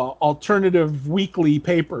those alternative weekly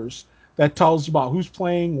papers that tells about who's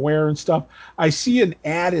playing where and stuff. I see an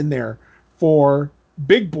ad in there for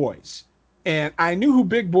Big Boys, and I knew who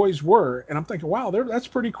Big Boys were, and I'm thinking, wow, that's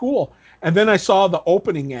pretty cool. And then I saw the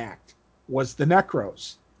opening act was the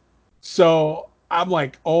Necros, so I'm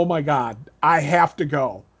like, oh my god, I have to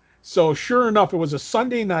go. So sure enough, it was a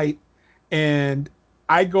Sunday night, and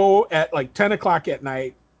I go at like 10 o'clock at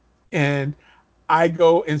night, and I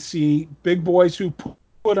go and see Big Boys who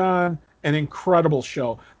put on an incredible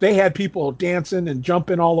show. They had people dancing and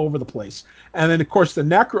jumping all over the place. And then, of course, the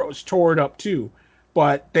Necros tore it up too.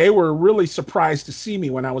 But they were really surprised to see me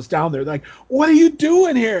when I was down there. They're like, what are you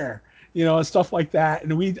doing here? And stuff like that.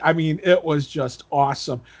 And I mean, it was just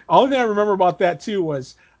awesome. All thing I remember about that too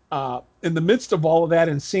was in the midst of all of that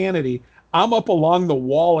insanity, I'm up along the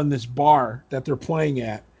wall in this bar that they're playing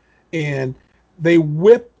at. And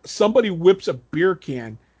somebody whips a beer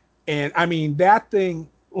can, and I mean that thing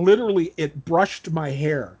literally it brushed my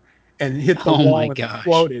hair and hit the Oh my wall and gosh.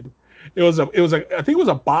 exploded. It was a I think it was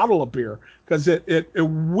a bottle of beer, because it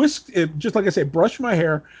whisked it, just like I say, brushed my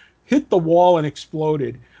hair, hit the wall and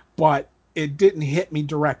exploded, but it didn't hit me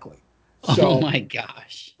directly. Oh So my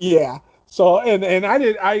gosh. yeah. So and I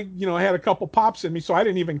had a couple pops in me, so I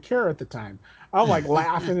didn't even care at the time. I'm like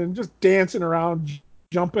laughing and just dancing around,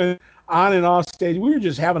 jumping on and off stage. We were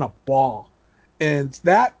just having a ball. And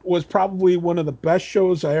that was probably one of the best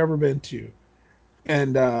shows I ever been to.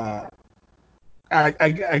 And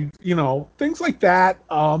things like that.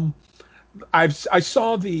 I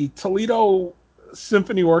saw the Toledo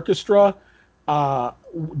Symphony Orchestra uh,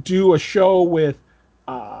 do a show with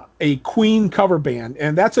a Queen cover band,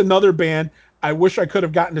 and that's another band I wish I could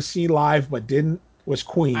have gotten to see live but didn't. Was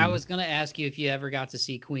I Queen. was gonna ask you if you ever got to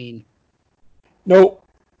see Queen. Nope,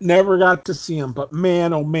 never got to see them. But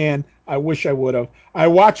man, oh man, I wish I would have. I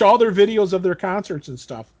watch all their videos of their concerts and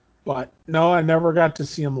stuff, but no, I never got to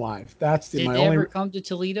see them live. That's Did my they only. ever come to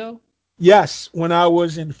Toledo? Yes, when I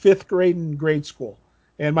was in fifth grade in grade school,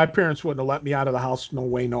 and my parents wouldn't have let me out of the house, no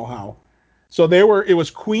way, no how. So they were. It was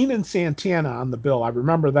Queen and Santana on the bill. I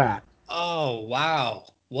remember that. Oh wow.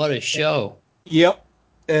 What a show. Yep.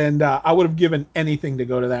 And I would have given anything to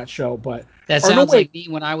go to that show, but That or no, sounds wait, like me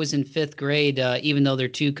when I was in fifth grade, even though they're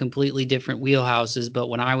two completely different wheelhouses. But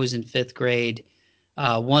when I was in fifth grade,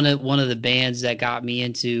 one of the bands that got me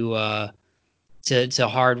into to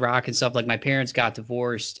hard rock and stuff, like my parents got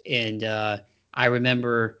divorced, and I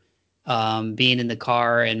remember being in the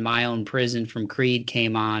car and My Own Prison from Creed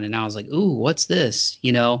came on, and I was like, "Ooh, what's this?"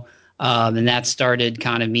 And that started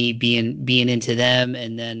kind of me being into them,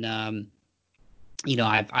 and then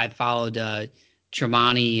I've followed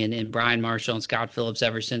Tremonti and Brian Marshall and Scott Phillips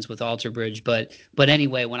ever since with Alter Bridge. But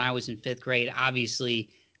anyway, when I was in fifth grade, obviously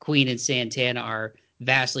Queen and Santana are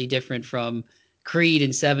vastly different from Creed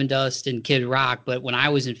and Seven Dust and Kid Rock. But when I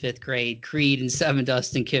was in fifth grade, Creed and Seven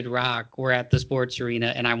Dust and Kid Rock were at the sports arena,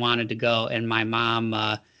 and I wanted to go. And my mom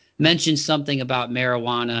mentioned something about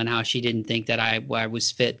marijuana and how she didn't think that I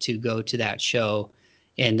was fit to go to that show.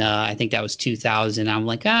 And I think that was 2000. I'm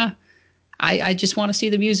like, I just want to see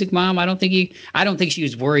the music, Mom. I don't think she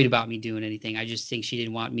was worried about me doing anything. I just think she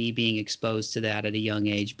didn't want me being exposed to that at a young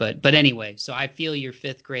age. But anyway, so I feel your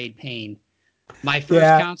fifth grade pain. My first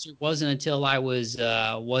Yeah. concert wasn't until I was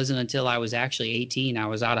actually 18. I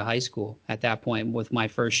was out of high school at that point with my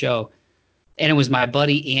first show. And it was my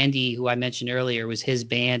buddy Andy, who I mentioned earlier, was his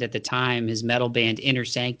band at the time, his metal band Inner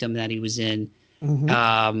Sanctum that he was in, Hmm.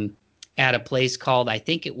 um, at a place called, I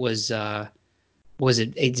think it was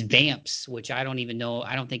it's Vamps, which I don't even know.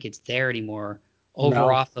 I don't think it's there anymore. Over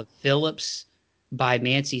No. off of Phillips by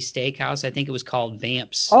Mancy Steakhouse. I think it was called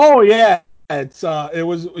Vamps. Oh yeah. It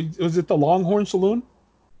was it the Longhorn Saloon?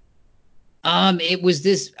 It was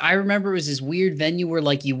this. I remember it was this weird venue where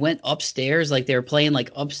like you went upstairs, like they were playing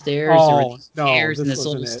like upstairs. There were Oh these no, chairs and this this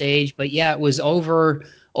little wasn't it. stage. But yeah, it was over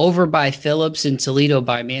by Phillips in Toledo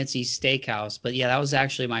by Mancy's Steakhouse. But yeah, that was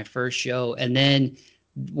actually my first show. And then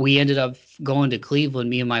we ended up going to Cleveland,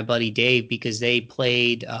 me and my buddy Dave, because they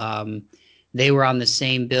played. They were on the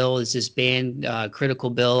same bill as this band, Critical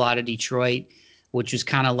Bill, out of Detroit, which was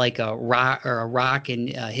kind of like a rock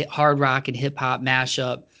and hard rock and hip hop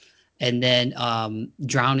mashup, and then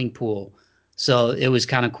Drowning Pool. So it was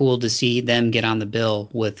kind of cool to see them get on the bill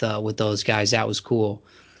with those guys. That was cool.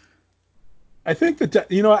 I think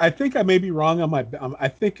I think I may be wrong on my. I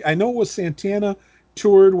think I know it was Santana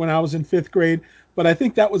toured when I was in fifth grade, but I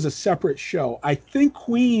think that was a separate show. I think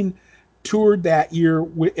Queen toured that year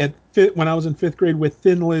when I was in fifth grade with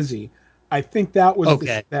Thin Lizzy. I think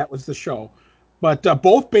Okay. that was the show. But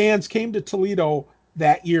both bands came to Toledo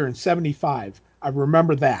that year in '75. I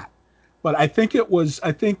remember that. But I think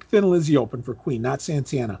Thin Lizzy opened for Queen, not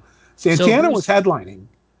Santana. So Santana was headlining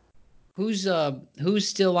who's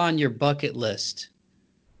still on your bucket list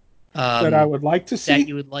that I um, would like to that see.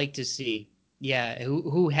 you would like to see? Yeah,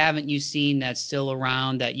 who haven't you seen that's still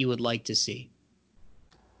around that you would like to see?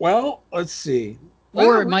 Well, let's see. Or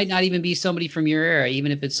Well, it might not even be somebody from your era,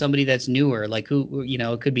 even if it's somebody that's newer. Like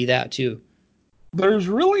it could be that too. there's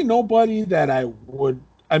really nobody that I would.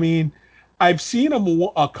 I mean, I've seen him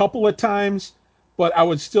a couple of times, but I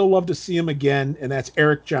would still love to see him again, and that's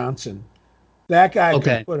Eric Johnson. That guy can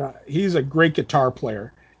Okay. put on, he's a great guitar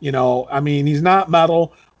player. I mean, he's not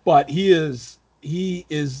metal, but he is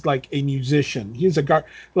like a musician.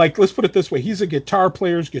 Like let's put it this way, he's a guitar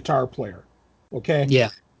player's guitar player. Okay? Yeah.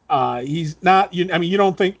 He's not. I mean, you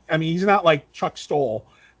don't think. I mean, he's not like Chuck Stoll,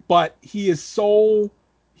 but he is so.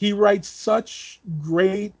 He writes such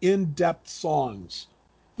great, in-depth songs.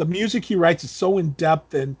 The music he writes is so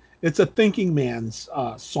in-depth, and it's a thinking man's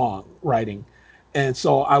song writing. And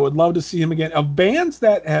so, I would love to see him again. Of bands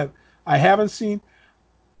that have I haven't seen,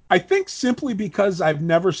 I think simply because I've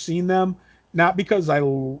never seen them, not because I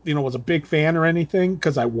was a big fan or anything,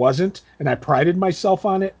 because I wasn't, and I prided myself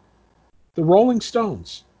on it. The Rolling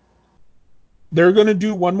Stones. They're going to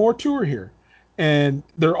do one more tour here, and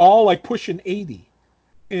they're all like pushing 80.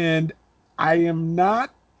 And I am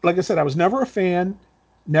not, like I said, I was never a fan,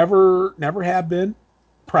 never have been,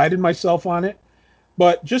 prided myself on it.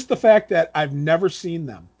 But just the fact that I've never seen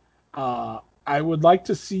them, I would like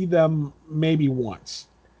to see them maybe once.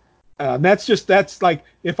 That's like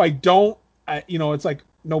if I don't, it's like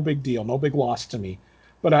no big deal, no big loss to me.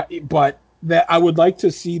 But that I would like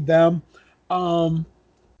to see them. Um,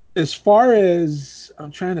 as far as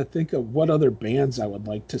I'm trying to think of what other bands I would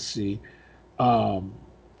like to see. Um,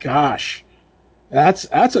 gosh, that's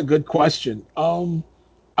a good question.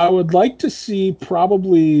 I would like to see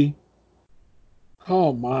probably.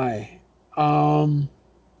 Oh my. Um,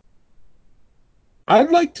 I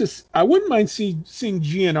wouldn't mind seeing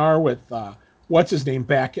GNR with what's his name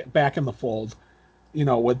back in the fold.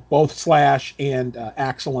 With both Slash and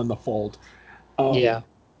Axel in the fold. Um, Yeah.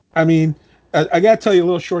 I mean, I got to tell you a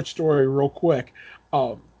little short story real quick.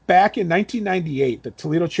 Back in 1998, the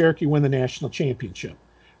Toledo Cherokee won the national championship.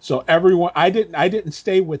 So everyone, I didn't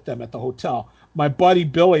stay with them at the hotel. My buddy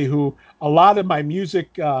Billy, who a lot of my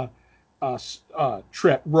music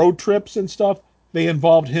road trips and stuff, they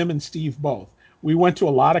involved him and Steve both. We went to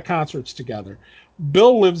a lot of concerts together.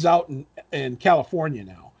 Bill lives out in California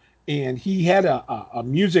now, and he had a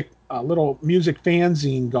little music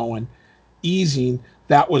fanzine going, easing,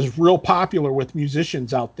 that was real popular with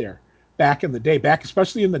musicians out there back in the day, back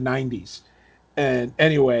especially in the 90s. And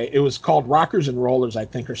anyway, it was called Rockers and Rollers, I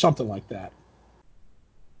think, or something like that.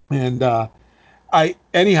 And I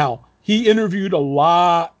anyhow, he interviewed a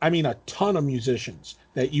lot, I mean a ton of musicians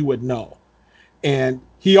that you would know. And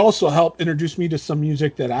he also helped introduce me to some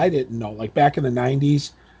music that I didn't know, like back in the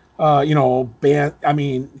 90s. Band, I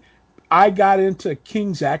mean, I got into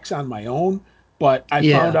King's X on my own, but I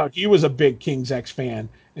found Yeah. out he was a big King's X fan,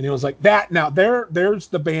 and it was like that. Now there's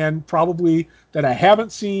the band probably that I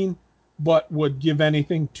haven't seen, but would give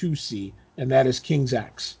anything to see, and that is King's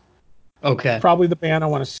X. Okay. Probably the band I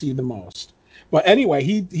want to see the most. But anyway,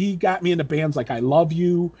 he got me into bands like I Love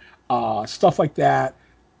You, stuff like that,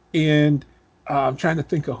 and I'm trying to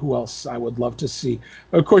think of who else I would love to see.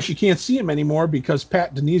 Of course, you can't see him anymore because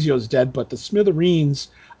Pat Denizio is dead, but the Smithereens,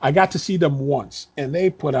 I got to see them once, and they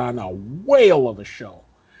put on a whale of a show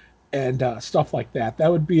and stuff like that.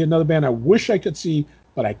 That would be another band I wish I could see,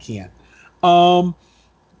 but I can't. Um,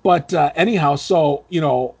 but anyhow, so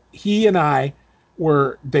he and I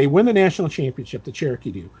they win the national championship, the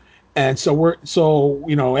Cherokee do, and so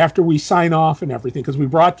after we sign off and everything, because we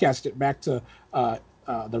broadcast it back to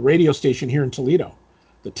the radio station here in Toledo,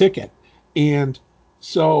 the ticket, and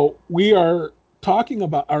so we're talking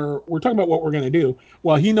about what we're going to do.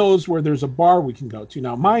 Well, he knows where there's a bar we can go to.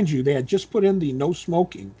 Now, mind you, they had just put in the no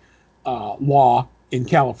smoking law in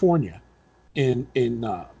California in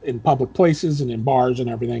public places and in bars and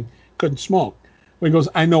everything. Couldn't smoke. Well, he goes,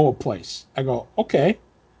 I know a place. I go, okay.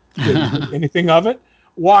 Didn't think anything of it.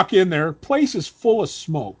 Walk in there. Place is full of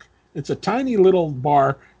smoke. It's a tiny little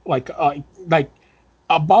bar, like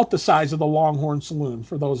about the size of the Longhorn Saloon.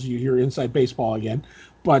 For those of you here inside baseball again,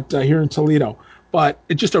 but here in Toledo. But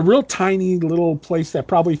it's just a real tiny little place that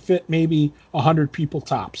probably fit maybe 100 people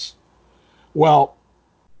tops. Well,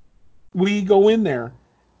 we go in there,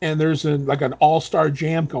 and there's like an all-star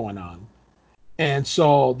jam going on. And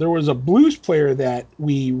so there was a blues player that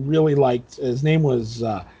we really liked. His name was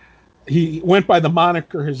he went by the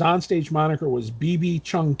moniker. His onstage moniker was BB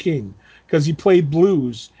Chung King because he played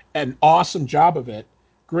blues, an awesome job of it.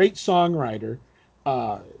 Great songwriter.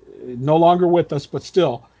 Uh, no longer with us, but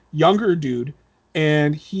still younger dude.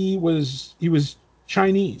 And he was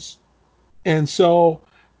Chinese, and so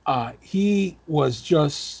he was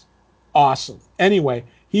just awesome. Anyway,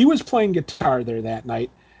 he was playing guitar there that night,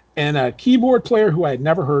 and a keyboard player who I had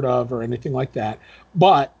never heard of or anything like that.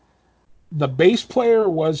 But the bass player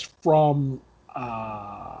was from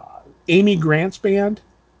Amy Grant's band.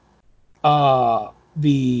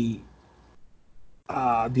 The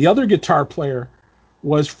other guitar player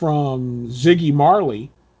was from Ziggy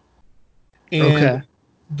Marley, and Okay.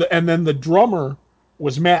 and then the drummer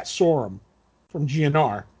was Matt Sorum from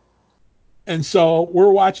GNR. And so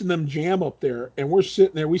we're watching them jam up there, and we're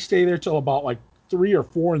sitting there. We stay there till about like 3 or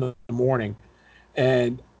 4 in the morning,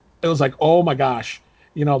 and it was like, oh my gosh,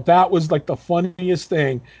 that was like the funniest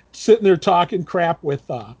thing. Sitting there talking crap with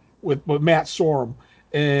Matt Sorum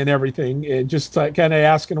and everything, and just kind of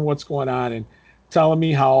asking him what's going on and telling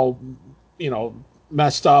me how you know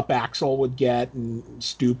messed up Axel would get and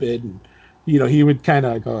stupid, and he would kind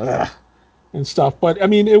of go, ugh, and stuff. But I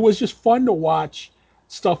mean, it was just fun to watch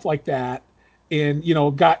stuff like that. And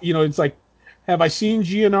it's like, have I seen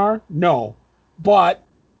GNR? No, but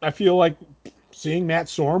I feel like seeing Matt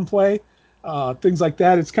Sorum play, things like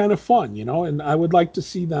that, it's kind of fun, And I would like to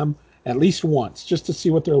see them at least once, just to see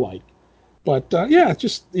what they're like. But yeah, it's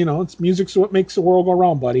just it's music's what makes the world go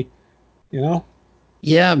round, buddy. You know.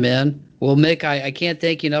 Yeah, man. Well, Mick, I can't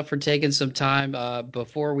thank you enough for taking some time.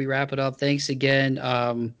 Before we wrap it up, thanks again.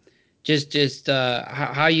 Just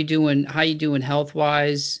how you doing? How you doing health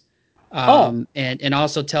wise? Oh, And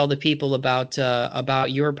also tell the people about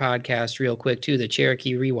your podcast real quick too, the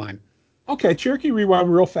Cherokee Rewind. okay, Cherokee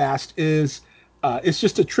Rewind real fast is it's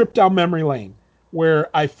just a trip down memory lane where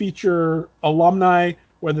I feature alumni,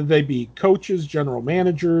 whether they be coaches, general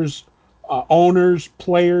managers, owners,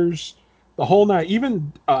 players, the whole night,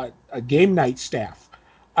 even a game night staff.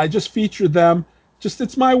 I just feature them. Just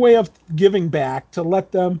it's my way of giving back to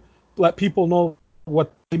let people know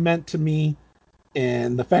what they meant to me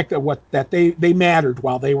and the fact that they mattered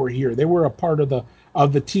while they were here. They were a part of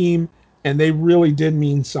the team, and they really did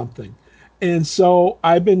mean something. And so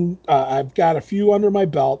I've got a few under my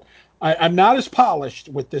belt. I'm not as polished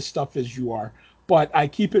with this stuff as you are, but I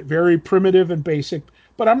keep it very primitive and basic.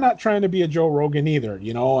 But I'm not trying to be a Joe Rogan either.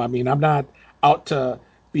 I mean, I'm not out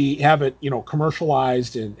be have it,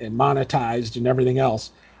 commercialized and monetized and everything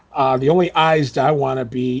else. The only eyes I want to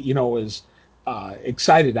be, is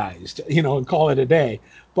excited eyes, and call it a day.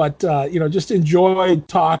 But just enjoyed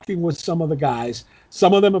talking with some of the guys.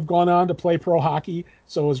 Some of them have gone on to play pro hockey,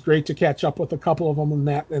 so it was great to catch up with a couple of them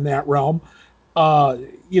in that realm. Uh,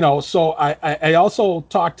 so I also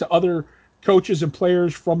talked to other coaches and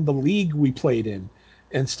players from the league we played in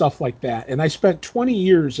and stuff like that. And I spent 20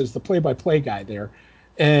 years as the play-by-play guy there.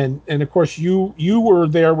 And of course you were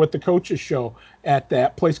there with the coaches show at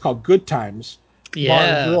that place called Good Times Bar and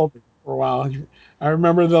Yeah. Grill for a while. I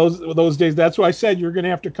remember those days. That's why I said you're going to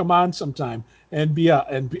have to come on sometime and be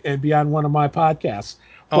on one of my podcasts.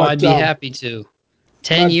 Oh, I'd But be happy to.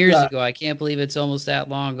 10 but years ago. I can't believe it's almost that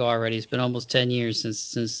long ago already. It's been almost 10 years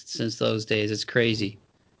since those days. It's crazy.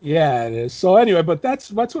 Yeah, it is. So anyway, but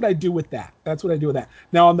that's what I do with that. That's what I do with that.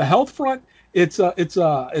 Now on the health front, it's a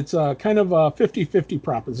kind of a 50-50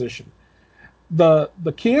 proposition. The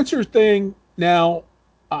cancer thing now,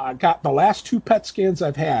 got the last two PET scans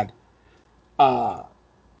I've had, uh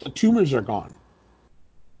the tumors are gone.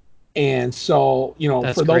 And so,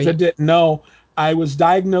 That's for those that great. didn't know, I was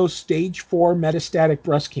diagnosed stage 4 metastatic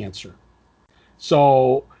breast cancer.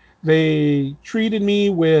 So they treated me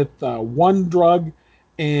with one drug,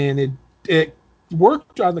 and it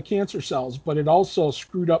worked on the cancer cells, but it also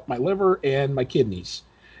screwed up my liver and my kidneys.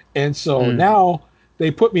 And so Mm. now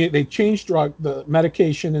they changed the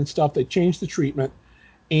medication and stuff. They changed the treatment,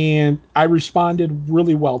 and I responded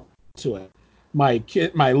really well to it.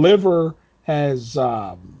 My liver has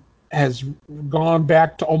gone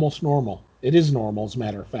back to almost normal. It is normal, as a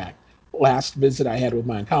matter of fact. Last visit I had with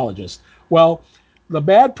my oncologist. Well, the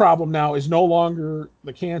bad problem now is no longer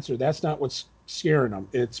the cancer. That's not what's scaring them.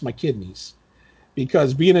 It's my kidneys,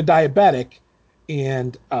 because being a diabetic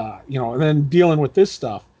and then dealing with this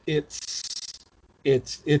stuff, it's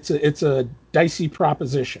a dicey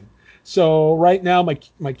proposition. So right now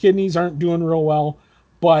my kidneys aren't doing real well,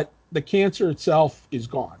 but the cancer itself is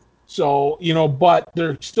gone. So, but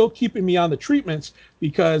they're still keeping me on the treatments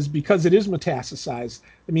because it is metastasized.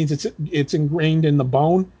 It means it's ingrained in the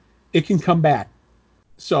bone. It can come back.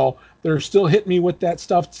 So they're still hitting me with that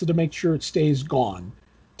stuff to make sure it stays gone.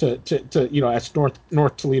 That's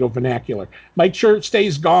North Toledo vernacular. Make sure it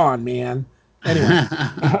stays gone, man. Anyway,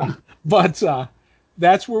 but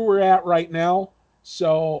that's where we're at right now.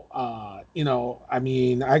 So I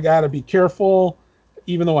mean, I got to be careful,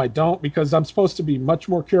 even though I don't, because I'm supposed to be much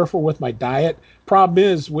more careful with my diet. Problem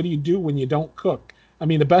is, what do you do when you don't cook? I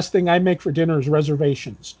mean, the best thing I make for dinner is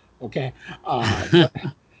reservations. Okay,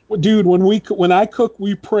 but dude, when I cook,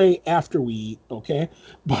 we pray after we eat. Okay,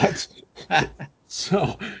 but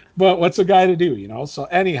so, but what's a guy to do? So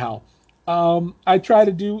anyhow, I try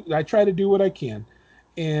to do what I can,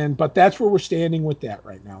 but that's where we're standing with that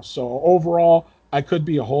right now. So overall, I could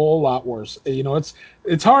be a whole lot worse.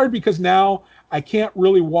 It's hard because now I can't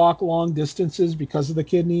really walk long distances because of the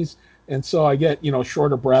kidneys, and so I get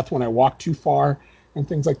short of breath when I walk too far and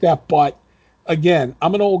things like that. But again,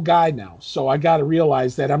 I'm an old guy now, so I got to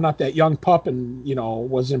realize that I'm not that young pup and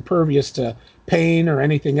was impervious to pain or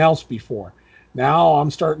anything else before. Now I'm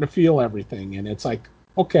starting to feel everything, and it's like,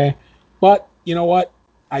 okay, but you know what?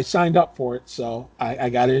 I signed up for it, so I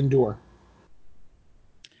got to endure.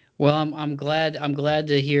 Well, I'm glad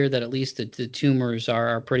to hear that at least the tumors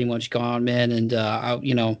are pretty much gone, man. And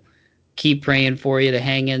I'll keep praying for you to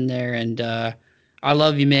hang in there. And I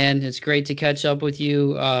love you, man. It's great to catch up with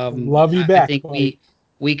you. Love you I back, think buddy.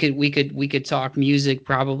 we could talk music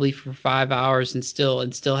probably for 5 hours and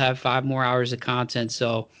still have 5 more hours of content.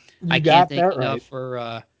 So I You can't got thank that you enough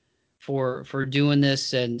right. for doing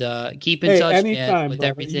this and keep in Hey, touch, man, anytime, with brother.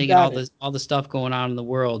 You everything and got it. all the stuff going on in the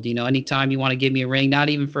world. Anytime you want to give me a ring, not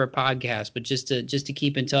even for a podcast, but just to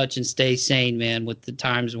keep in touch and stay sane, man, with the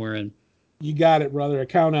times we're in. You got it, brother. I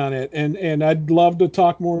count on it. And I'd love to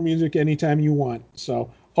talk more music anytime you want.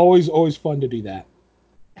 So always fun to do that.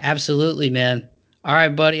 Absolutely, man. All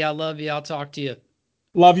right, buddy. I love you. I'll talk to you.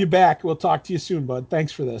 Love you back. We'll talk to you soon, bud.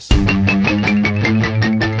 Thanks for this.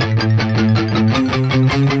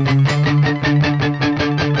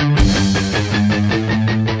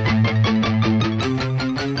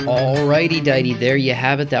 Alrighty, dighty, there you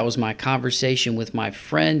have it. That was my conversation with my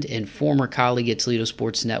friend and former colleague at Toledo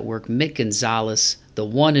Sports Network, Mik Gonzales, the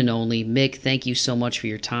one and only. Mik, thank you so much for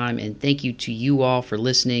your time, and thank you to you all for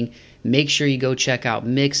listening. Make sure you go check out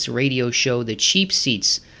Mik's radio show, The Cheap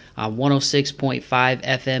Seats, on 106.5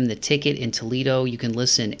 FM, The Ticket in Toledo. You can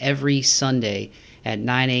listen every Sunday at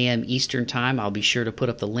 9 a.m. Eastern Time. I'll be sure to put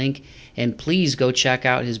up the link. And please go check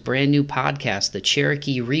out his brand new podcast, the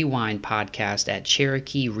Cherokee Rewind podcast, at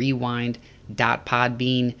CherokeeRewind.com.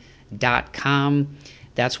 marchforth.podbean.com.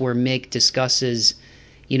 That's where Mik discusses,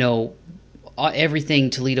 you know, everything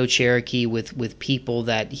Toledo Cherokee with people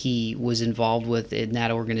that he was involved with in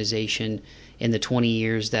that organization in the 20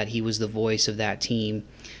 years that he was the voice of that team.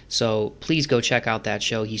 So please go check out that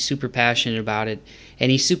show. He's super passionate about it,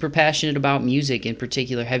 and he's super passionate about music, in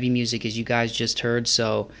particular heavy music, as you guys just heard.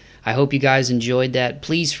 So I hope you guys enjoyed that.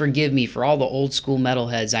 Please forgive me for all the old school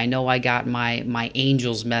metalheads. I know I got my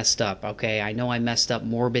angels messed up, okay? I know I messed up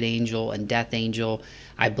Morbid Angel and Death Angel.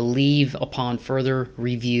 I believe upon further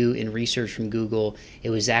review and research from Google,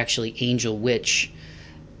 it was actually Angel Witch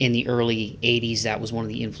in the early 80s. That was one of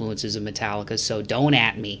the influences of Metallica. So don't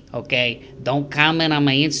at me, okay? Don't comment on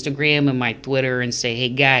my Instagram and my Twitter and say, hey,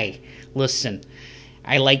 guy, listen,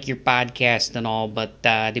 I like your podcast and all, but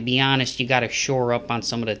to be honest, you got to shore up on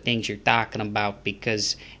some of the things you're talking about,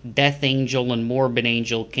 because Death Angel and Morbid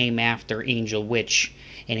Angel came after Angel Witch,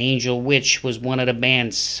 and Angel Witch was one of the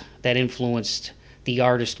bands that influenced the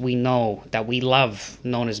artist we know, that we love,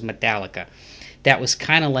 known as Metallica. That was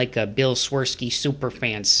kind of like a Bill Swirsky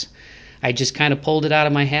superfans. I just kind of pulled it out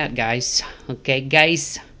of my hat, guys. Okay,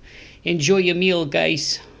 guys? Enjoy your meal,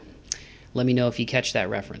 guys. Let me know if you catch that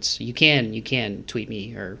reference. You can tweet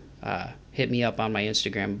me or hit me up on my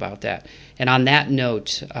Instagram about that. And on that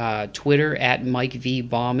note, Twitter at Mike V.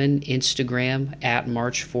 Bauman, Instagram at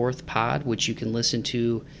March4thPod, which you can listen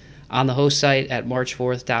to on the host site at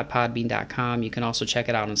march4th.podbean.com. You can also check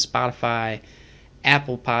it out on Spotify,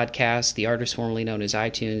 Apple Podcasts, the artist formerly known as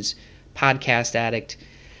iTunes, Podcast Addict.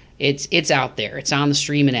 It's out there. It's on the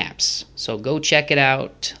streaming apps. So go check it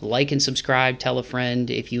out. Like and subscribe. Tell a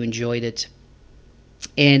friend if you enjoyed it.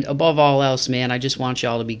 And above all else, man, I just want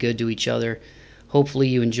y'all to be good to each other. Hopefully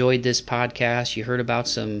you enjoyed this podcast. You heard about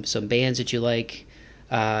some bands that you like.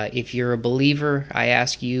 If you're a believer, I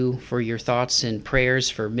ask you for your thoughts and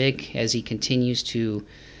prayers for Mik as he continues to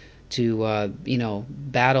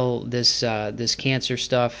battle this cancer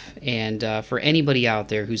stuff. And for anybody out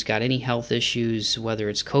there who's got any health issues, whether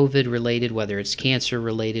it's COVID related, whether it's cancer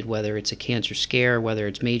related, whether it's a cancer scare, whether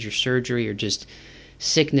it's major surgery or just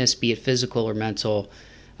sickness, be it physical or mental,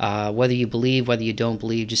 whether you believe, whether you don't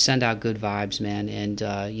believe, just send out good vibes, man.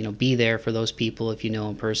 And be there for those people if you know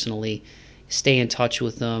them personally. Stay in touch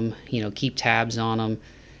with them, keep tabs on them.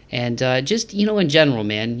 And just, in general,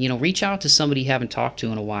 man, reach out to somebody you haven't talked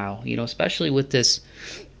to in a while, especially with this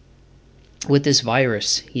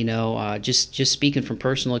virus, just speaking from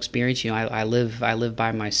personal experience. I live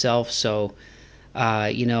by myself. So,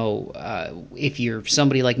 if you're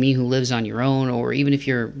somebody like me who lives on your own, or even if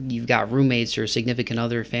you've got roommates or a significant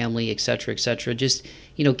other, family, etc., just,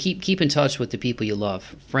 keep in touch with the people you love,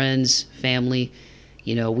 friends, family.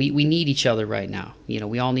 We need each other right now.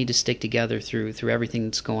 We all need to stick together through everything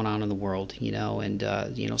that's going on in the world,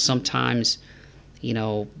 and sometimes,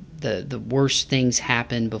 the worst things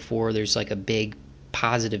happen before there's like a big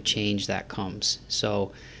positive change that comes.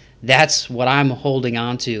 So that's what I'm holding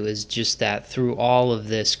on to, is just that through all of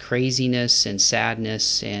this craziness and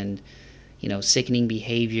sadness and, sickening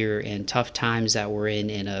behavior and tough times that we're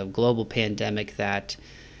in a global pandemic, that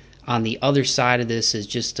on the other side of this is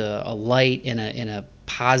just a light in a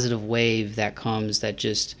positive wave that comes, that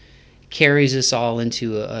just carries us all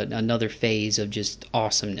into another phase of just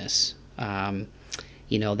awesomeness.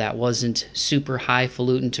 That wasn't super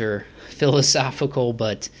highfalutin or philosophical,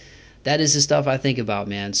 but that is the stuff I think about,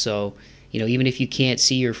 man. So, even if you can't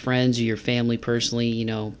see your friends or your family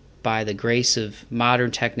personally, by the grace of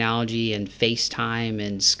modern technology and FaceTime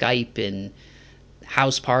and Skype and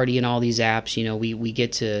House Party and all these apps, we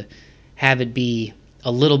get to have it be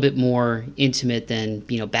a little bit more intimate than,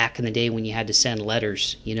 back in the day when you had to send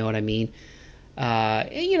letters. You know what I mean?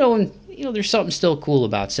 There's something still cool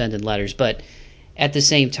about sending letters, but at the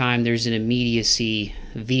same time, there's an immediacy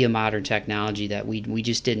via modern technology that we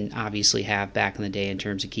just didn't obviously have back in the day in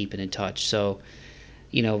terms of keeping in touch. So,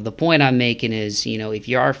 the point I'm making is, if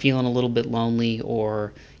you are feeling a little bit lonely,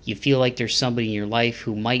 or you feel like there's somebody in your life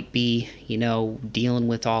who might be, dealing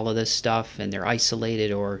with all of this stuff and they're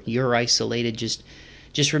isolated, or you're isolated, just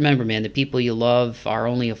remember, man, the people you love are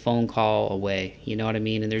only a phone call away. You know what I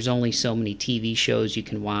mean? And there's only so many TV shows you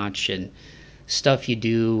can watch and stuff you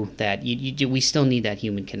do that you do. We still need that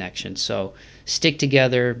human connection. So stick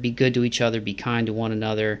together, be good to each other, be kind to one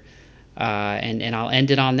another. And I'll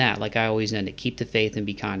end it on that, like I always end it. Keep the faith and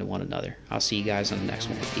be kind to one another. I'll see you guys on the next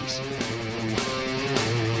one. Peace.